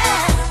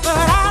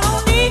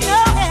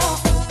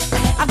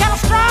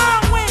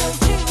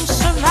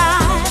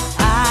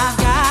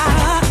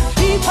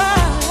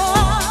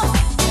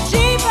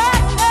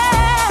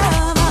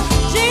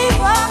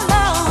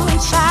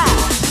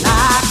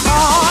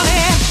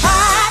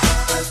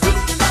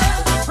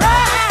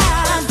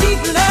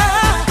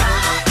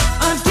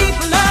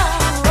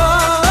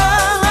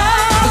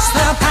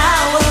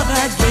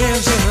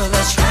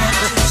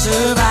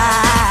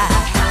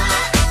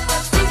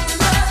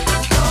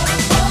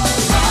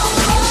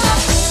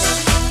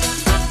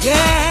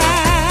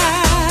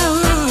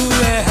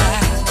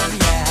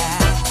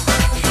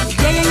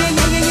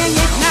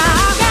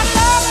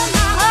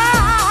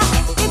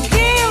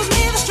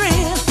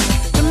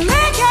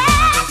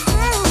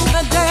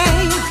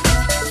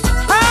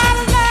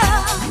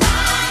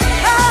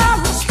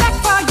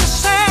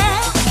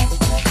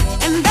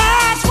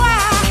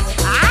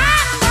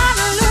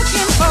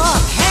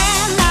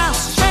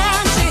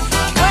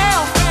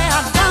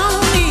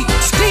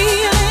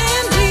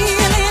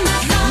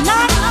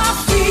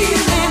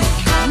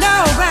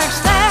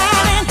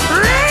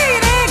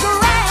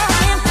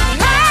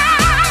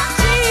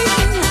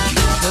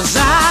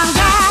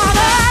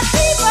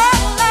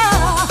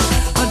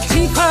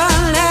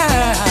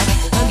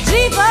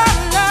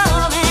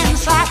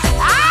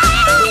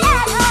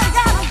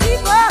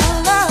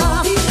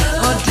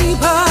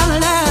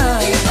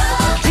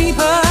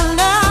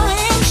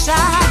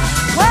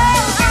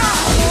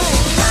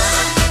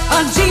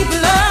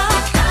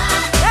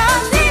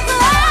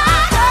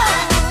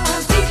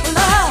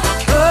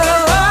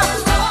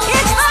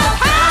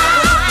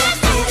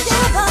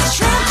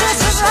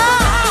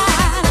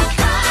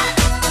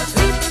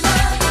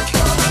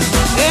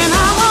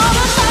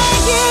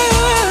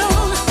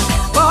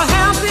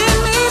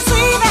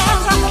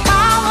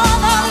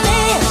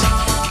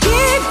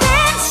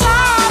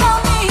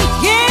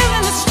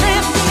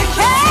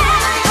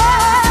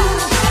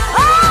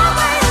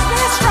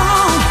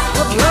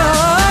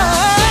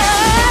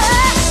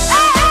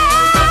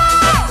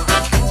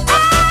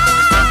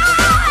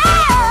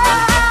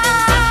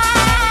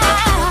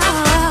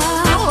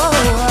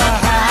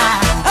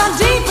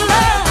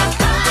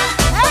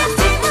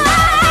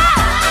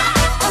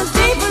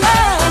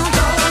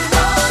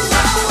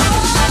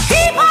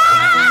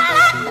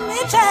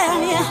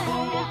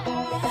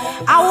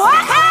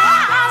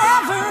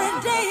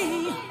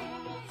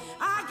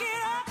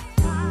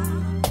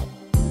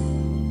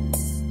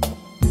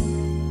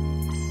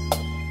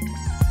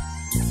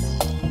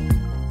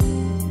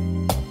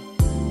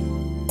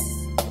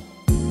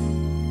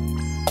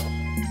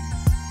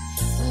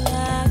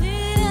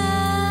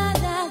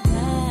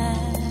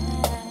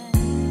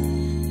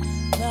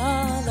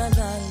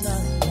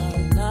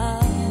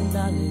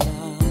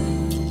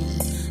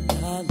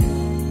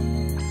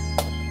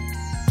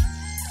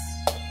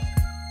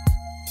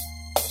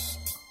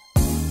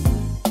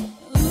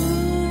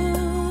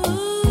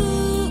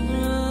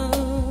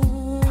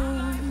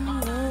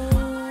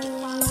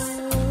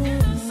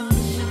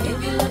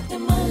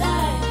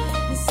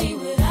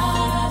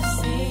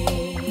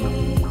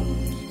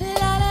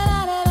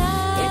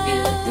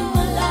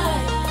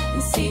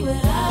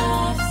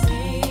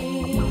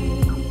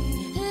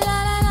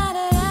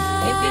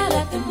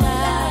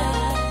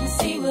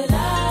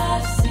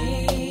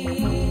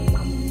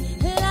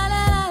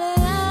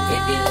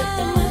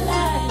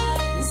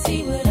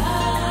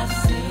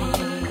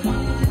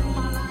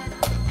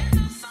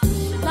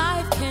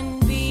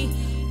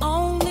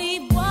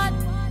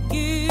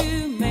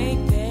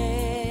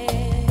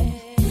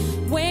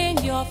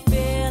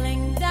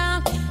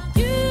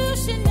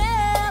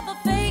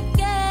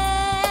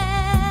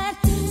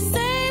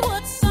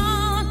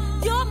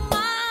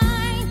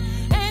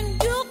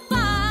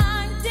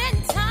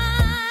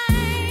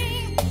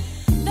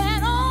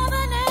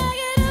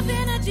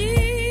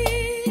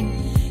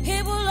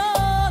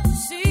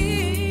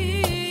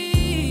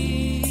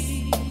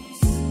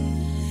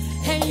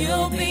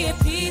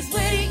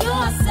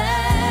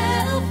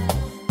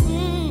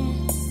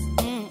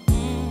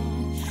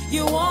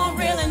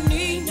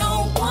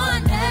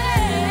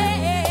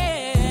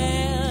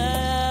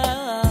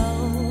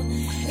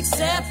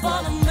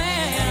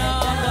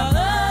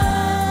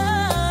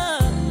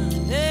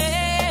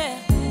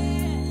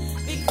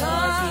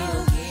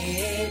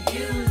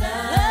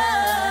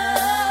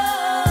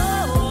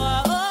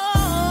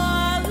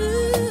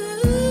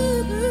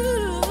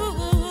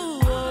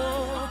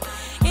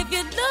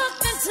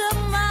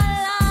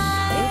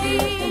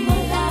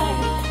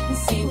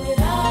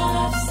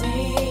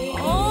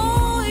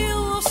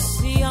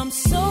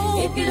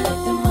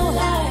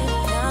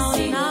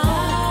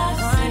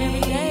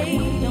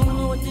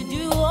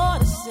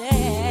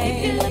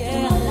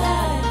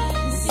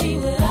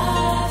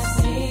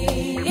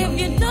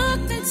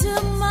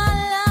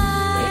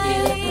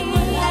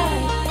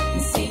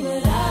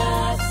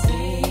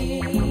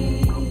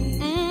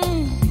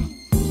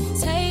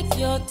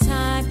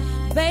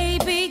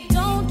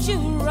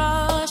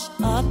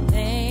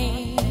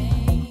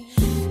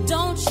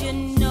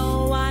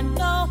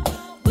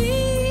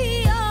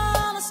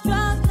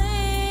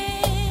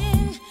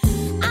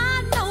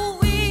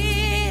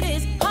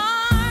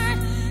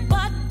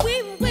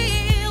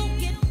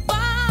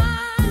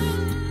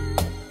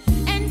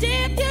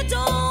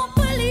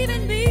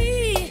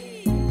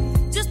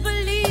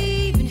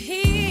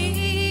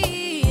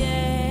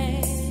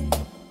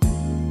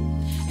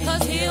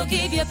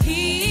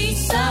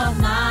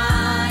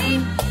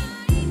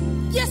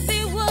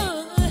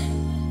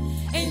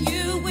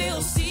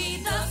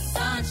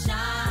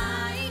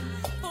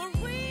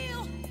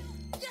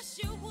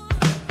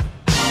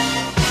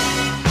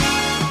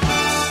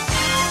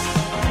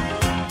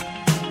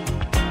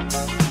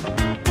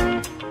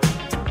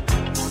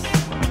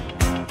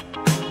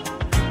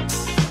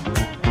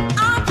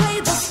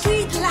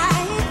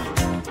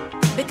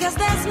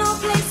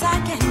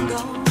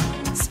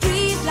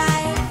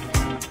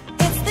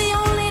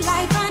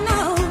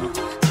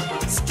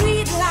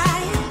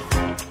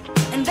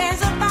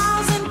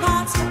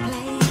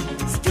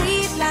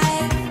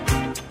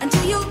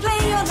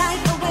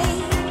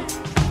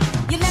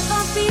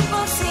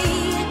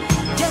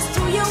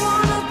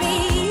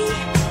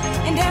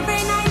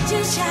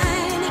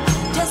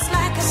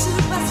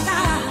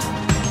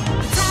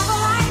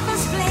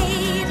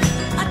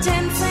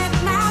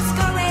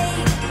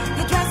 Masquerade,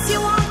 you dress,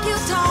 you walk, you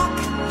talk,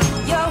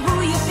 you're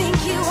who you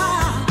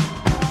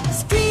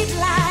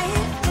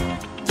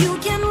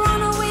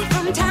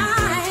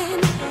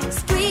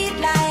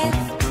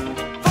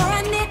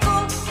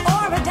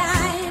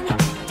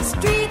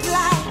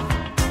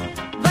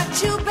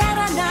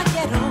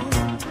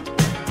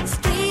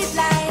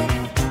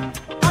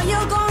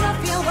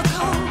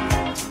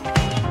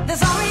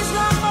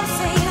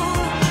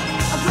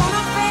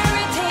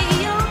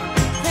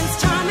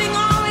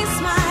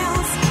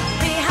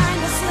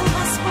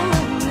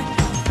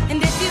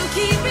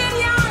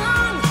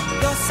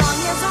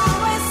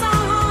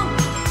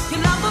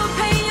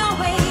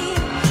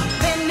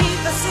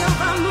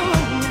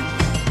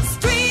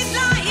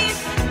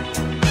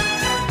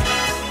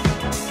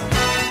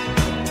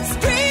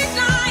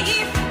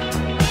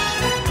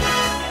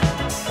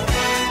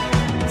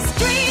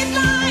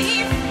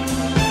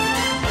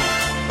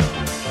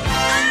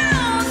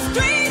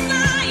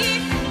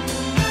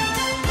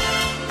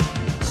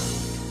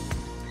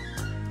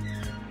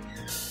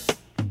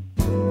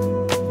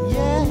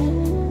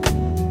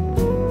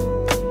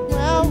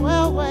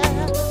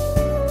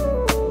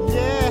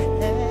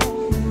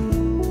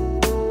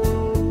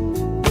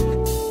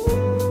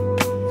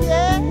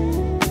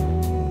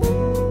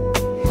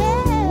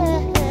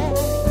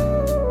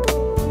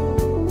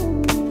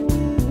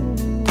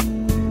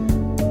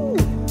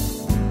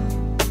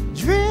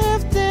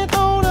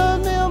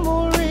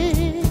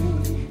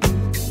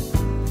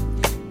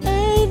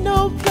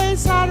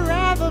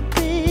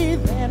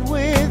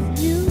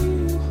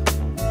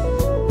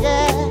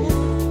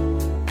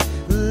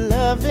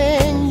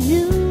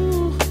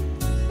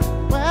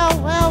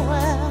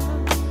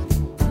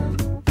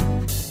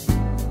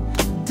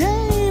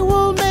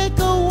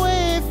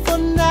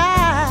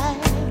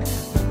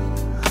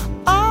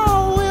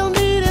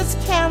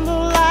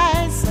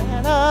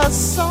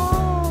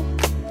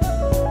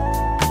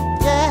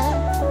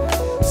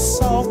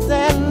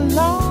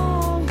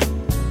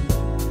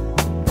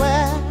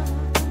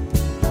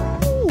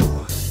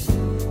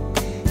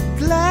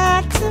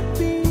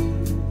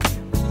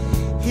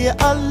here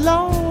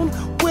alone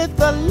with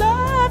a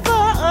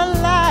lover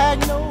unlike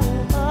no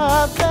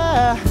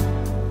other.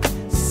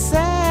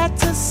 Sad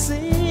to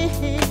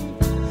see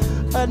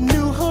a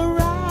new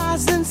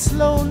horizon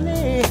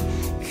slowly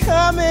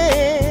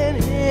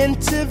coming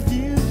into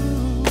view.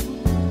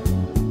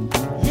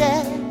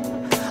 Yeah,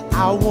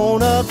 I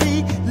wanna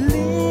be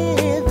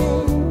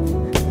living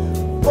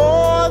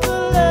for the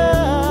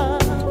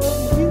love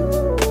of you.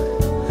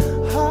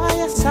 Oh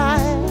yes,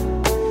 I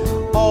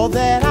am. All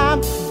that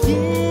I'm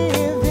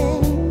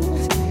giving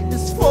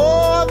is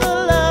for the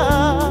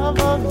love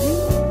of you.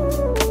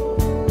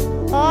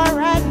 All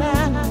right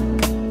now,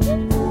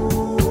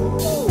 ooh,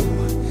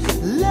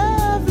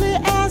 lovely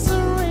as a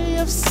ray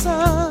of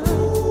sun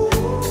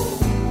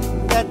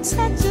that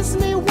touches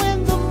me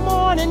when the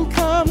morning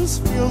comes,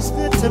 feels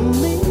good to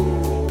me.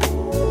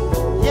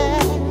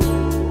 Yeah,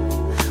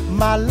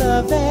 my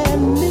love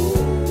and me.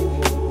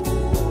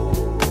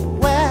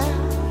 Well,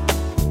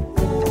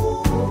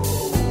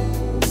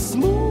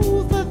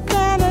 smoother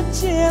than a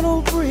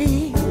gentle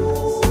breeze,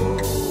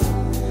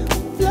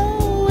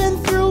 flowing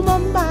through my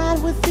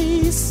mind with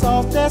ease,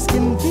 soft as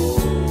can be.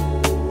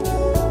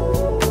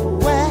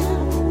 Well,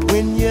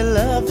 when you're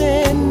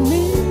loving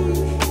me,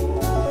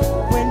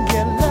 when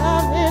you're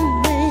loving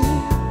me,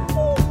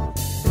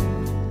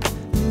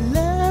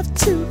 love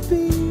to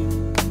be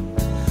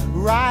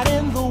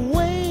riding the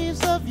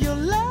waves of your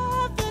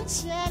love,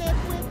 enchanted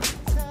with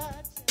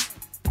touch.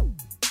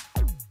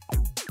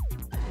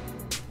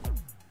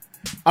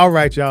 All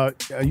right, y'all.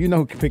 You know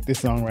who picked this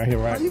song right here,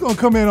 right? How you gonna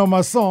come in on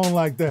my song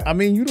like that? I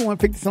mean, you don't want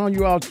to pick the song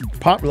you all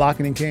pop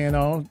locking and carrying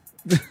on.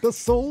 The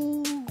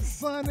Soul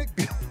Sonic.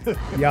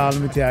 Y'all,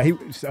 let me tell you,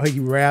 he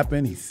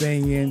rapping, he's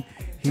singing,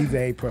 he's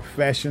a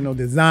professional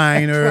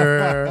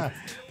designer.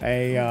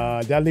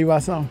 Did I leave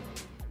our song?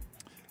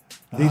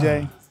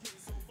 DJ,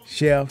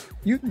 chef,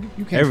 you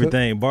can't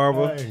everything, cook.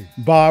 barber. Hey.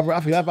 Barber, I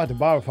forgot about the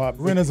barber part.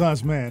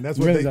 Renaissance man. That's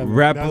what Renaissance they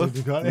rapper. that's what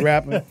you call it.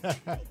 Rapping.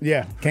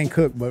 Yeah, can't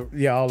cook, but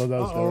yeah, all of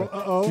those Uh-oh, stuff.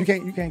 uh-oh. You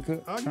can't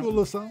cook. I can do a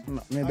little something.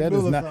 No, man, I that can do a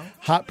does little not. something.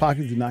 Hot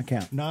Pockets do not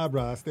count. Nah,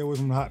 bro. I stay away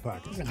from the Hot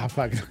Pockets. Hot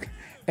Pockets.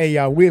 Hey,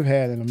 y'all, we've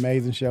had an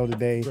amazing show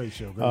today. Great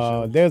show. Great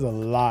show. There's a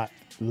lot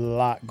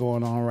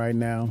going on right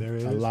now. There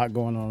is. A lot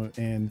going on.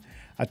 And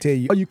I tell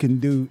you, all you can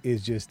do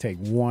is just take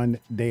one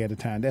day at a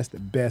time. That's the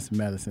best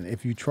medicine.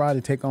 If you try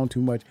to take on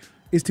too much,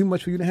 it's too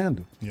much for you to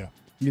handle. Yeah.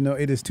 You know,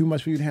 it is too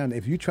much for you to handle.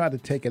 If you try to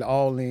take it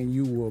all in,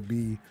 you will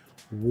be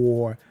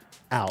wore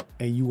out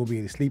and you will be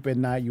able to sleep at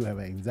night. You have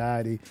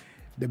anxiety.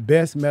 The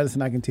best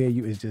medicine I can tell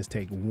you is just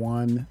take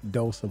one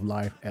dose of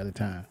life at a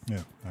time.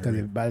 Yeah.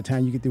 Because by the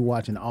time you get through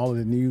watching all of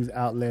the news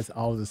outlets,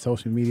 all of the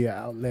social media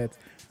outlets,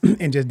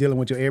 and just dealing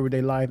with your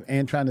everyday life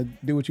and trying to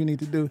do what you need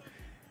to do,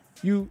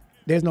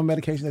 there's no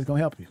medication that's going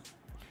to help you.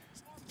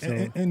 So,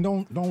 And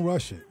don't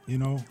rush it. You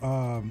know,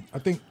 I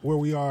think where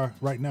we are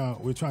right now,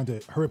 we're trying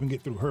to hurry up and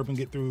get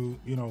through.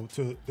 You know,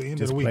 to the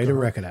end of the week. Just play the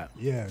record out.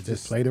 Yeah,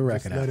 just play the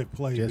record just out. Let it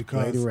play just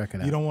because play the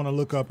record out. You don't want to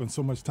look up and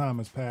so much time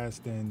has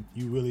passed and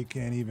you really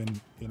can't even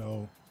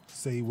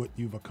say what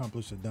you've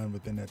accomplished or done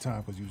within that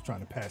time because you was trying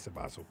to pass it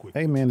by so quick.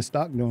 Hey man, the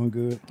stock doing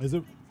good. Is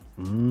it?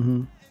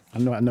 Mm-hmm. I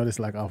know this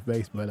like off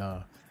base, but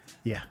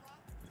yeah.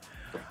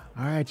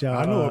 All right, y'all.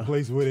 I know a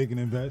place where they can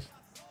invest.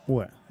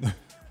 What?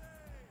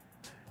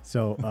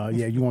 So,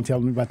 you want to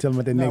tell them about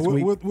that next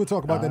week? We'll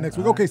talk about that next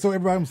week. Okay, so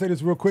everybody, I'm going to say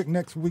this real quick.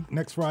 Next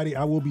Friday,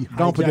 I will be hijacking.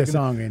 Don't put that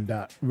song in,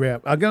 Doc.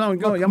 Rap.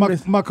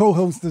 My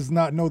co-host does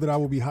not know that I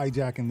will be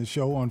hijacking the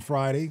show on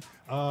Friday.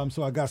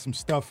 So I got some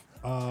stuff.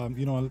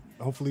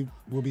 Hopefully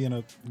we'll be in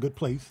a good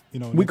place.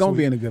 We're going to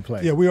be in a good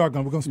place. Yeah, we are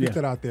going. We're going to speak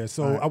that out there.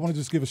 So I want to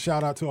just give a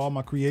shout out to all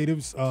my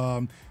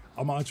creatives.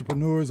 All my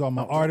entrepreneurs, all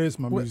my artists,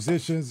 my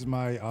musicians,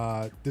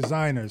 my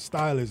designers,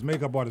 stylists,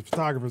 makeup artists,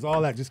 photographers,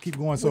 all that. Just keep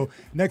going. So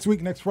next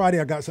Friday,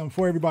 I got something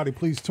for everybody.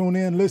 Please tune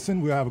in,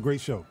 listen. We'll have a great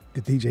show.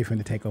 The DJ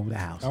finna take over the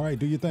house. All right,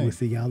 do your thing. We'll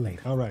see y'all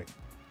later. All right.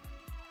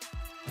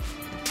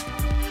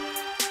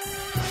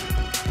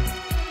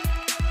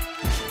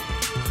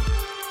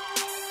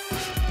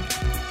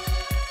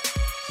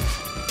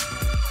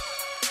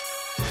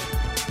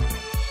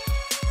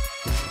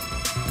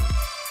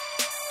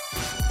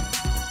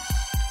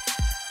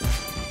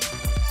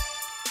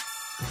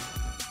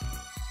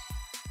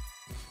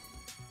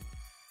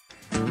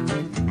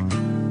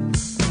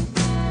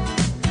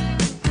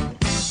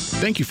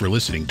 Thank you for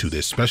listening to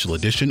this special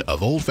edition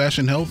of Old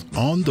Fashioned Health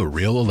on The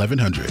Real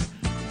 1100.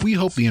 We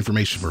hope the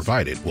information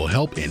provided will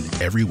help in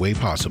every way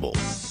possible.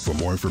 For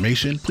more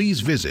information,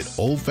 please visit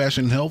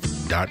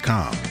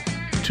oldfashionedhealth.com.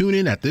 Tune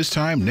in at this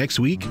time next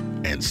week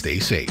and stay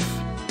safe.